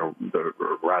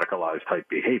radicalized type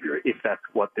behavior, if that's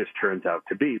what this turns out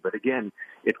to be. But again,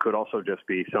 it could also just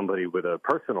be somebody with a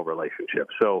personal relationship.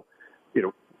 So, it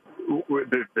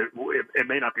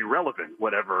may not be relevant,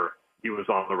 whatever he was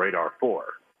on the radar for.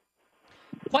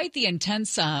 Quite the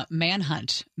intense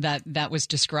manhunt that was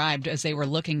described as they were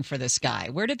looking for this guy.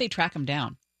 Where did they track him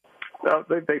down?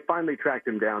 They finally tracked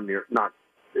him down near, not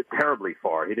terribly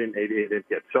far. He didn't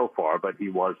get so far, but he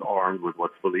was armed with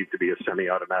what's believed to be a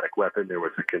semi-automatic weapon. There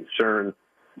was a concern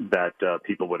that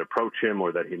people would approach him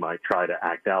or that he might try to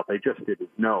act out. They just didn't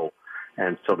know.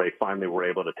 And so they finally were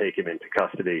able to take him into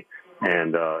custody,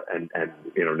 and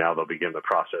now they'll begin the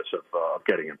process of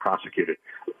getting him prosecuted.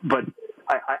 But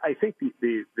I think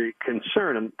the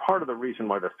concern, and part of the reason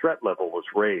why the threat level was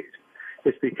raised,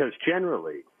 is because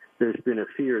generally there's been a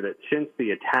fear that since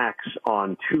the attacks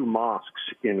on 2 mosques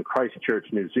in Christchurch,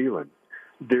 New Zealand,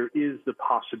 there is the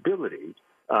possibility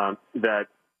that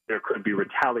there could be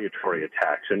retaliatory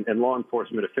attacks. And law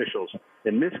enforcement officials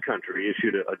in this country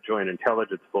issued a joint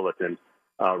intelligence bulletin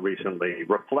recently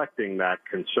reflecting that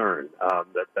concern,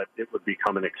 that it would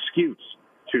become an excuse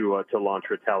to launch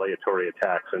retaliatory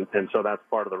attacks. And so that's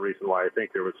part of the reason why I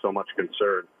think there was so much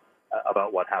concern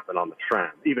about what happened on the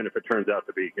tram, even if it turns out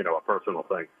to be, a personal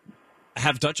thing.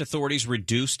 Have Dutch authorities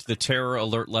reduced the terror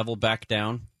alert level back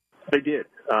down? They did.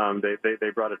 They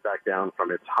brought it back down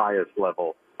from its highest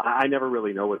level. I never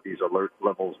really know what these alert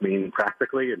levels mean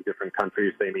practically. In different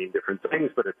countries, they mean different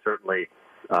things, but it certainly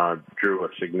drew a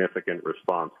significant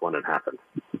response when it happened.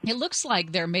 It looks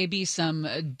like there may be some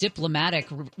diplomatic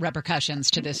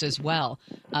repercussions to this as well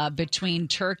between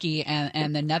Turkey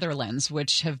and the Netherlands,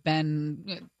 which have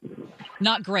been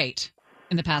not great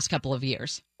in the past couple of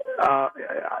years.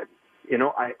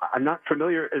 I'm not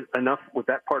familiar enough with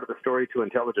that part of the story to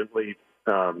intelligently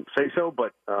say so,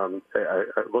 but I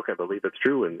believe it's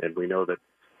true, and we know that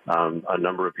a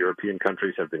number of European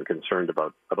countries have been concerned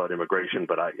about immigration,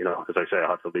 but as I say, I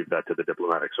have to leave that to the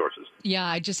diplomatic sources. Yeah,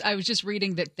 I was just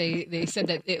reading that they said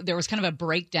that there was kind of a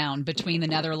breakdown between the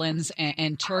Netherlands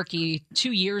and Turkey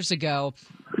 2 years ago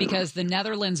because the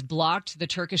Netherlands blocked the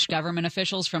Turkish government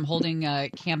officials from holding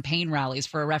campaign rallies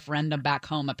for a referendum back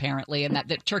home, apparently, and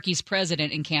that Turkey's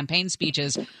president in campaign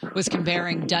speeches was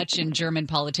comparing Dutch and German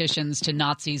politicians to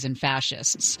Nazis and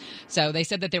fascists. So they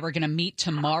said that they were going to meet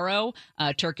tomorrow,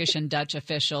 Turkish and Dutch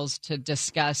officials, to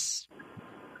discuss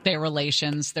their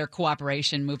relations, their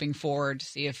cooperation moving forward,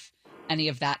 see if any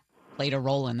of that played a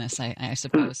role in this, I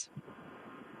suppose.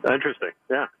 Interesting.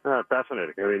 Yeah,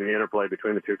 fascinating. I mean, the interplay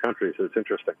between the two countries is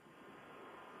interesting.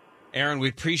 Aaron, we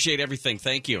appreciate everything.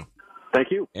 Thank you. Thank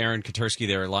you. Aaron Katersky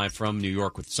there, live from New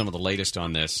York with some of the latest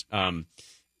on this.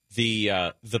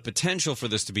 The potential for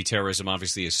this to be terrorism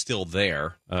obviously is still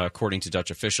there, according to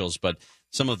Dutch officials, but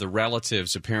some of the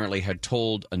relatives apparently had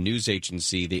told a news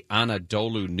agency, the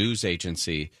Anadolu news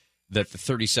agency, that the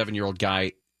 37-year-old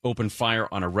guy opened fire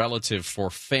on a relative for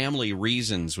family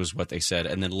reasons, was what they said,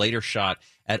 and then later shot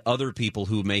at other people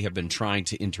who may have been trying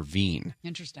to intervene.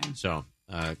 Interesting. So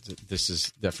this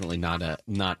is definitely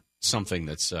not something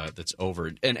that's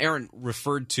over. And Aaron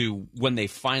referred to when they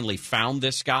finally found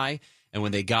this guy and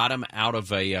when they got him out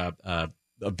of a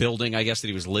building, I guess, that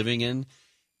he was living in.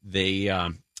 They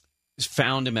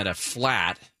found him at a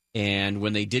flat, and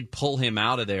when they did pull him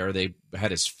out of there, they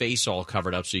had his face all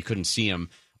covered up so you couldn't see him.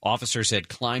 Officers had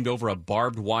climbed over a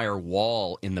barbed wire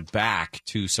wall in the back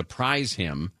to surprise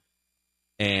him,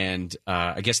 and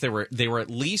I guess they were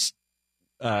at least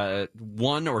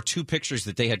 1 or 2 pictures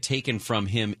that they had taken from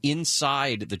him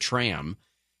inside the tram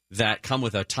that come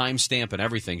with a timestamp and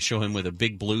everything, show him with a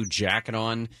big blue jacket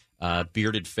on,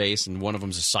 bearded face, and one of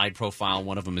them is a side profile,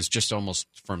 one of them is just almost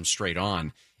from straight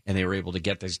on, and they were able to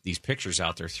get these pictures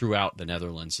out there throughout the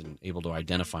Netherlands and able to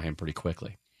identify him pretty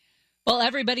quickly. Well,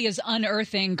 everybody is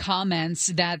unearthing comments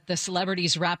that the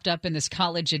celebrities wrapped up in this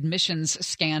college admissions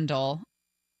scandal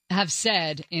have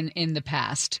said in the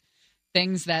past.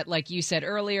 Things that, like you said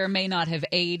earlier, may not have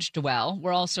aged well.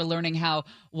 We're also learning how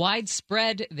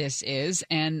widespread this is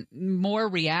and more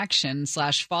reaction /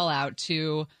 fallout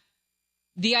to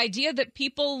the idea that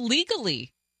people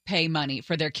legally pay money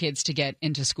for their kids to get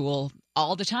into school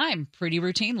all the time, pretty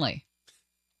routinely.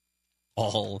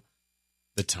 All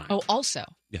the time. Oh, also,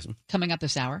 yes, coming up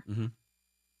this hour, mm-hmm.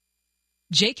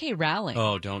 J.K. Rowling.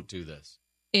 Oh, don't do this.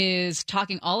 Is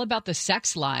talking all about the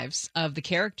sex lives of the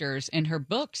characters in her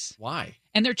books. Why?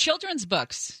 And they're children's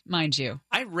books, mind you.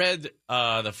 I read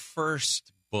the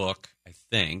first book, I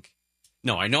think.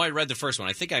 No, I know I read the first one.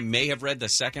 I think I may have read the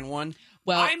second one.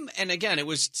 Well, and again, it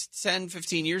was 10,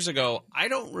 15 years ago. I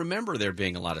don't remember there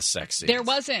being a lot of sex scenes. There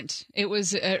wasn't. It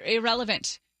was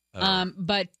irrelevant.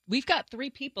 But we've got 3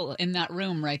 people in that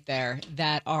room right there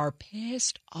that are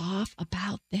pissed off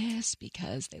about this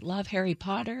because they love Harry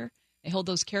Potter. They hold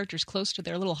those characters close to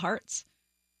their little hearts.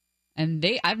 And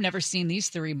I've never seen these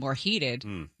 3 more heated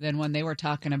than when they were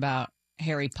talking about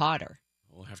Harry Potter.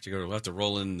 We'll have to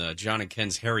roll in John and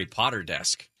Ken's Harry Potter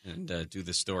desk and do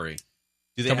the story.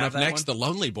 Do they Coming have up that next, one? The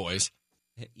Lonely Boys.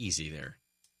 Easy there.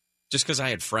 Just because I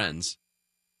had friends.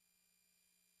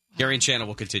 Gary and Shannon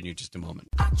will continue in just a moment.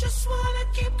 I just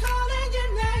want to keep calling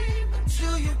your name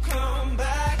until you come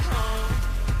back home.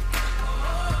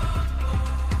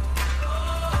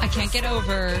 I can't get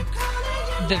over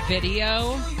the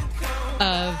video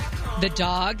of the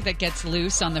dog that gets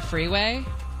loose on the freeway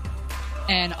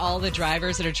and all the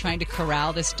drivers that are trying to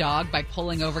corral this dog by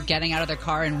pulling over, getting out of their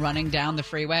car, and running down the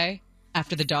freeway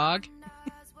after the dog.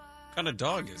 What kind of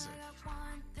dog is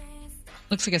it?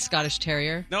 Looks like a Scottish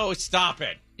Terrier. No, stop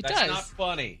it. It That's does. not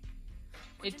funny.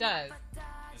 It does.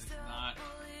 It's not.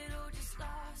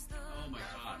 Oh, my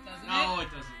God. Doesn't No, it?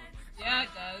 it doesn't. Yeah, it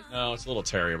does. No, it's a little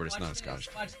terrier, but it's Watch not a this. Scottish.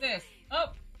 Watch this.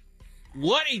 Oh,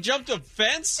 What? He jumped a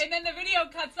fence? and then the video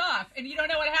cuts off, and you don't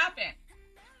know what happened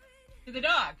to the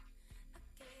dog.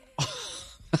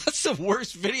 That's the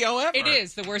worst video ever. It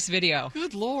is the worst video.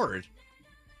 Good Lord.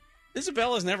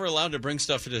 Isabella's never allowed to bring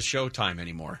stuff into Showtime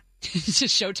anymore. It's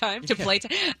just Showtime to play.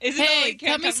 Hey,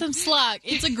 cut me some slack.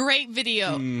 It's a great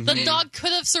video. Mm-hmm. The dog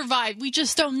could have survived. We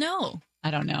just don't know.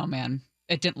 I don't know, man.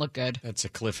 It didn't look good. That's a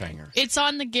cliffhanger. It's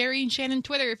on the Gary and Shannon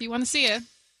Twitter if you want to see it.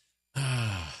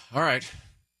 All right.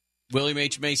 William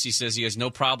H. Macy says he has no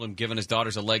problem giving his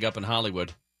daughters a leg up in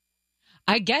Hollywood.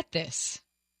 I get this.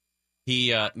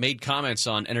 He made comments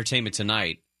on Entertainment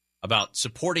Tonight about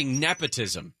supporting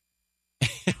nepotism,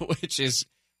 which is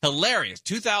hilarious.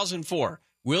 2004,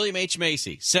 William H.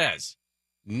 Macy says,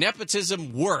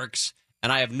 nepotism works,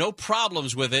 and I have no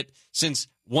problems with it since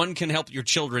one can help your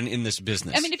children in this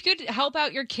business. I mean, if you could help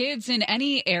out your kids in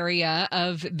any area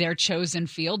of their chosen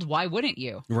field, why wouldn't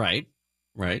you? Right.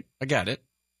 I got it.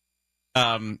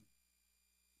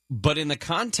 But in the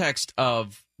context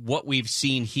of what we've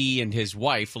seen he and his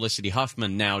wife, Felicity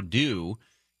Huffman, now do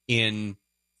in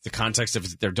the context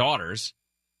of their daughters,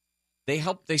 they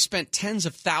spent tens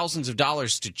of thousands of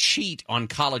dollars to cheat on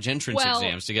college entrance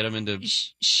exams to get them into...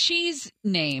 She's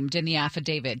named in the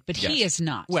affidavit, but he is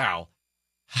not. Wow.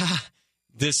 I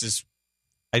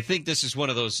think this is one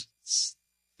of those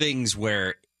things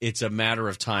where it's a matter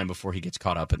of time before he gets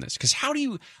caught up in this. Because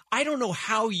I don't know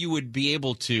how you would be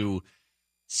able to...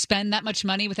 Spend that much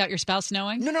money without your spouse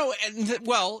knowing? No.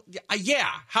 Yeah.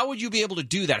 How would you be able to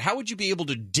do that? How would you be able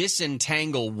to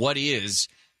disentangle what is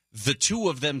the two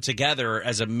of them together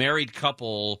as a married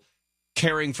couple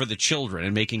caring for the children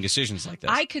and making decisions like this?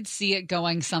 I could see it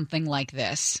going something like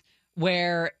this,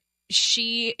 where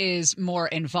she is more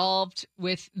involved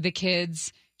with the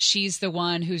kids. She's the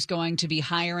one who's going to be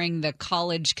hiring the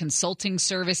college consulting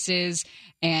services,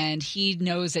 and he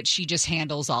knows that she just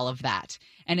handles all of that.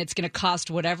 And it's going to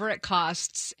cost whatever it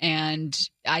costs, and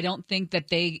I don't think that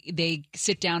they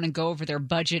sit down and go over their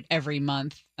budget every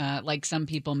month like some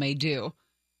people may do.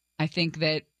 I think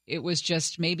that it was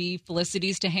just maybe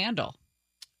Felicity's to handle,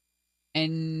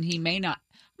 and he may not.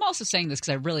 I'm also saying this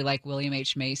because I really like William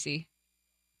H. Macy.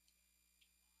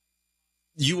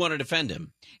 You want to defend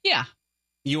him. Yeah.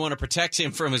 You want to protect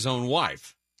him from his own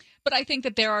wife. But I think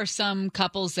that there are some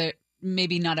couples that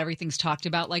maybe not everything's talked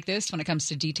about like this when it comes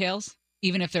to details,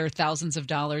 even if there are thousands of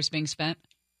dollars being spent.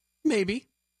 Maybe.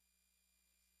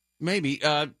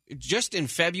 Just in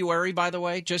February, by the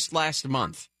way, just last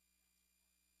month,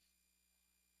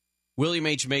 William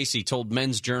H. Macy told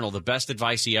Men's Journal the best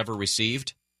advice he ever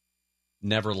received: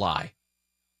 never lie.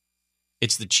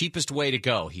 It's the cheapest way to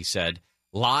go, he said.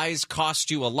 Lies cost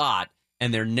you a lot,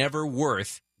 and they're never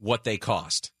worth what they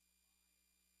cost.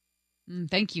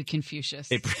 Thank you, Confucius.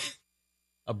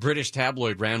 A British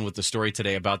tabloid ran with the story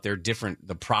today about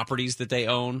the properties that they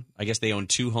own. I guess they own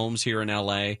 2 homes here in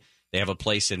L.A. They have a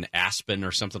place in Aspen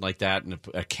or something like that, and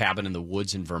a cabin in the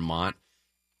woods in Vermont.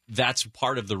 That's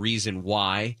part of the reason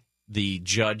why the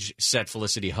judge set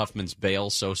Felicity Huffman's bail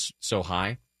so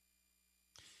high.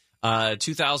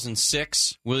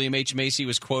 2006, William H. Macy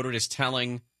was quoted as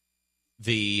telling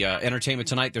the Entertainment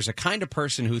Tonight, there's a kind of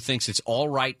person who thinks it's all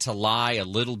right to lie a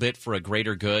little bit for a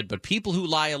greater good, but people who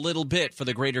lie a little bit for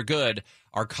the greater good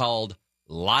are called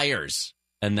liars,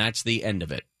 and that's the end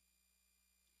of it.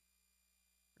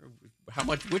 How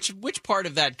much? Which part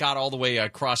of that got all the way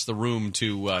across the room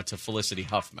to Felicity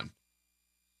Huffman?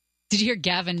 Did you hear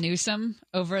Gavin Newsom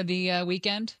over the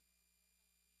weekend?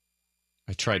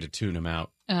 I tried to tune him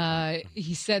out.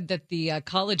 He said that the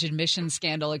college admission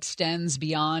scandal extends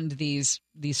beyond these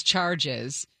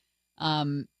charges,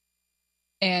 and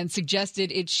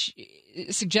suggested it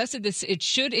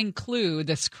should include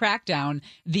this crackdown,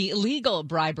 the illegal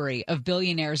bribery of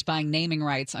billionaires buying naming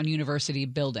rights on university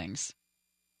buildings.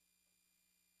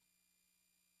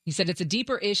 He said it's a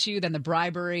deeper issue than the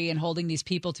bribery and holding these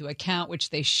people to account,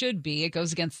 which they should be. It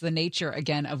goes against the nature,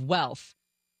 again, of wealth.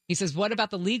 He says, what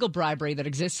about the legal bribery that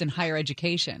exists in higher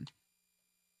education?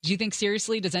 Do you think,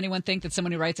 seriously, does anyone think that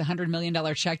someone who writes a $100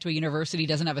 million check to a university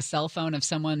doesn't have a cell phone of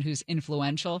someone who's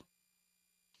influential?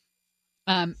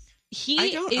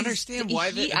 I don't understand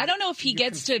why I don't know if he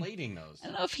gets to. conflating those. I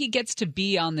don't know if he gets to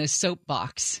be on this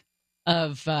soapbox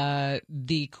of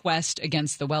the quest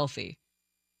against the wealthy.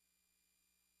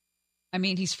 I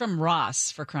mean, he's from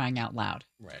Ross, for crying out loud.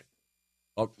 Right.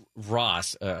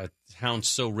 Ross, a town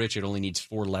so rich it only needs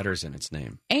 4 letters in its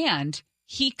name. And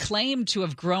he claimed to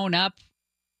have grown up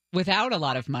without a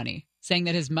lot of money, saying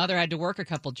that his mother had to work a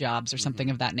couple jobs or something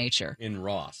of that nature. In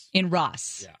Ross. In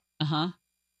Ross. Yeah. Uh-huh.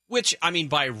 Which, I mean,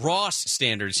 by Ross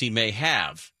standards, he may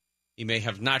have. He may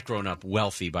have not grown up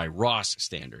wealthy by Ross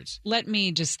standards. Let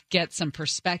me just get some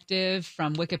perspective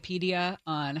from Wikipedia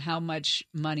on how much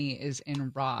money is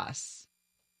in Ross.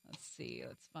 Let's see.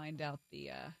 Let's find out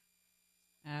the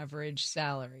average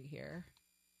salary here.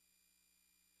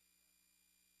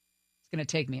 It's going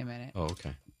to take me a minute. Oh,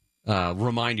 okay.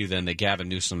 Remind you then that Gavin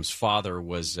Newsom's father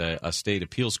was a state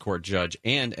appeals court judge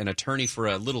and an attorney for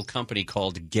a little company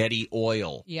called Getty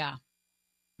Oil. Yeah.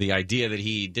 The idea that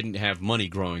he didn't have money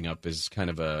growing up is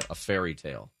kind of a fairy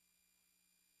tale.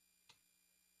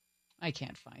 I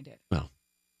can't find it. Well,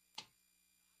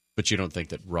 but you don't think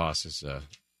that Ross is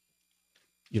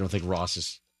you don't think Ross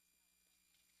is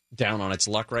down on its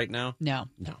luck right now? No.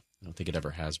 No, I don't think it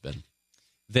ever has been.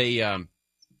 They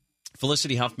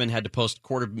Felicity Huffman had to post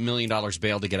 $250,000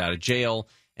 bail to get out of jail,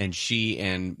 and she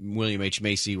and William H.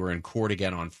 Macy were in court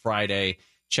again on Friday,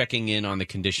 checking in on the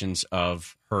conditions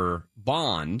of her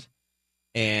bond.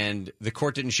 And the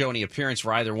court didn't show any appearance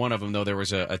for either one of them, though there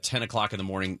was a 10 o'clock in the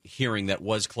morning hearing that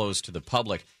was closed to the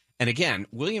public. And again,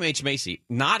 William H. Macy,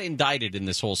 not indicted in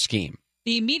this whole scheme.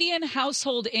 The median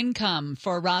household income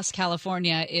for Ross,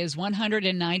 California is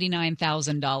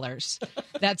 $199,000.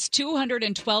 That's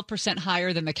 212%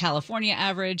 higher than the California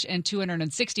average and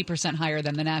 260% higher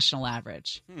than the national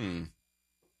average.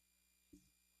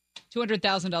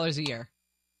 $200,000 a year.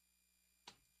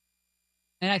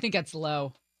 And I think that's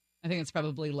low. I think it's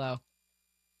probably low.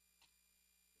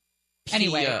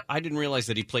 Anyway. I didn't realize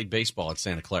that he played baseball at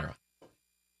Santa Clara.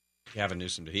 Gavin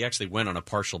Newsom did. He actually went on a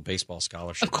partial baseball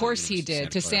scholarship. Of course he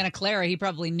did. To Santa Clara. He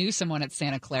probably knew someone at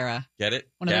Santa Clara. Get it?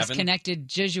 One Gavin? of those connected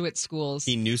Jesuit schools.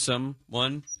 He knew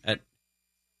someone at...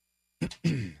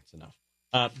 That's enough.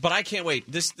 But I can't wait.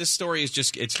 This story is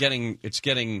just, it's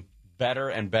getting better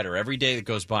and better. Every day that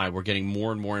goes by, we're getting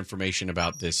more and more information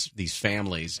about these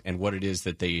families and what it is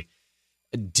that they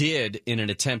did in an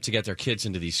attempt to get their kids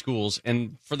into these schools.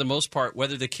 And for the most part,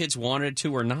 whether the kids wanted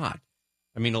to or not.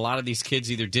 I mean, a lot of these kids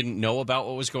either didn't know about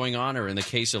what was going on, or in the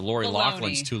case of Lori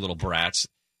Loughlin's 2 little brats,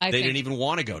 they didn't even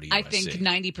want to go to USC. I think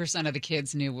 90% of the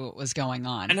kids knew what was going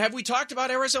on. And have we talked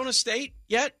about Arizona State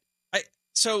yet?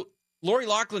 So Lori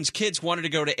Loughlin's kids wanted to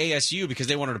go to ASU because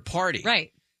they wanted to party.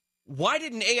 Right. Why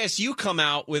didn't ASU come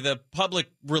out with a public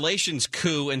relations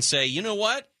coup and say, you know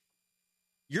what?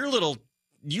 Your little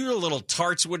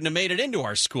tarts wouldn't have made it into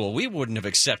our school. We wouldn't have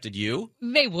accepted you.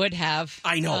 They would have.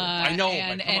 I know.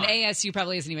 And ASU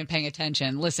probably isn't even paying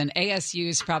attention. Listen,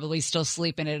 ASU's probably still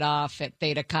sleeping it off at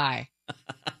Theta Chi.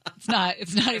 It's not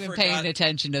even paying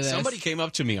attention to this. Somebody came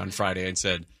up to me on Friday and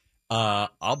said,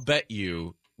 I'll bet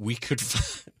you we could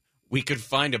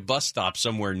find a bus stop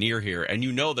somewhere near here, and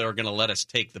you know they're going to let us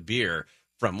take the beer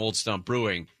from Old Stump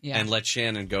Brewing and let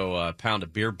Shannon go pound a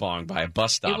beer bong by a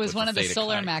bus stop. It was one of the Theta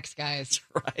Solar Chi. Max guys.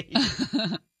 That's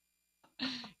right.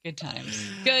 Good times.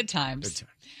 Good times.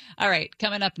 All right,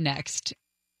 coming up next,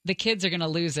 the kids are going to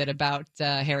lose it about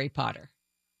Harry Potter.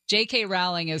 J.K.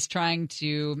 Rowling is trying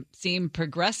to seem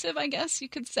progressive, I guess you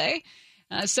could say,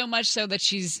 so much so that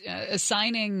she's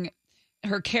assigning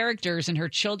her characters in her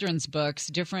children's books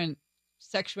different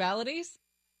sexualities.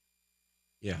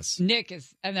 Yes.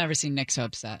 I've never seen Nick so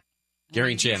upset.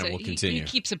 Gary and Shannon will continue. He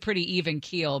keeps a pretty even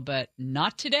keel, but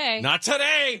not today. Not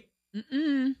today.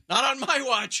 Mm-mm. Not on my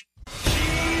watch.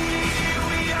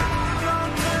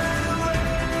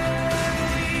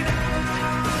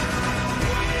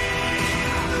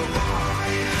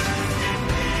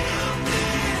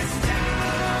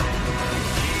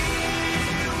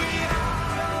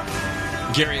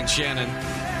 Gary and Shannon,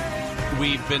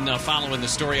 we've been following the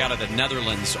story out of the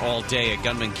Netherlands all day. A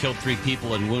gunman killed 3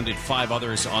 people and wounded 5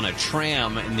 others on a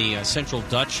tram in the central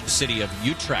Dutch city of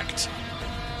Utrecht.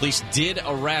 Police did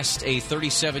arrest a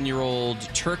 37-year-old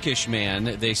Turkish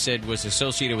man they said was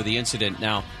associated with the incident.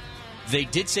 Now, they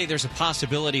did say there's a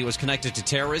possibility it was connected to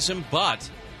terrorism, but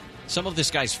some of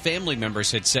this guy's family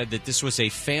members had said that this was a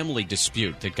family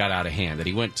dispute that got out of hand, that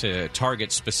he went to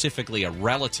target specifically a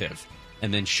relative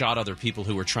and then shot other people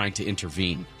who were trying to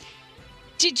intervene.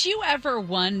 Did you ever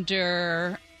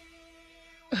wonder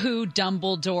who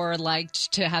Dumbledore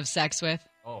liked to have sex with?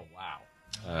 Oh, wow.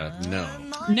 No.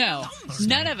 No,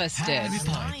 none of us did.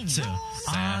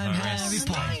 I'm Harry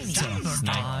Potter.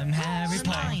 I'm Harry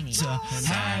Potter.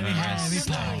 Harry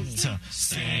Potter.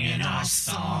 Singing our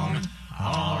song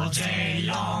all day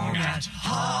long at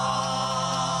Hogwarts.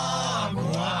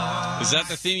 Is that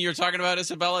the theme you were talking about,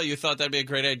 Isabella? You thought that'd be a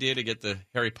great idea to get the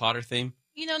Harry Potter theme?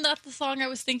 You know, not the song I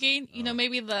was thinking. You know,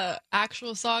 maybe the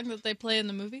actual song that they play in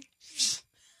the movie.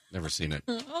 Never seen it.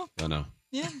 Oh. No.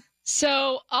 Yeah.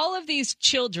 So all of these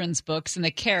children's books and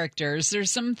the characters,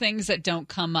 there's some things that don't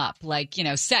come up, like,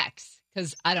 sex,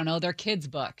 because, I don't know, they're kids'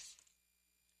 books.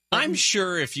 I'm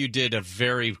sure if you did a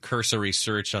very cursory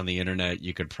search on the internet,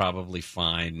 you could probably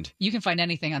find... You can find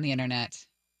anything on the internet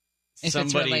if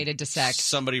it's related to sex.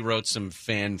 Somebody wrote some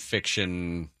fan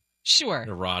fiction... Sure.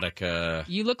 Erotica.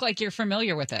 You look like you're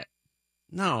familiar with it.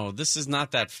 No, this is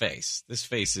not that face. This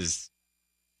face is...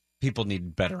 People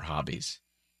need better hobbies.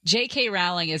 J.K.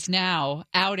 Rowling is now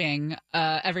outing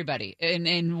everybody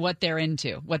in what they're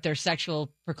into, what their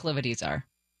sexual proclivities are.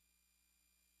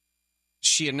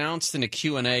 She announced in a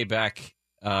Q&A back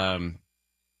in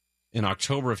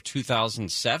October of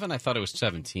 2007, I thought it was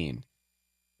 17,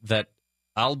 that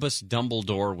Albus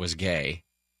Dumbledore was gay.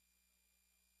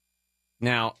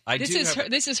 Now,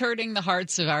 this is hurting the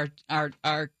hearts of our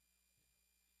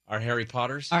Harry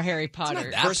Potters? Our Harry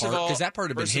Potters. First of all, because that part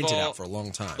had been hinted at for a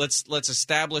long time. Let's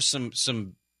establish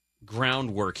some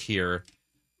groundwork here.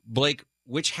 Blake,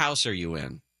 which house are you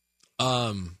in?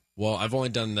 Well, I've only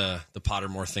done the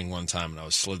Pottermore thing one time, and I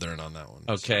was Slytherin on that one.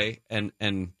 Okay, so.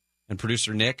 and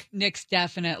producer Nick? Nick's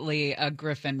definitely a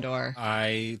Gryffindor.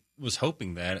 I was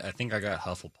hoping that. I think I got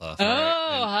Hufflepuff. Oh,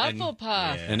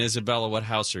 Hufflepuff. And Isabella, what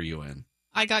house are you in?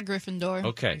 I got Gryffindor.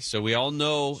 Okay, so we all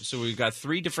know. So we've got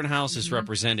 3 different houses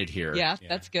represented here. Yeah,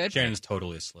 that's good. Shannon's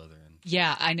totally a Slytherin.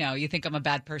 Yeah, I know. You think I'm a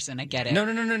bad person. I get it.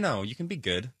 No. You can be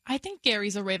good. I think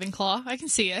Gary's a Ravenclaw. I can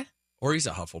see it. Or he's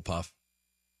a Hufflepuff.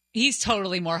 He's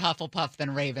totally more Hufflepuff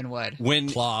than Ravenwood.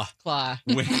 Claw.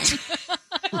 When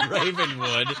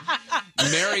Ravenwood.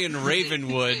 Marion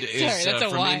Ravenwood is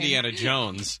from Indiana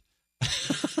Jones.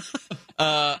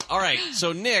 All right,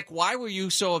 so Nick, why were you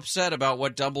so upset about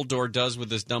what Dumbledore does with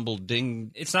this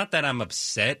Dumbleding? It's not that I'm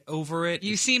upset over it.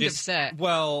 You seemed upset.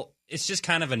 Well, it's just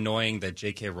kind of annoying that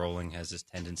J.K. Rowling has this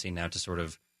tendency now to sort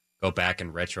of go back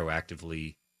and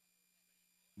retroactively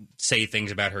say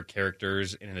things about her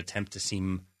characters in an attempt to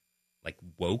seem like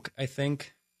woke, I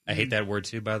think. I hate that word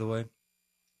too, by the way.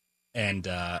 And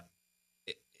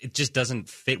it just doesn't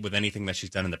fit with anything that she's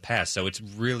done in the past. So it's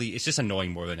just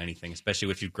annoying more than anything,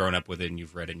 especially if you've grown up with it and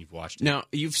you've read it and you've watched it. Now,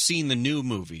 you've seen the new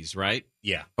movies, right?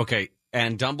 Yeah. Okay,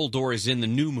 and Dumbledore is in the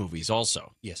new movies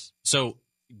also. Yes. So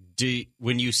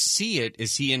when you see it,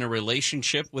 is he in a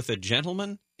relationship with a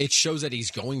gentleman? It shows that he's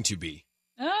going to be.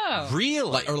 Oh.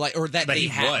 Really? Or that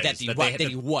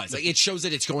he was. Like, it shows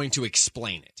that it's going to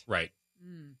explain it. Right.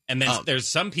 And then there's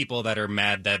some people that are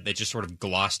mad that they just sort of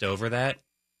glossed over that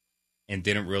and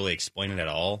didn't really explain it at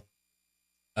all,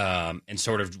 and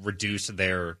sort of reduced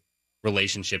their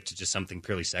relationship to just something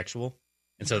purely sexual.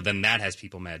 And so then that has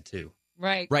people mad too.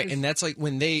 Right. And that's like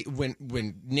when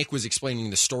Nick was explaining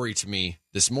the story to me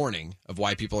this morning of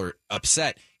why people are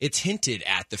upset, it's hinted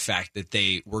at the fact that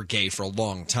they were gay for a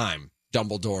long time,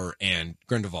 Dumbledore and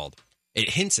Grindelwald. It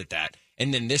hints at that.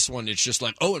 And then this one, it's just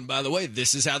like, oh, and by the way,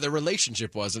 this is how their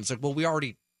relationship was. And it's like, well, we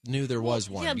already knew there was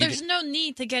one. Yeah, there's no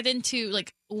need to get into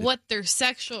like what their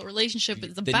sexual relationship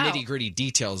is the about. The nitty-gritty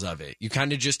details of it. You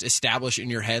kind of just establish in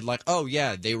your head like, oh,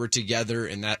 yeah, they were together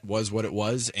and that was what it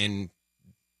was. And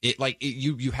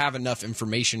you have enough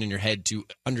information in your head to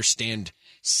understand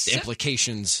the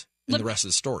implications in the rest of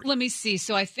the story. Let me see.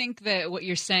 So I think that what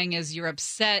you're saying is you're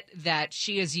upset that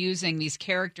she is using these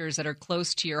characters that are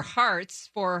close to your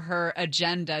hearts for her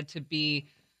agenda to be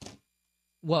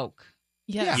woke.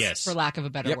 Yes. For lack of a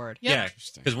better word. Yep. Yeah,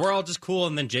 because we're all just cool,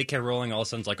 and then J.K. Rowling all of a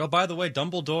sudden's like, oh, by the way,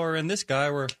 Dumbledore and this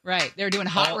guy were... Right, they're doing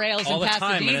hot rails all in the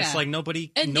Pasadena. time, and it's like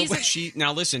nobody...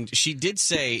 Now listen, she did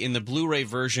say in the Blu-ray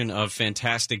version of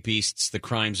Fantastic Beasts, The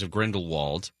Crimes of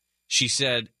Grindelwald, she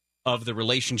said of the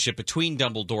relationship between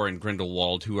Dumbledore and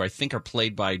Grindelwald, who I think are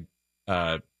played by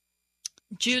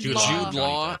Jude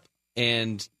Law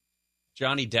and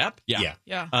Johnny Depp?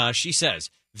 Yeah. She says...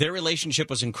 Their relationship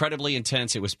was incredibly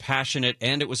intense. It was passionate,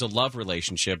 and it was a love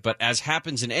relationship. But as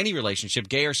happens in any relationship,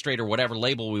 gay or straight or whatever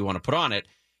label we want to put on it,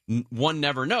 one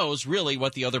never knows really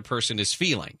what the other person is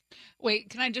feeling. Wait,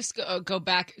 can I just go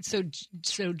back? So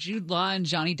Jude Law and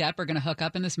Johnny Depp are going to hook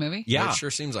up in this movie? Yeah. It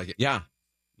sure seems like it. Yeah.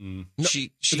 No,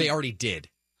 they already did.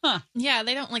 Huh. Yeah,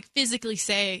 they don't like physically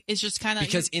say. It's just kind of...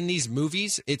 Because in these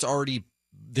movies, it's already...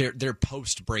 They're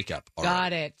post-breakup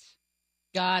already.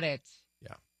 Got it.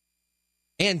 Yeah.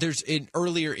 And there's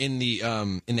earlier in the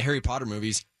Harry Potter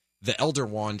movies, the Elder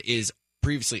Wand is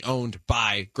previously owned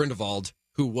by Grindelwald,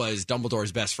 who was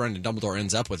Dumbledore's best friend, and Dumbledore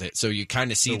ends up with it. So you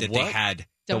kind of see that they had.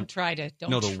 Don't try to.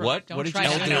 Don't No, the try- what? Don't What did try you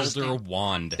to say? understand. Elder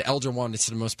Wand. The Elder Wand is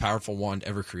the most powerful wand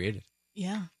ever created.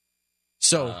 Yeah.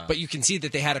 So, but you can see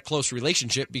that they had a close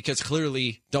relationship because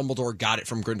clearly Dumbledore got it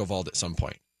from Grindelwald at some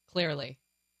point. Clearly.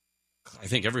 I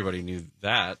think everybody knew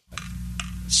that.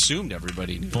 Assumed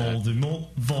everybody knew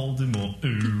Voldemort, Voldemort,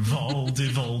 ooh,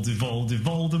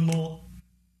 Voldemort.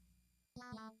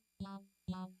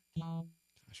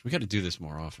 Gosh, we got to do this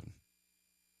more often.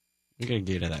 We got to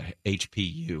get to that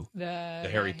HPU. The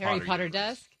Harry Potter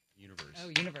desk? universe.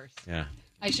 Oh, universe. Yeah.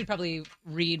 I should probably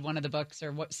read one of the books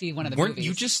or see one of the Weren't movies.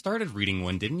 you just started reading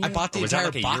one, didn't you? I bought the Or was that entire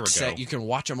like a year box ago? set. You can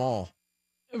watch them all.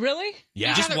 Really?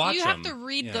 Yeah. Just watch You them. have to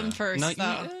read Yeah. them first, No,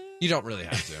 though. You don't really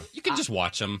have to. You can just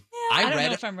watch them. I don't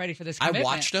know if I'm ready for this I commitment.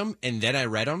 watched them and then I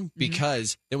read them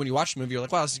because then when you watch the movie, you're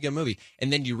like, wow, this is a good movie.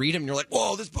 And then you read them and you're like,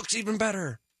 whoa, this book's even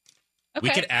better. We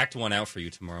could act one out for you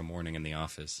tomorrow morning in the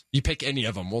office. You pick any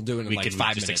of them. We'll do it in We like can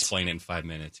 5 just minutes. explain it in 5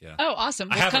 minutes, yeah. Oh, awesome.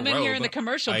 I Well, have come a in here in robe. the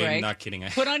commercial I am break. not kidding.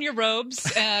 Put on your robes.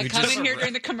 Come just- in here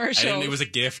during the commercial. It was a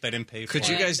gift. I didn't pay for Could it.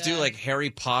 you guys do like Harry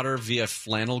Potter via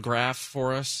flannel graph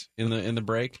for us in the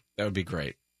break? That would be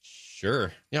great.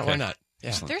 Sure. Yeah, why not?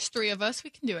 Yeah. There's 3 of us. We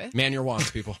can do it. Man your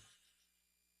wands, people.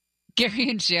 Gary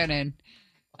and Shannon.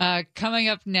 Coming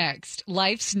up next,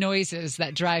 life's noises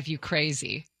that drive you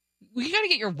crazy. We got to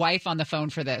get your wife on the phone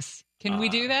for this. Can we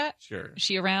do that? Sure. Is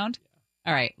she around?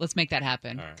 All right, let's make that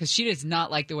happen. All right. Because she does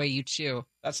not like the way you chew.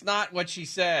 That's not what she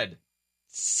said.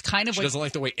 It's kind of She what doesn't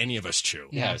like the way any of us chew.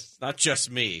 Yeah. Yes, not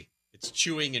just me. It's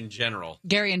chewing in general.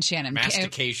 Gary and Shannon.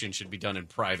 Mastication should be done in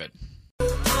private.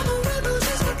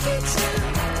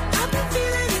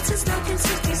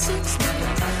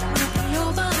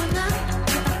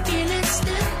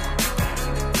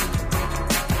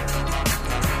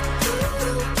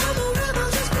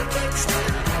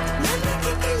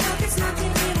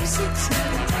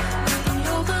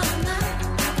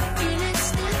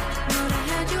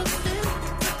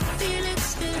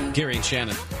 Gary and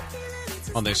Shannon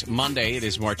on this Monday. It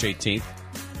is March 18th.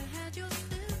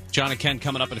 John and Ken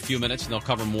coming up in a few minutes, and they'll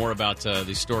cover more about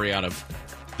the story out of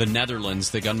the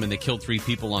Netherlands, the gunman that killed 3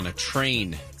 people on a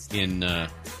train in the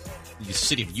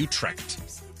city of Utrecht.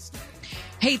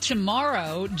 Hey,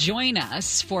 tomorrow, join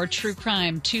us for True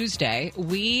Crime Tuesday.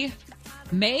 We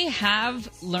may have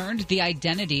learned the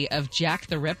identity of Jack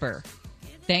the Ripper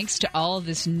thanks to all of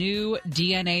this new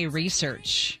DNA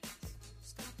research.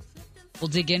 We'll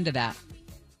dig into that.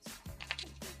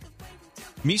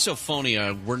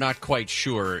 Misophonia, we're not quite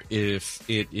sure if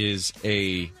it is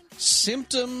a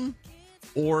symptom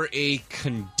or a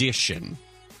condition.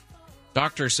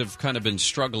 Doctors have kind of been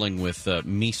struggling with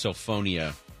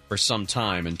misophonia for some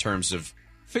time in terms of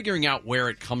figuring out where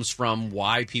it comes from,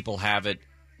 why people have it,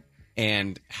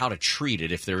 and how to treat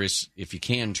it if you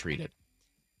can treat it.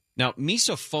 Now,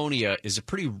 misophonia is a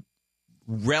pretty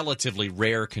relatively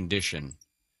rare condition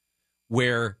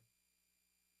where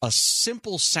a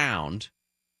simple sound,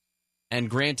 and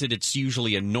granted it's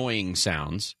usually annoying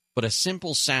sounds, but a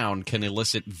simple sound can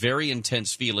elicit very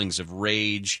intense feelings of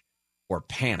rage or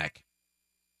panic.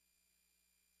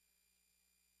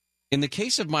 In the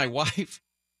case of my wife,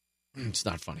 it's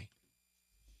not funny.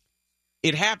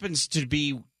 It happens to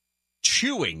be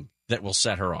chewing that will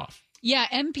set her off. Yeah,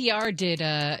 NPR did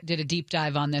a deep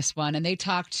dive on this one, and they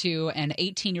talked to an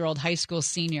 18-year-old high school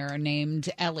senior named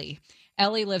Ellie.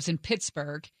 Ellie lives in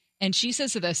Pittsburgh, and she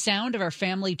says that the sound of our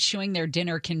family chewing their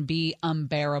dinner can be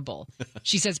unbearable.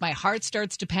 She says, my heart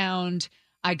starts to pound.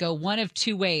 I go one of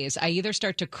 2 ways. I either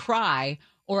start to cry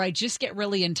or I just get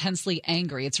really intensely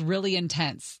angry. It's really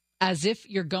intense, as if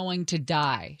you're going to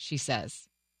die, she says.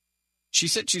 She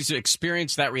said she's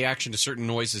experienced that reaction to certain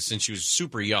noises since she was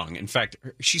super young. In fact,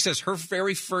 she says her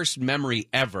very first memory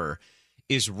ever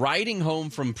is riding home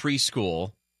from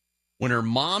preschool when her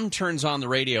mom turns on the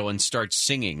radio and starts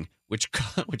singing, which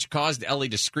caused Ellie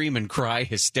to scream and cry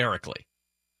hysterically.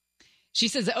 She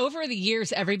says, over the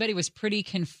years, everybody was pretty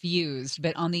confused,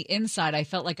 but on the inside, I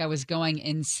felt like I was going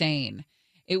insane.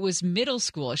 It was middle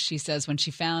school, she says, when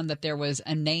she found that there was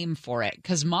a name for it,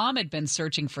 because mom had been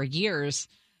searching for years.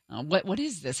 What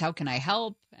is this? How can I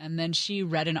help? And then she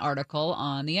read an article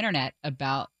on the internet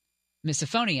about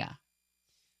misophonia.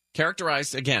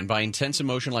 Characterized, again, by intense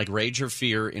emotion like rage or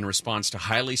fear in response to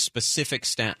highly specific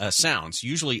sounds,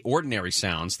 usually ordinary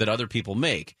sounds that other people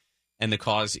make, and the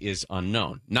cause is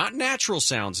unknown. Not natural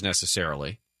sounds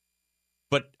necessarily,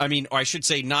 But, I mean, or I should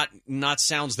say not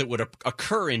sounds that would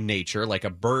occur in nature, like a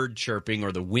bird chirping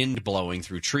or the wind blowing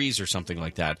through trees or something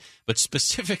like that, but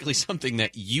specifically something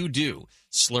that you do.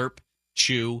 Slurp,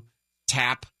 chew,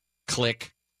 tap,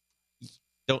 click.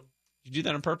 Don't you do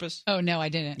that on purpose? Oh, no, I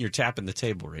didn't. You're tapping the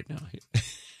table right now.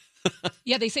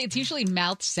 Yeah, they say it's usually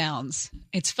mouth sounds.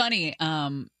 It's funny.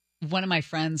 One of my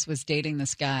friends was dating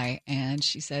this guy, and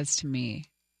she says to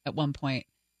me at one point,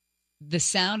 the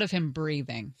sound of him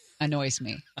breathing annoys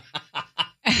me.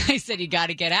 I said, you got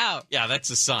to get out. Yeah, that's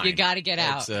a sign. You got to get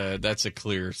out. That's a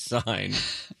clear sign.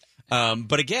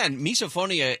 But again,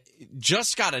 misophonia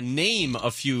just got a name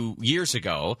a few years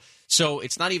ago, so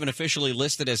it's not even officially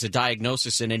listed as a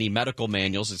diagnosis in any medical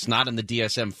manuals. It's not in the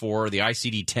DSM-4 or the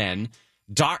ICD-10.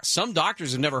 Some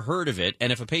doctors have never heard of it,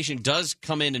 and if a patient does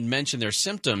come in and mention their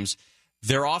symptoms,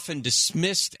 they're often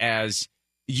dismissed as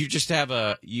you just have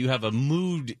a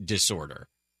mood disorder.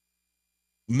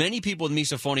 Many people with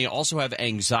misophonia also have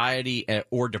anxiety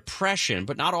or depression,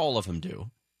 but not all of them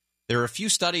do. There are a few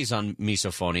studies on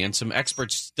misophonia, and some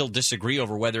experts still disagree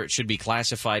over whether it should be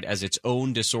classified as its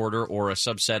own disorder or a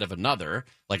subset of another,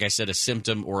 like I said, a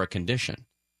symptom or a condition.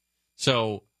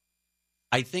 So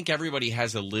I think everybody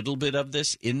has a little bit of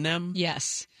this in them.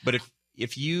 Yes. But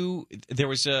there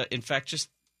was in fact, just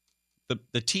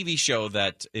the TV show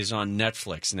that is on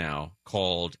Netflix now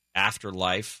called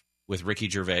Afterlife with Ricky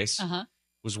Gervais. Uh-huh.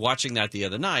 Was watching that the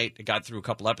other night. I got through a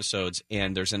couple episodes,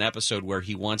 and there's an episode where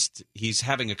he's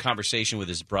having a conversation with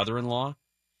his brother-in-law,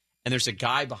 and there's a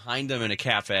guy behind him in a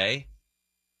cafe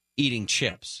eating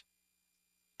chips.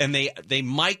 And they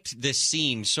mic'd this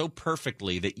scene so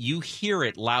perfectly that you hear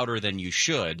it louder than you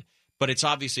should, but it's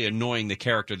obviously annoying the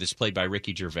character that's played by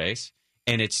Ricky Gervais.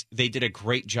 And they did a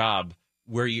great job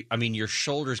where your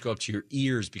shoulders go up to your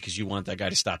ears because you want that guy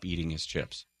to stop eating his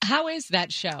chips. How is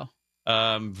that show?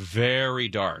 Very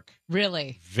dark.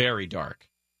 Really? Very dark.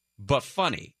 But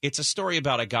funny. It's a story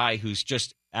about a guy who's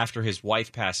just, after his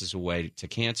wife passes away to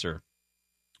cancer,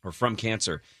 or from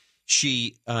cancer,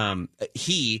 he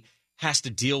has to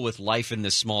deal with life in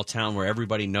this small town where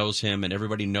everybody knows him and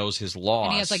everybody knows his laws.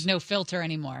 And he has no filter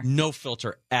anymore. No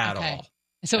filter at all.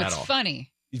 So it's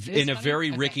funny. In a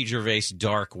very Ricky Gervais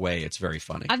dark way, it's very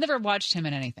funny. I've never watched him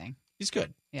in anything. He's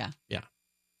good. Yeah. Yeah.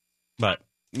 But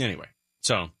anyway,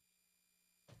 so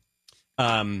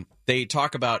they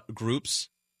talk about groups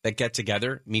that get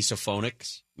together,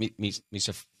 misophonics,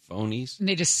 misophonies. And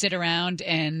they just sit around,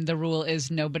 and the rule is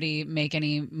nobody make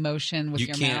any motion with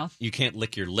your mouth. You can't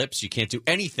lick your lips. You can't do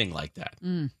anything like that.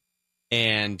 Mm.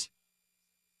 And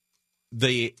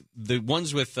the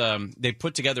ones with they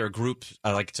put together a group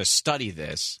like to study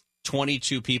this.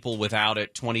 22 people without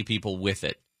it, 20 people with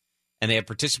it. And they have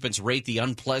participants rate the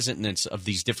unpleasantness of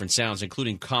these different sounds,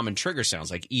 including common trigger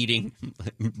sounds like eating,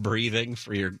 breathing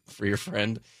for your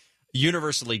friend,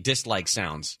 universally disliked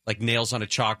sounds like nails on a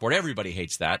chalkboard. Everybody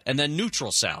hates that. And then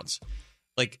neutral sounds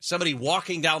like somebody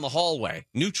walking down the hallway,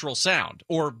 neutral sound,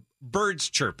 or birds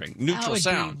chirping, neutral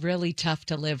sound. That would be really tough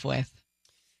to live with.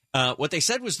 What they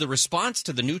said was the response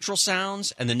to the neutral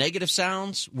sounds and the negative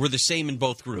sounds were the same in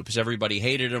both groups. Everybody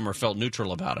hated them or felt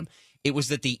neutral about them. It was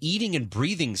that the eating and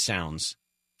breathing sounds,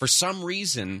 for some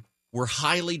reason, were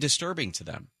highly disturbing to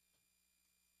them.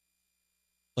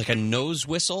 Like a nose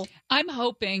whistle. I'm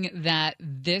hoping that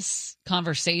this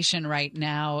conversation right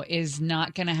now is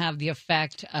not going to have the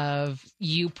effect of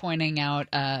you pointing out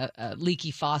a leaky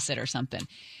faucet or something.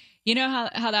 You know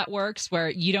how that works,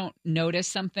 where you don't notice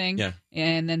something,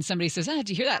 and then somebody says, did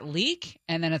you hear that leak?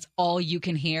 And then it's all you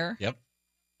can hear. Yep.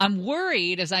 I'm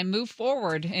worried as I move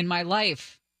forward in my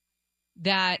life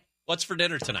that what's for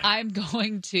dinner tonight? I'm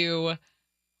going to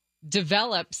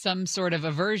develop some sort of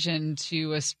aversion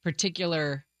to a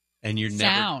particular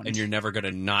sound. And you're never going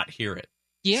to not hear it.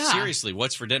 Yeah. Seriously,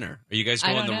 what's for dinner? Are you guys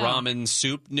going the ramen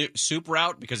soup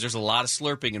route? Because there's a lot of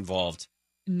slurping involved.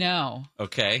 No.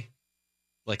 Okay.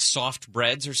 Like soft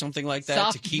breads or something like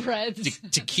that to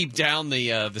keep down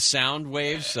the sound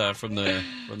waves from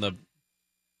the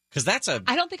because that's a.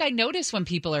 I don't think I notice when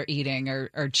people are eating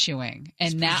or chewing,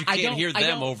 and now you can't hear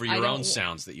them over your own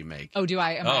sounds that you make. Oh, do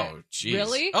I? Geez.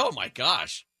 Really? Oh my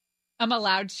gosh! I'm a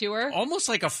loud chewer. Almost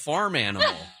like a farm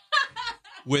animal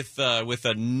with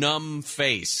a numb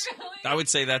face. Really? I would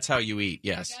say that's how you eat.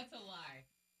 Yes. That's a lie.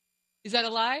 Is that a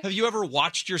lie? Have you ever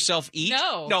watched yourself eat?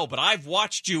 No, but I've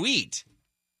watched you eat.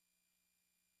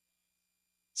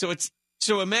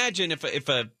 So imagine if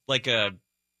a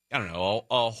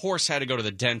horse had to go to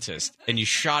the dentist and you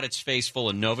shot its face full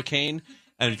of Novocaine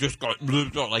and it just got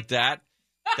like that.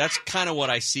 That's kind of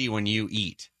what I see when you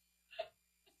eat.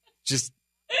 Just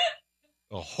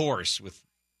a horse with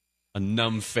a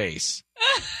numb face.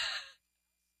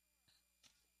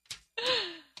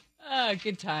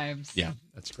 Good times. Yeah,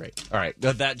 that's great. All right,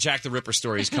 that Jack the Ripper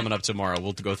story is coming up tomorrow.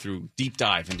 We'll go through deep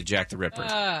dive into Jack the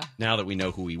Ripper now that we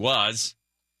know who he was.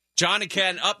 John and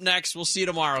Ken up next. We'll see you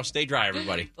tomorrow. Stay dry,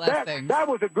 everybody. That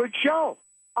was a good show.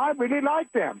 I really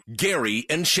liked them. Gary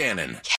and Shannon.